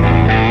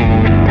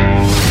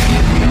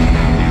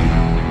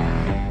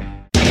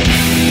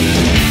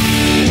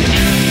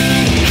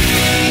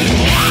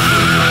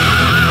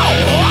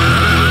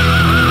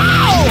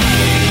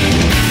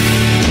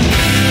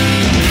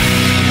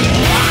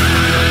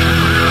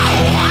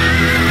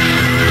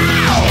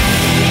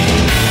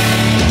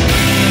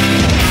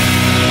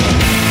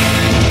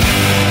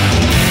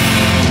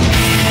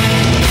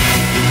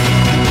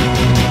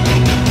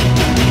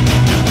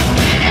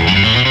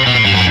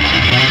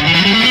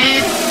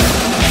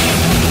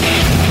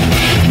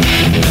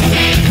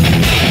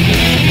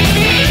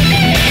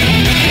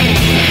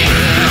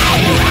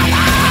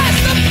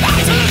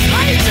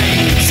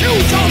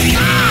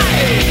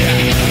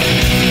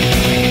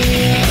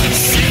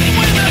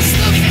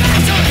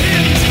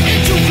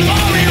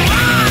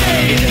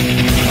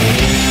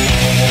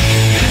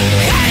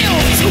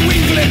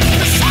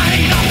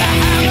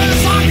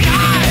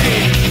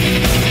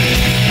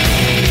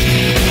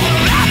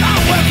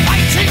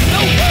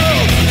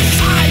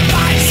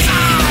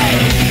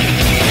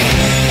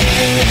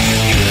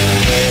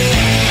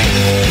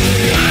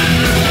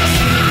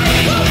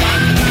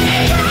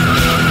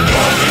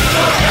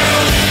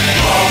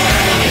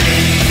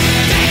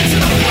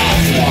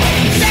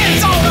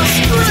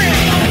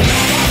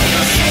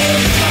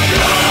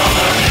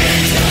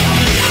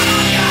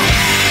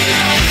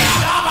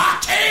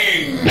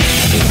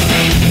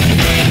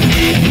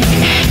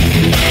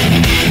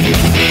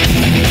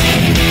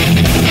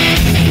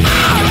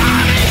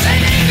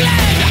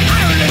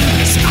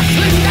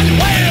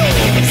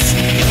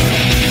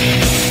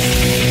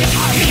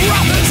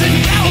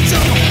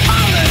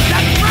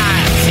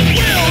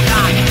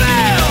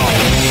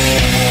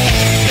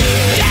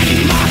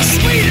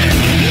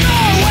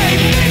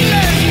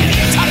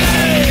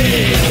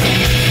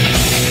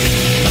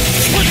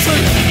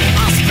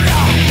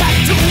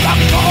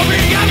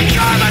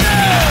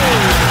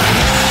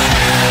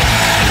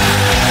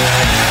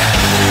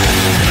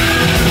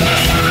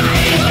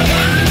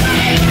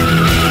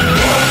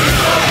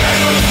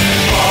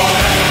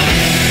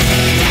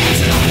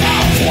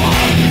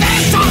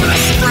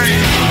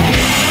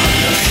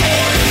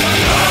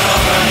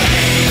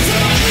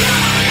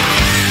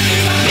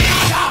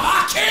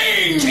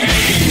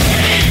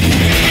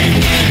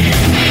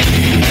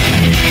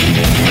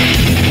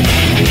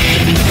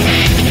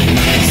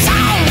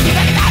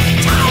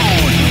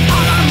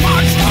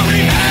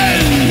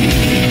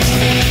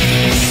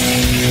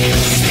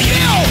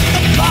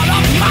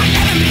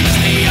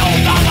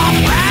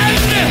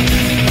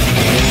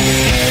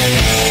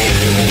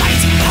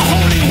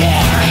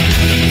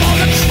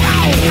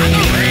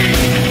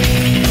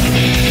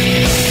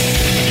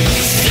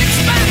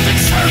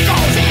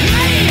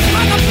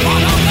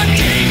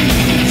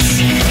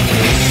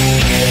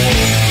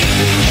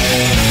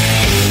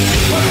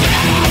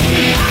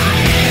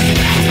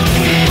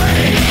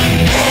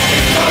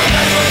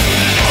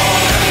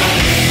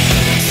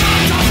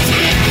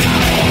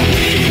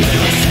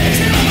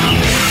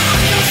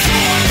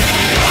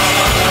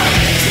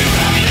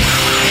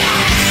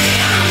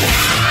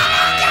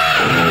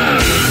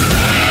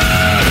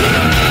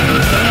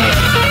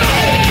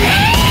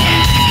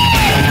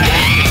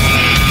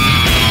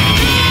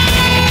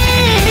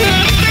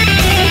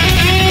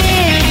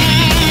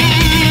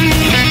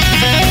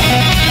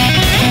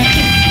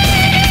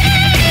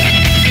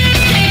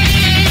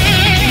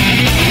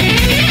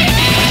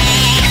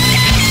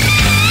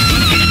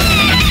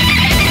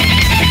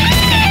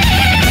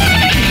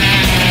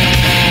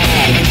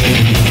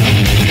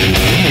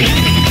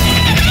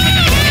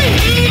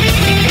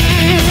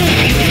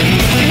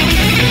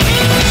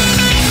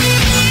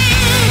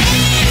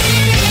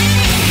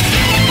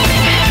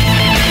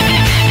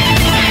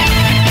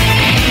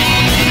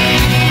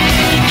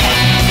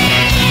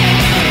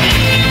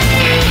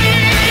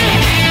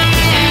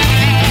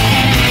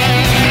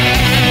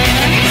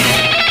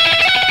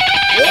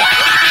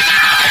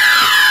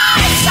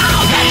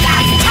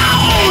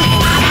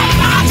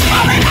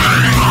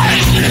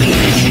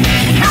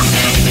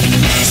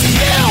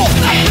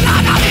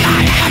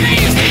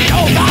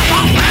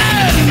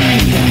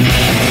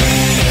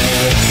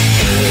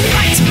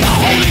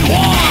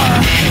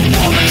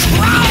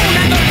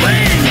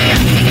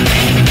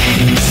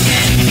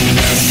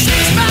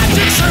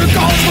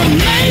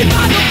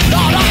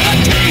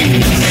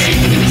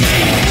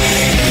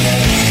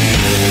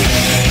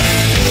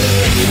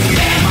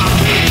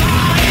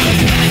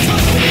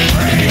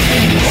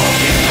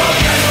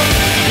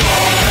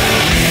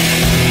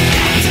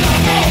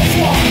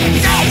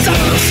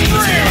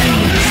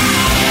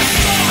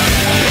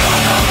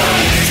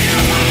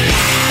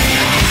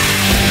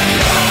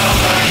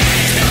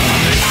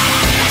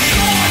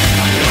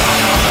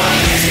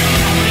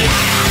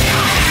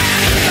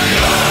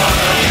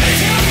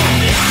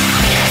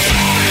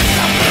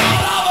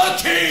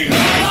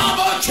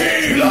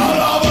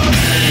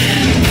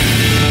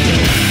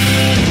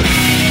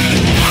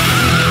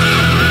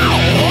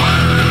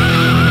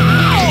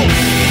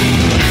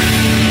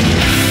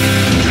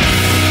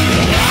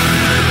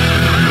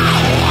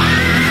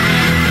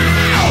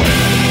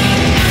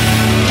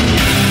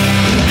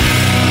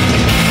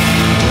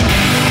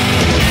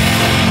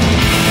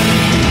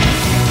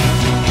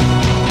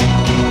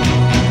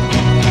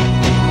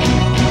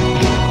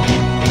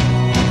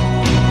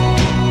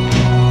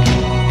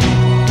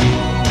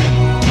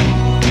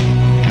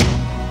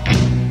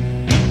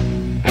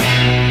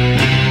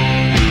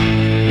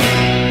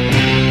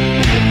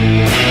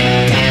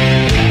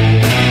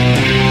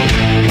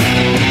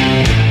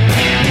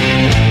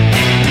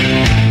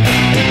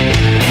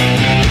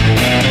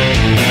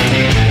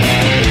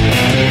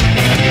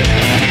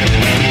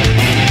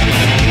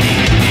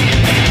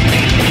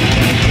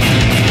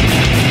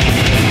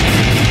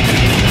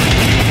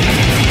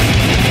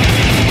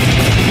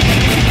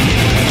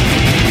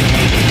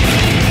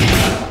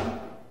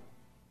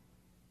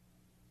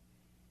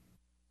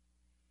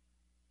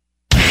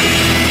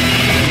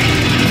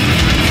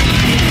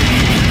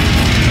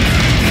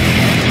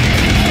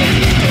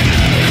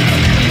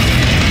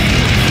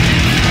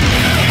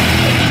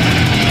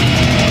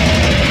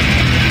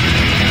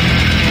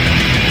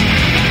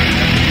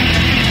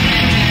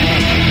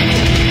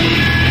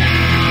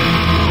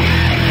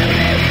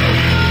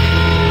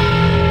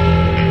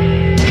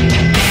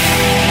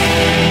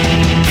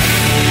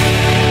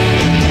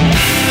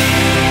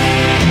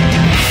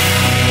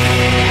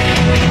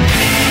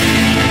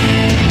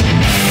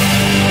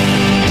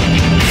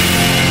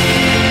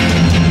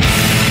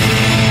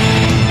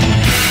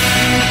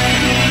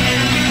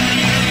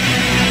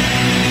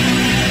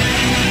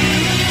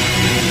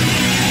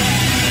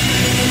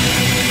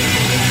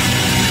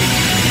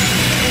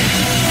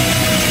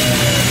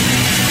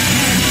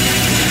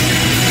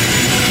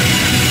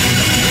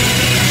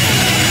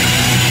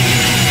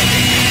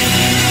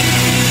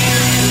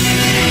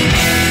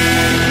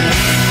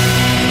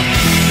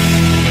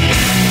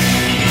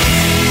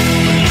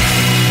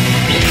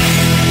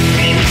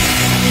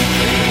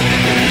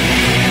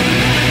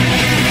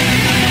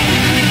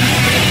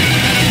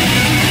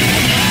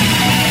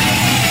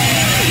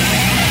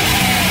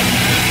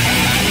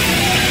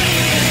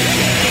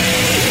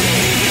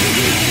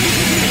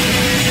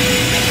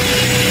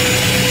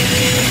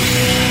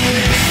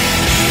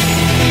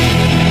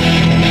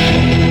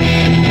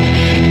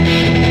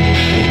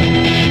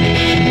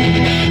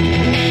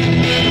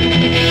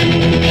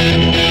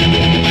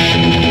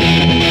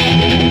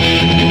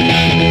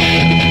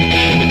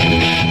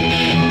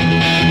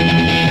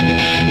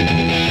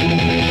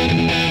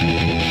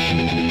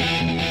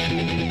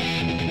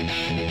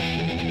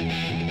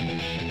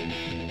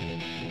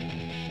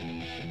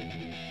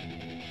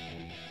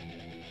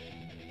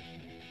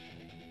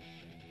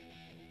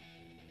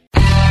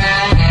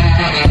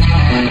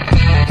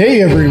 Hey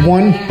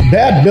everyone,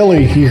 Bad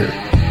Billy here.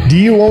 Do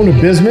you own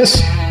a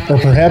business? Or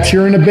perhaps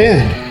you're in a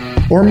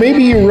band? Or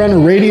maybe you run a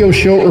radio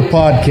show or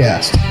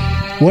podcast.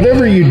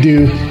 Whatever you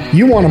do,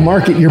 you want to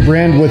market your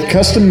brand with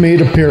custom-made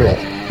apparel.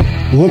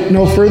 Look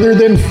no further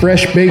than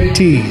Fresh Baked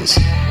Tees.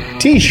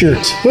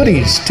 T-shirts,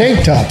 hoodies,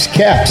 tank tops,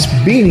 caps,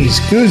 beanies,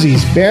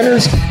 koozies,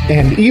 banners,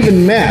 and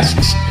even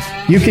masks.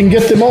 You can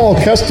get them all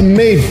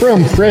custom-made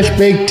from Fresh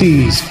Baked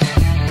Tees.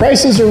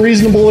 Prices are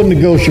reasonable and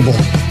negotiable.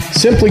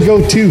 Simply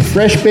go to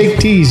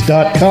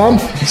freshbakedtees.com,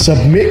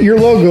 submit your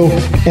logo,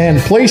 and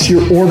place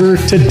your order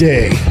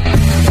today.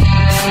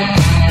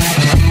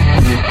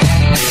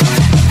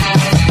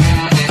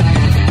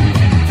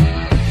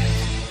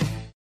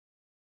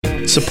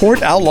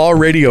 Support Outlaw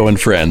Radio and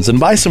Friends and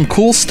buy some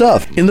cool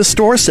stuff in the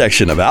store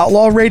section of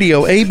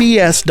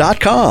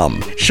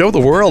outlawradioabs.com. Show the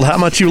world how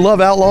much you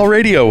love Outlaw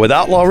Radio with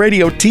Outlaw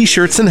Radio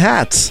t-shirts and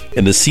hats.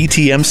 In the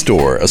CTM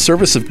store, a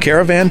service of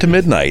Caravan to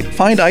Midnight,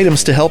 find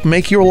items to help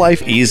make your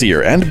life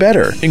easier and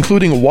better,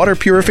 including water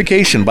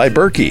purification by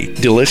Berkey,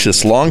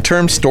 delicious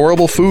long-term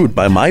storable food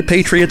by My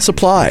Patriot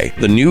Supply,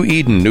 the New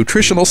Eden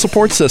Nutritional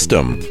Support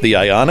System, the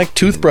Ionic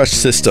Toothbrush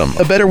System,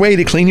 a better way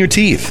to clean your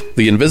teeth,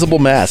 the Invisible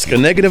Mask, a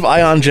negative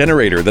ion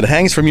generator that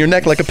hangs from your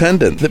neck like a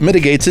pendant that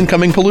mitigates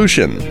incoming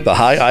pollution, the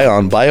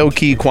high-ion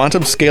BioKey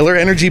Quantum Scalar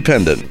Energy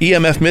Pendant,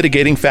 EMF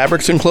mitigating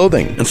fabrics and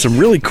clothing, and some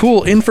really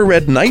cool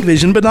infrared night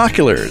vision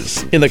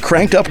binoculars. In the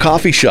Cranked Up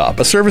Coffee Shop,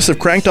 a service of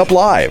Cranked Up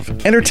Live.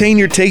 Entertain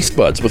your taste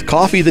buds with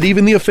coffee that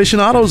even the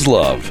aficionados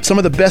love. Some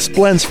of the best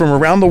blends from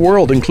around the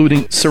world,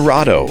 including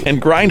Serato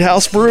and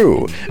Grindhouse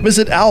Brew.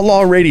 Visit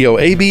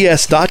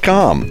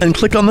outlawradioabs.com and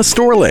click on the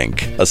store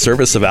link. A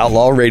service of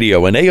Outlaw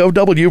Radio and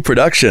AOW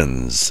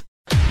Productions.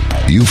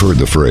 You've heard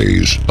the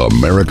phrase,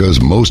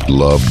 America's most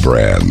loved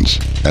brands.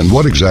 And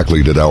what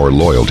exactly did our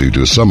loyalty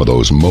to some of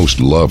those most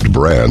loved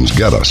brands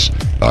get us?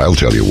 I'll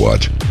tell you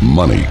what,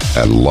 money,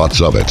 and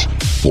lots of it.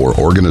 For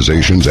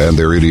organizations and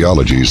their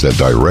ideologies that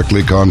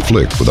directly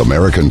conflict with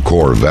American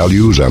core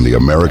values and the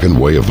American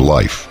way of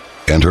life.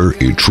 Enter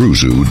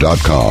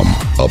Itruzu.com,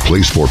 a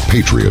place for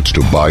patriots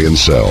to buy and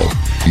sell.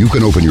 You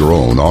can open your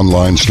own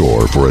online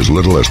store for as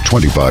little as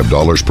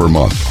 $25 per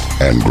month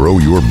and grow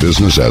your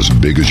business as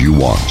big as you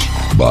want.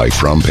 Buy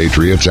from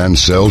patriots and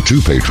sell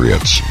to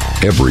patriots.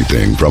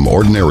 Everything from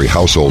ordinary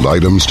household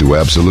items to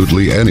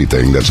absolutely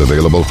anything that's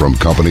available from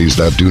companies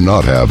that do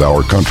not have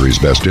our country's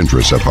best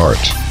interests at heart.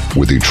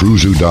 With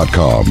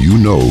Itruzu.com, you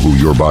know who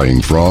you're buying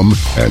from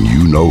and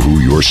you know who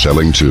you're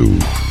selling to.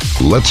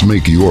 Let's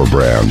make your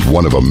brand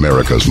one of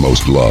America's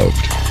most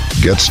loved.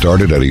 Get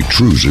started at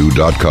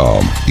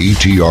Itruzu.com,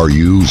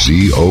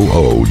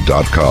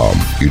 Etruzo.com.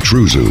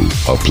 Itruzu,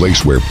 a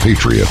place where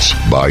patriots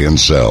buy and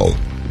sell.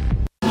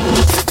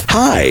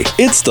 Hi,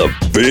 it's the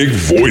Big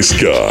Voice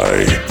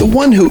Guy, the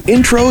one who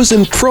intros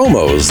and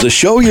promos the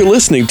show you're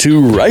listening to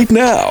right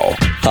now.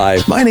 Hi,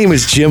 my name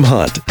is Jim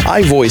Hunt.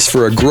 I voice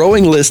for a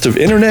growing list of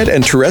internet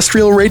and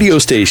terrestrial radio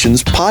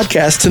stations,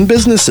 podcasts, and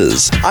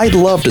businesses. I'd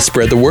love to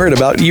spread the word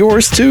about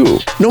yours too,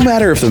 no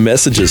matter if the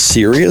message is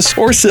serious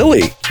or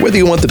silly. Whether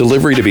you want the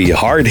delivery to be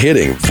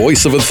hard-hitting,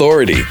 voice of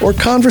authority, or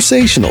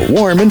conversational,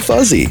 warm and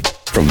fuzzy.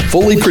 From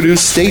fully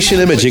produced station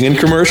imaging and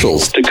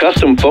commercials to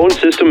custom phone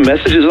system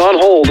messages on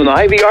hold and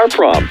IVR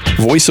prompts,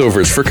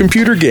 voiceovers for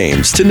computer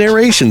games to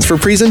narrations for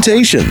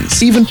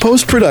presentations, even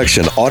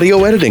post-production,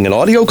 audio editing, and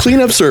audio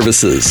cleanup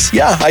services.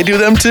 Yeah, I do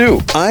them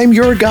too. I'm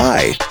your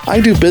guy. I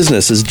do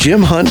business as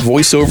Jim Hunt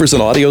Voiceovers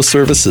and Audio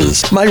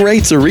Services. My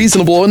rates are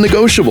reasonable and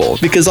negotiable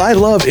because I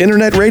love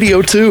internet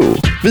radio too.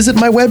 Visit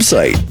my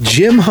website,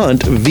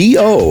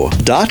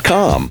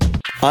 jimhuntvo.com.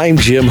 I'm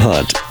Jim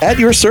Hunt, at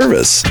your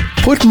service.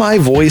 Put my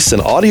voice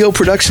and audio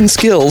production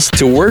skills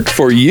to work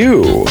for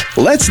you.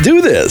 Let's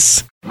do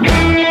this. You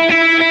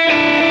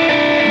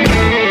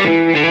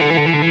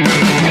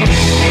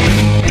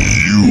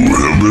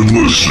have been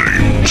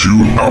listening to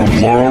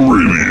Outlaw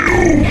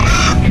Radio.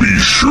 Be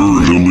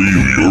sure to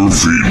leave your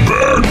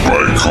feedback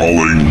by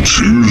calling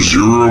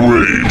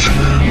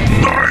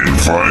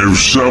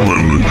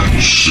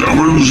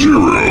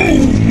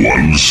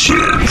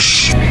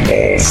 208-957-7016.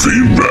 All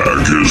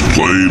feedback is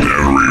played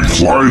and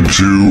replied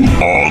to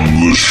on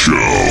the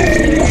show.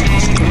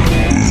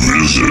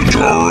 Visit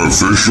our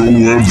official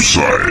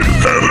website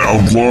at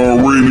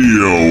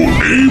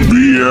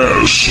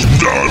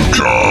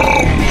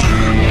outlawradioabs.com.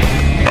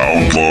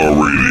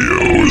 Outlaw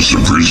Radio is a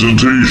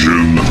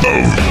presentation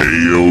of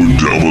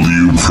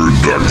AOW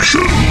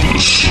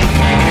Productions.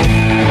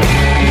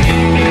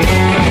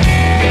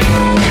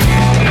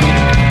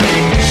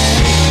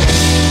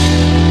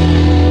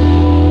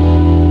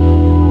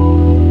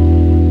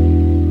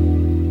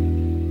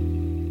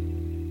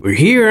 Well,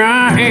 here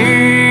I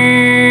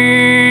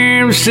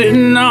am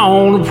sitting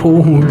on the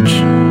porch,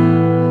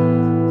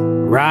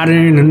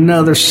 writing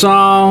another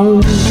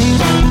song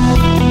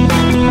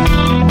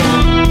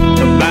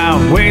about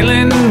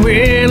Waylon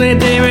Willie,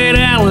 David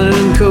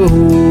Allen Coe.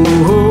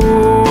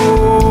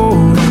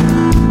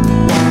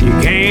 You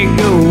can't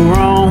go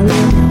wrong.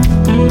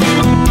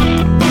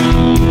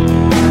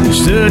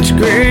 Such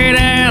great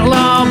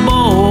outlaw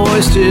boys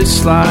is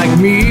just like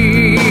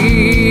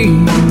me.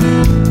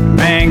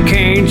 Man,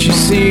 can't you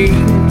see?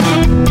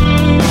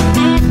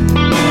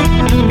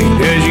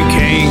 Because you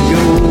can't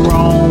go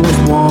wrong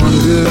with one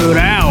good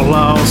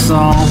outlaw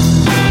song.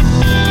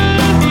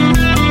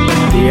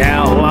 The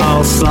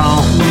outlaw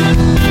song.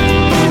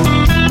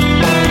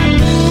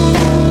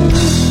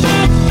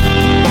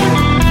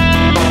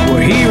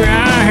 Well, here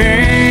I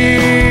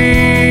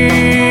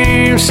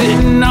am,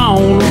 sitting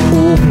on the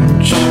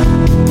porch,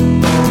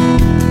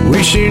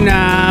 wishing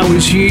I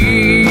was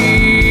here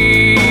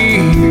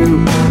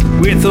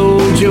with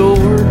old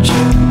George.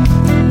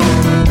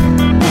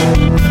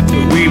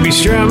 We'd be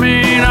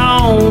strumming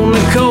on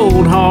the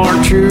cold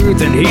hard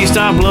truth, and he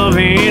stopped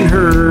loving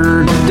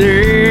her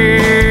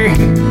today.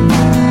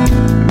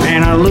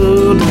 Man, I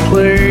love to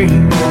play,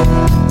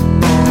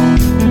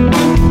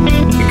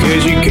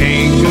 because you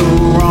can't go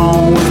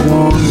wrong with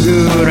one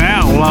good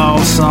outlaw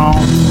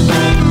song.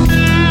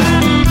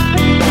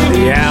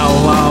 The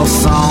outlaw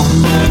song.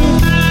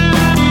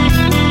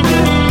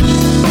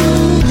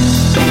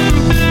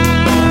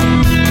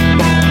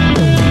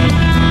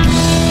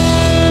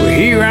 Well,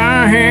 here I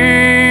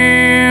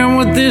am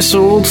with this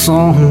old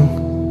song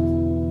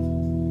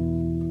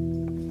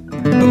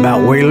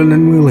about Waylon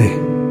and Willie,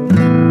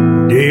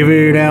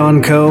 David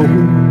Allan Coe,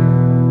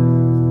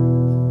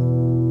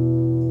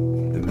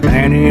 the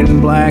Man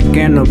in Black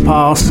and the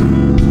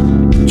Possum,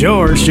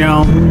 George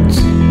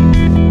Jones.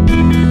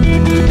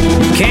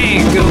 You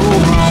can't go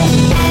wrong.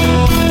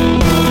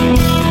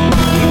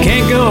 You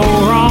can't go